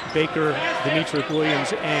Baker, Demetric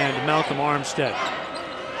Williams, and Malcolm Armstead.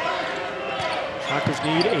 Shockers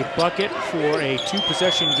need a bucket for a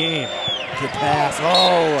 2-possession game. Good pass.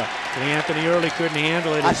 Oh! Anthony Early couldn't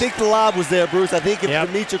handle it. I think the lob was there, Bruce. I think if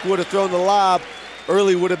Demetric would have thrown the lob,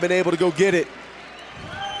 Early would have been able to go get it.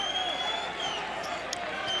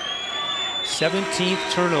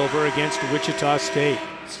 17th turnover against Wichita State.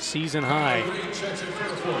 Season high.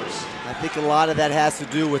 I think a lot of that has to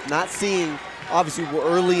do with not seeing, obviously we're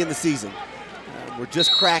early in the season. We're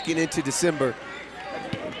just cracking into December.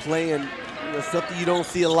 Playing something you don't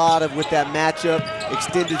see a lot of with that matchup,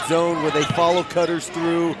 extended zone where they follow cutters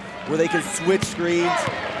through, where they can switch screens.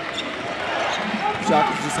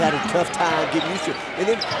 Shockers just had a tough time getting used to it. And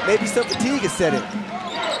then maybe some fatigue has set in.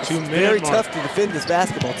 It's very tough to defend this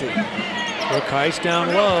basketball team. Brooke Heist down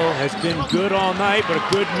low has been good all night, but a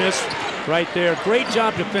good miss right there. Great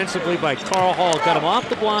job defensively by Carl Hall. Got him off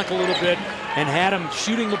the block a little bit and had him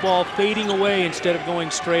shooting the ball, fading away instead of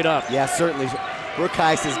going straight up. Yeah, certainly. Brooke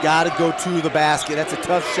Heist has got to go to the basket. That's a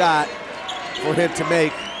tough shot for him to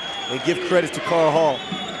make. And give credit to Carl Hall.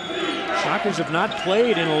 Shockers have not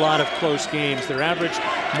played in a lot of close games. Their average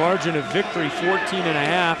margin of victory,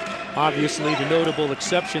 14.5. Obviously, the notable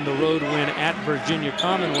exception, the road win at Virginia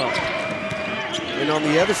Commonwealth. And on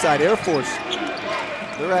the other side, Air Force,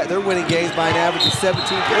 they're winning games by an average of 17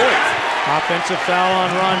 points. Offensive foul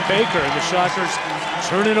on Ron Baker, and the Shockers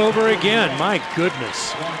turn it over again. My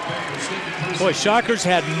goodness. Boy, Shockers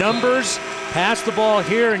had numbers. Pass the ball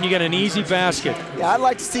here, and you get an easy basket. Yeah, I'd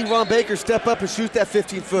like to see Ron Baker step up and shoot that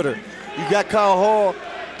 15-footer. You've got Carl Hall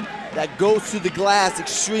that goes through the glass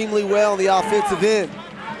extremely well on the offensive end.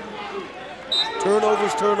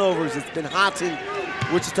 Turnovers. It's been haunting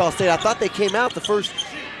Wichita State. I thought they came out the first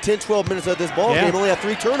 10, 12 minutes of this ball game, only had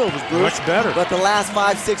 3 turnovers, Bruce. Much better. But the last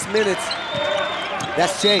 5, 6 minutes,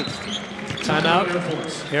 that's changed.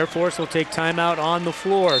 Timeout. Air Force will take timeout on the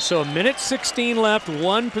floor. So 1:16 left,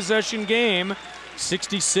 1-possession game,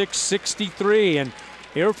 66-63. And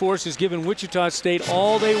Air Force has given Wichita State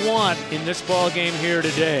all they want in this ball game here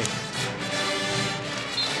today.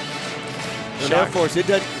 And Air Force, it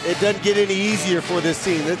doesn't get any easier for this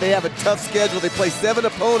team. They have a tough schedule. They play 7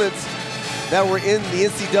 opponents that were in the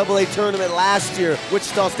NCAA tournament last year,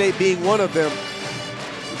 Wichita State being one of them.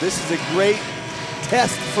 This is a great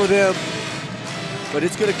test for them, but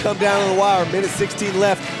it's going to come down to the wire. 1:16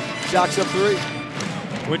 left. Shocks up 3.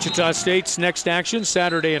 Wichita State's next action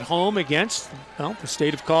Saturday at home against, well, the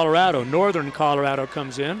state of Colorado. Northern Colorado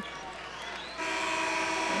comes in.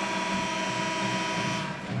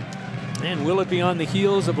 And will it be on the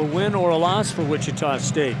heels of a win or a loss for Wichita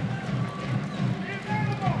State?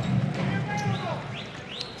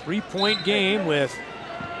 3-point game with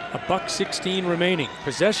a $1:16 remaining.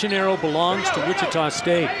 Possession arrow belongs to Wichita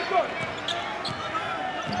State.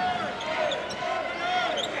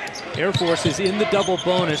 Air Force is in the double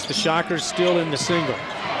bonus. The Shockers still in the single.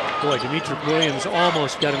 Boy, Demetric Williams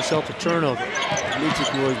almost got himself a turnover.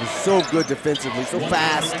 Demetric Williams was so good defensively, so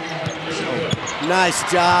fast. Nice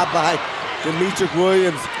job by Demetric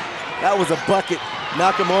Williams. That was a bucket.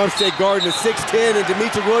 Malcolm Armstead guarding a 6'10", and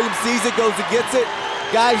Demetric Williams sees it, goes and gets it.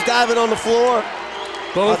 Guys diving on the floor.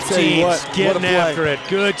 Both teams getting after it.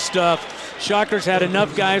 Good stuff. Shockers had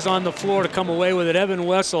enough guys on the floor to come away with it. Evan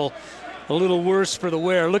Wessel, a little worse for the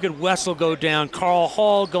wear. Look at Wessel go down. Carl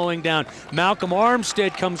Hall going down. Malcolm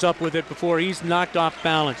Armstead comes up with it before he's knocked off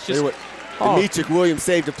balance. Demetric Williams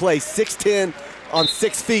saved a play. 6'10" on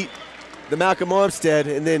 6 feet. The Malcolm Armstead,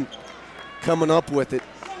 and then coming up with it.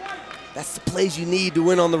 That's the plays you need to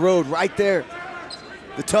win on the road right there.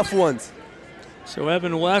 The tough ones. So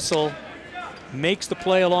Evan Wessel makes the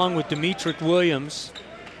play along with Demetric Williams.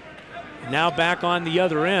 Now back on the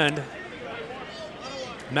other end.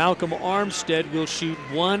 Malcolm Armstead will shoot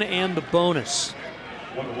 1 and the bonus.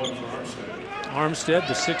 1-1 for Armstead,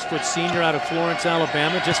 the 6-foot senior out of Florence,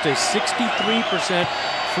 Alabama, just a 63%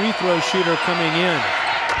 free throw shooter coming in.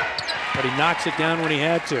 But he knocks it down when he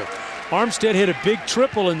had to. Armstead hit a big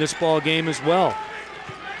triple in this ball game as well.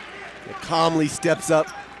 It calmly steps up.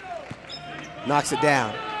 knocks it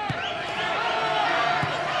down.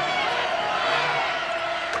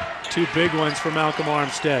 Two big ones for Malcolm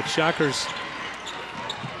Armstead. Shockers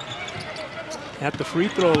at the free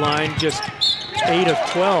throw line, just 8 of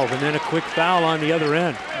 12, and then a quick foul on the other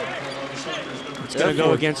end. It's going to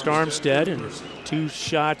go against Armstead, and 2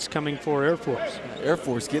 shots coming for Air Force. Air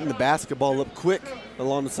Force getting the basketball up quick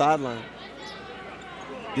along the sideline.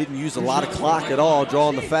 Didn't use a lot of clock at all,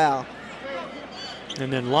 drawing the foul.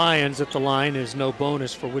 And then Lyons at the line is no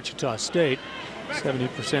bonus for Wichita State.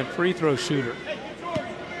 70% free throw shooter.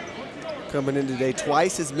 Coming in today,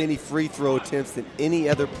 twice as many free throw attempts than any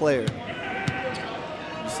other player.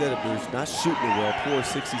 You said it, Bruce, not shooting it well, poor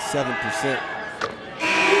 67%.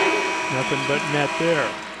 Nothing but net there.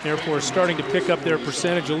 Air Force starting to pick up their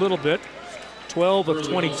percentage a little bit. 12 of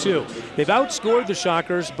 22. They've outscored the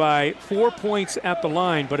Shockers by 4 points at the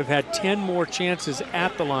line, but have had 10 more chances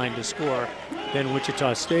at the line to score than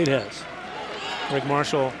Wichita State has. Greg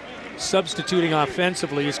Marshall substituting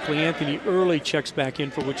offensively as Cleanthony Early checks back in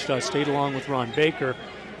for Wichita State along with Ron Baker.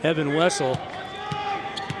 Evan Wessel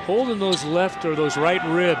holding those left or those right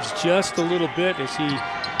ribs just a little bit as he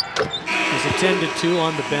is attended to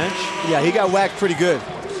on the bench. Yeah, he got whacked pretty good,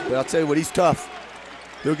 but I'll tell you what, he's tough.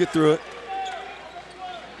 He'll get through it.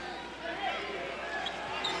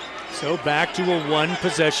 So back to a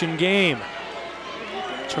 1-possession game.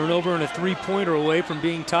 Turnover and a 3-pointer away from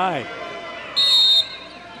being tied.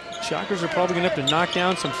 Shockers are probably going to have to knock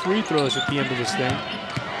down some free throws at the end of this thing.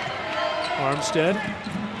 Armstead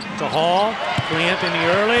to Hall. Cleanthony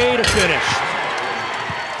Early to finish.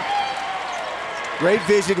 Great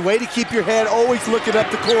vision. Way to keep your head always looking up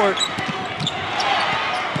the court.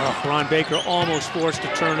 Oh, Ron Baker almost forced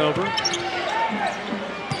a turnover.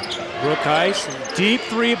 Brooke Heiss, deep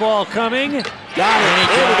 3-ball coming. Got it. And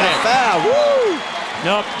he got foul. Woo!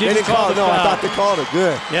 Nope, didn't call the foul. No, I thought they called it.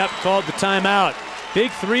 Good. Yep, called the timeout. Big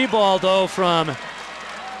 3-ball, though, from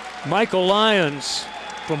Michael Lyons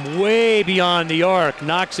from way beyond the arc.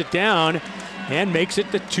 Knocks it down and makes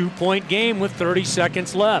it the 2-point game with 30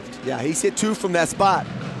 seconds left. Yeah, he's hit 2 from that spot.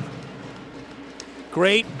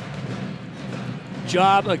 Great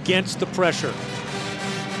job against the pressure.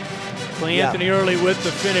 Cleanthony Early with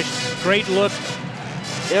the finish. Great look.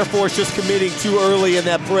 Air Force just committing too early in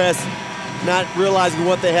that press, not realizing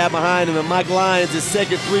what they have behind him. And Mike Lyons, his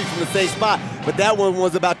second 3 from the same spot, but that one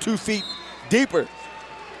was about 2 feet deeper.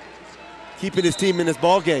 Keeping his team in this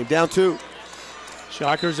ball game, down 2.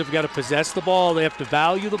 Shockers have got to possess the ball. They have to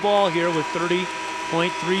value the ball here with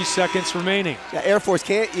 30.3 seconds remaining. Yeah, Air Force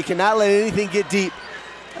you cannot let anything get deep.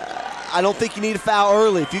 I don't think you need a foul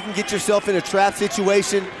early. If you can get yourself in a trap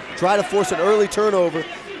situation, try to force an early turnover.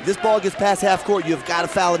 This ball gets past half court, you've got to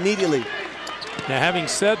foul immediately. Now, having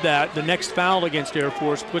said that, the next foul against Air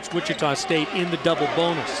Force puts Wichita State in the double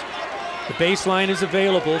bonus. The baseline is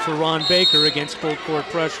available for Ron Baker against full court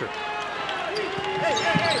pressure.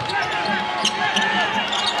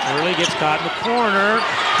 Early gets caught in the corner,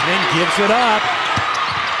 then gives it up.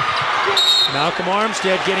 Malcolm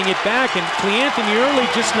Armstead getting it back, and Cleanthony Early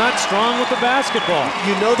just not strong with the basketball.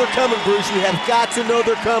 You know they're coming, Bruce. You have got to know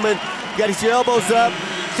they're coming. You got to get your elbows up,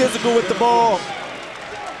 physical with the ball.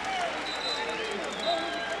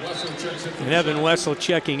 And Evan Wessel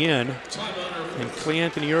checking in, and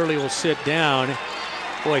Cleanthony Early will sit down.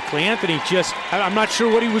 Boy, Cleanthony just, I'm not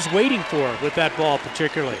sure what he was waiting for with that ball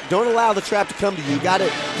particularly. Don't allow the trap to come to you. You got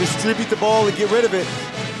to distribute the ball and get rid of it.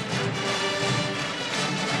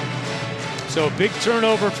 So a big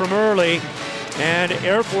turnover from Early, and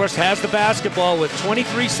Air Force has the basketball with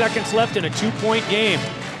 23 seconds left in a 2-point game.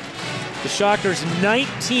 The Shockers'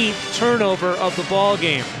 19th turnover of the ball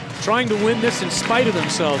game. Trying to win this in spite of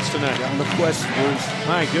themselves tonight. No question, Bruce.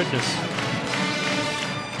 My goodness.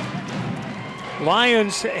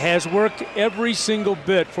 Lyons has worked every single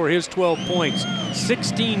bit for his 12 points.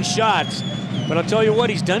 16 shots. But I'll tell you what,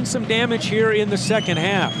 he's done some damage here in the second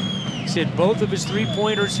half. He's hit both of his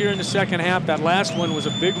 3-pointers here in the second half. That last one was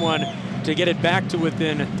a big one to get it back to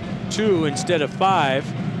within 2 instead of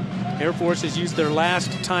 5. Air Force has used their last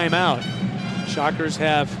timeout. Shockers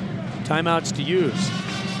have timeouts to use.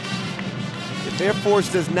 If Air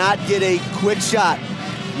Force does not get a quick shot,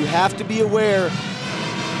 you have to be aware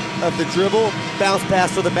of the dribble, bounce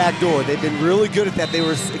pass for the back door. They've been really good at that. They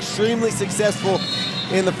were extremely successful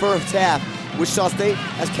in the first half. Wichita State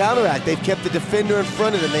has counteract. They've kept the defender in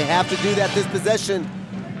front of them. They have to do that this possession.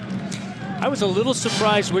 I was a little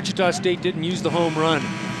surprised Wichita State didn't use the home run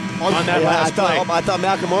on that last play. I thought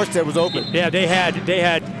Malcolm Armstead was open. Yeah, they had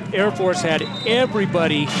Air Force had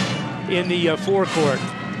everybody in the forecourt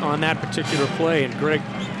on that particular play, and Greg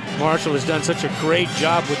Marshall has done such a great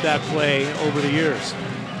job with that play over the years.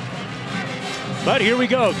 But here we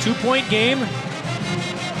go, 2-point game.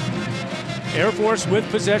 Air Force with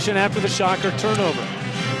possession after the Shocker turnover.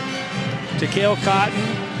 Takale Cotton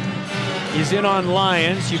is in on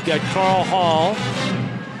Lions. You've got Carl Hall,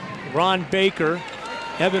 Ron Baker,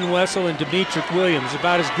 Evan Wessel, and Demetric Williams.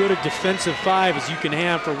 About as good a defensive 5 as you can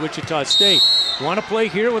have for Wichita State. Want to play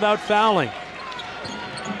here without fouling.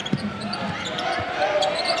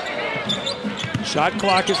 Shot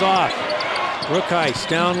clock is off. Brookheist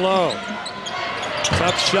down low.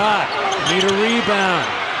 Tough shot. Need a rebound.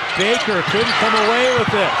 Baker couldn't come away with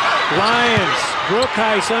it. Lions.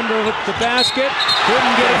 Brookheist under the basket.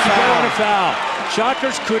 Couldn't get it to go on a foul.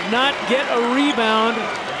 Shockers could not get a rebound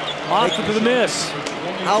off of the miss.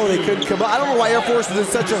 How they couldn't come up. I don't know why Air Force was in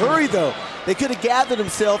such a hurry, though. They could have gathered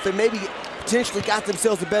themselves and maybe potentially got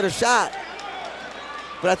themselves a better shot.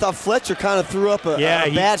 But I thought Fletcher kind of threw up a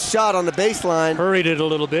bad shot on the baseline. Hurried it a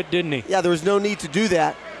little bit, didn't he? Yeah, there was no need to do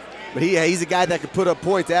that. But he's a guy that could put up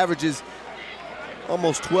points, averages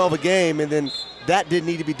almost 12 a game, and then that didn't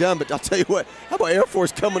need to be done. But I'll tell you what, how about Air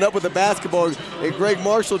Force coming up with the basketball and Greg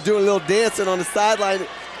Marshall doing a little dancing on the sideline.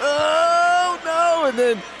 Oh, no, and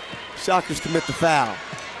then Shockers commit the foul.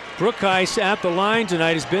 Brookheist at the line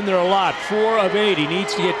tonight has been there a lot, 4 of 8. He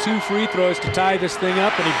needs to get 2 free throws to tie this thing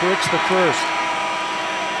up, and he bricks the first.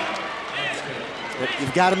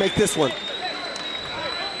 You've got to make this one.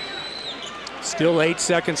 Still 8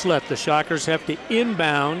 seconds left. The Shockers have to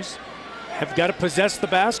inbounds, have got to possess the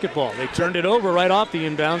basketball. They turned it over right off the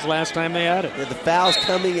inbounds last time they had it. Yeah, the foul's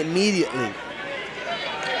coming immediately.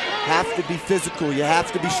 Have to be physical. You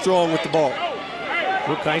have to be strong with the ball.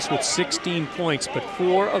 Brookheist with 16 points, but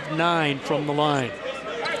 4 of 9 from the line.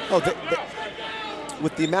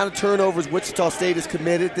 With the amount of turnovers Wichita State has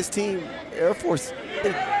committed, this team, Air Force,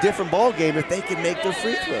 a different ball game if they can make their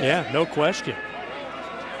free throws. Yeah, no question.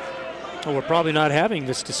 Well, we're probably not having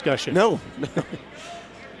this discussion. No.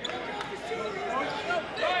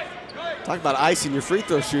 Talk about icing your free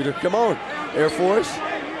throw shooter. Come on, Air Force.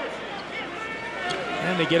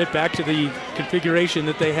 And they get it back to the configuration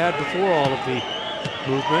that they had before all of the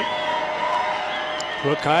movement.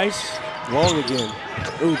 Brookheist. Long again.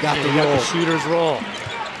 Ooh, got the roll. Got the shooter's roll.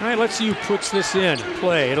 All right, let's see who puts this in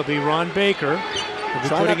play. It'll be Ron Baker. He'll be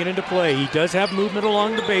putting it into play. He does have movement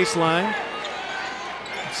along the baseline.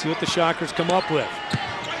 Let's see what the Shockers come up with.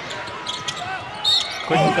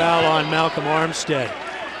 Quick foul on Malcolm Armstead.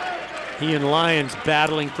 He and Lyons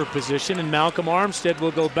battling for position, and Malcolm Armstead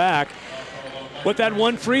will go back. What that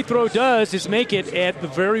one free throw does is make it, at the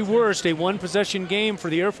very worst, a one-possession game for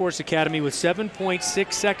the Air Force Academy with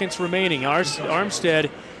 7.6 seconds remaining. Armstead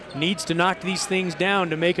needs to knock these things down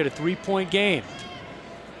to make it a 3-point game.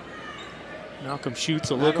 Malcolm shoots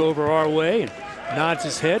a look over our way and nods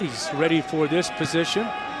his head. He's ready for this position.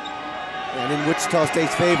 And in Wichita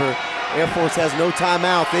State's favor, Air Force has no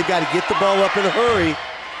timeout. They've got to get the ball up in a hurry.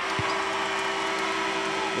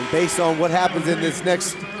 And based on what happens in this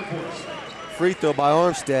next free throw by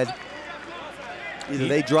Armstead, either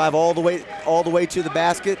they drive all the way to the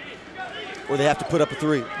basket, or they have to put up a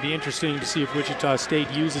 3. Be interesting to see if Wichita State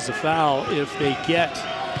uses a foul if they get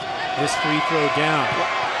this free throw down.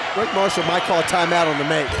 Greg Marshall might call a timeout on the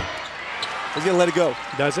make. He's gonna let it go.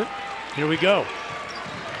 Does it? Here we go.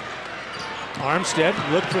 Armstead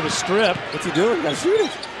look for the strip. What's he doing? Gotta shoot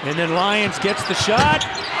it. And then Lyons gets the shot.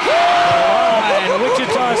 And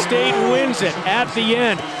Wichita State wins it at the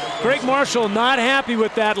end. Greg Marshall not happy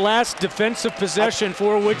with that last defensive possession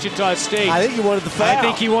for Wichita State. I think he wanted the foul. I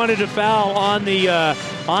think he wanted a foul on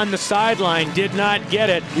the sideline, did not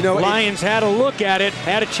get it. You know, Lyons had a look at it,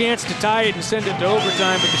 had a chance to tie it and send it to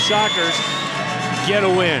overtime, but the Shockers get a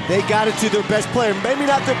win. They got it to their best player. Maybe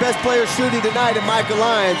not their best player shooting tonight in Michael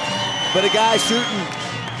Lyons, but a guy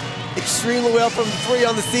shooting extremely well from 3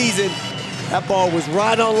 on the season. That ball was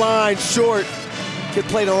right on line, short. Kid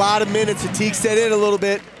played a lot of minutes. Fatigue set in a little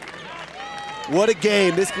bit. What a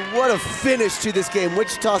game. What a finish to this game.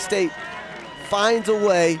 Wichita State finds a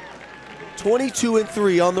way.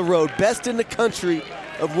 22-3 on the road. Best in the country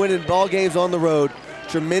of winning ball games on the road.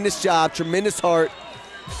 Tremendous job, tremendous heart.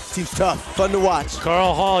 Team's tough, fun to watch.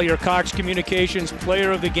 Carl Hall, your Cox Communications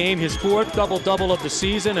player of the game, his 4th double-double of the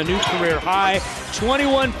season, a new career high.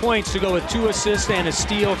 21 points to go with 2 assists and a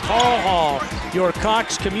steal. Carl Hall, your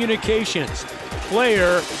Cox Communications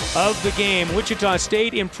player of the game. Wichita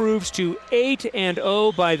State improves to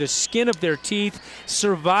 8-0 by the skin of their teeth,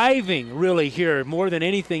 surviving really here more than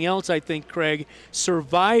anything else, I think, Craig,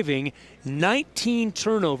 surviving 19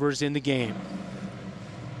 turnovers in the game.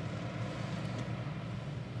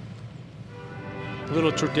 A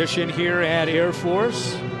little tradition here at Air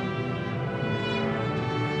Force.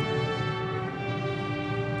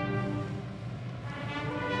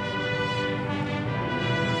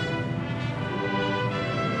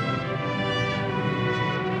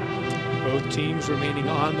 teams remaining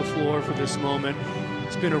on the floor for this moment.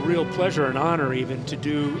 It's been a real pleasure and honor even to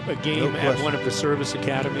do a game at one of the service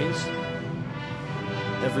academies.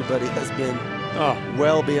 Everybody has been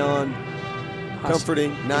well beyond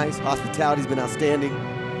comforting, nice. Hospitality's been outstanding.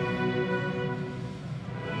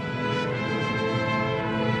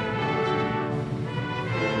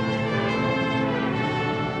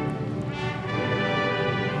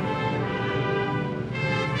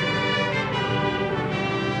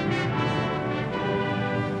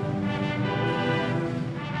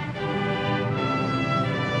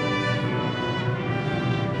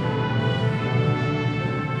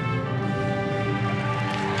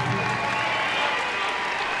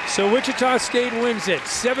 So Wichita State wins it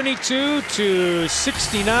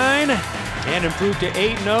 72-69 and improved to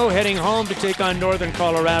 8-0, heading home to take on Northern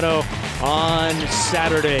Colorado on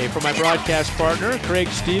Saturday. For my broadcast partner, Craig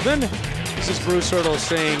Stephen, this is Bruce Hurdle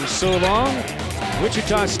saying so long.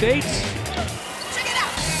 Wichita State,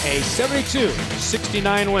 a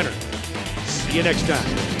 72-69 winner. See you next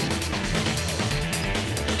time.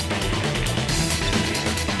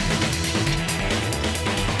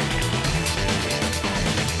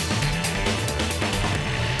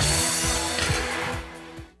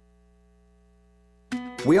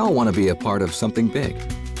 We all want to be a part of something big,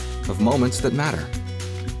 of moments that matter.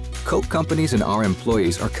 Coke companies and our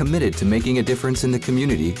employees are committed to making a difference in the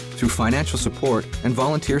community through financial support and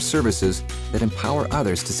volunteer services that empower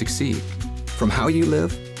others to succeed. From how you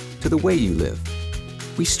live to the way you live,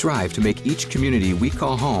 we strive to make each community we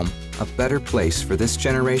call home a better place for this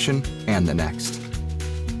generation and the next.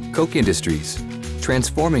 Coke Industries,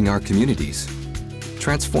 transforming our communities,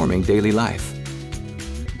 transforming daily life.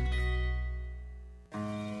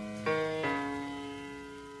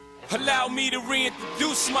 Allow me to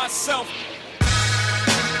reintroduce myself.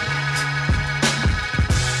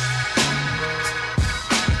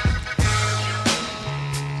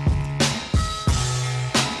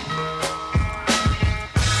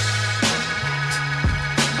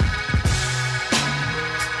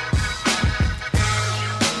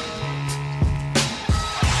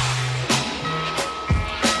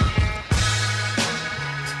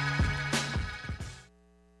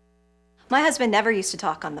 My husband never used to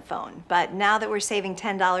talk on the phone, but now that we're saving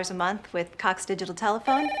 $10 a month with Cox Digital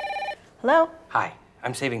Telephone. Hello? Hi,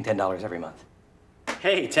 I'm saving $10 every month.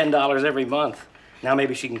 Hey, $10 every month. Now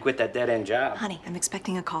maybe she can quit that dead-end job. Honey, I'm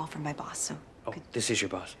expecting a call from my boss, so... Oh, this is your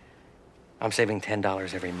boss. I'm saving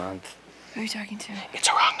 $10 every month. Who are you talking to? It's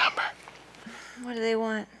a wrong number. What do they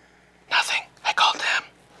want? Nothing. I called them.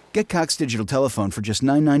 Get Cox Digital Telephone for just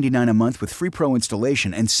 $9.99 a month with free Pro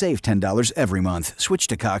installation and save $10 every month. Switch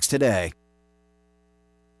to Cox today.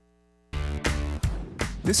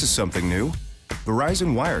 This is something new.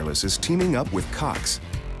 Verizon Wireless is teaming up with Cox.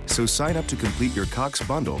 So sign up to complete your Cox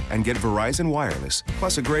bundle and get Verizon Wireless,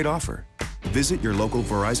 plus a great offer. Visit your local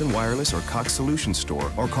Verizon Wireless or Cox Solutions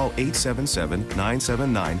store or call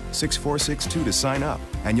 877-979-6462 to sign up,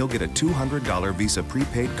 and you'll get a $200 Visa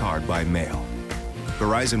prepaid card by mail.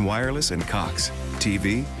 Verizon Wireless and Cox.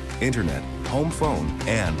 TV, internet, home phone,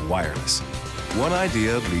 and wireless. One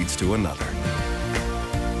idea leads to another.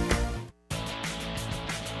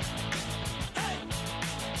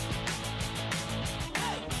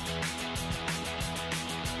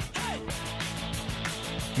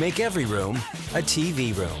 Make every room a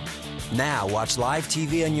TV room. Now watch live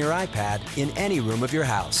TV on your iPad in any room of your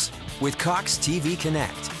house with Cox TV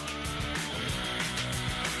Connect.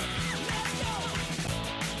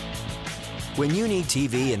 When you need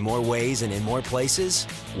TV in more ways and in more places,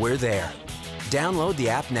 we're there. Download the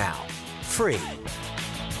app now, free.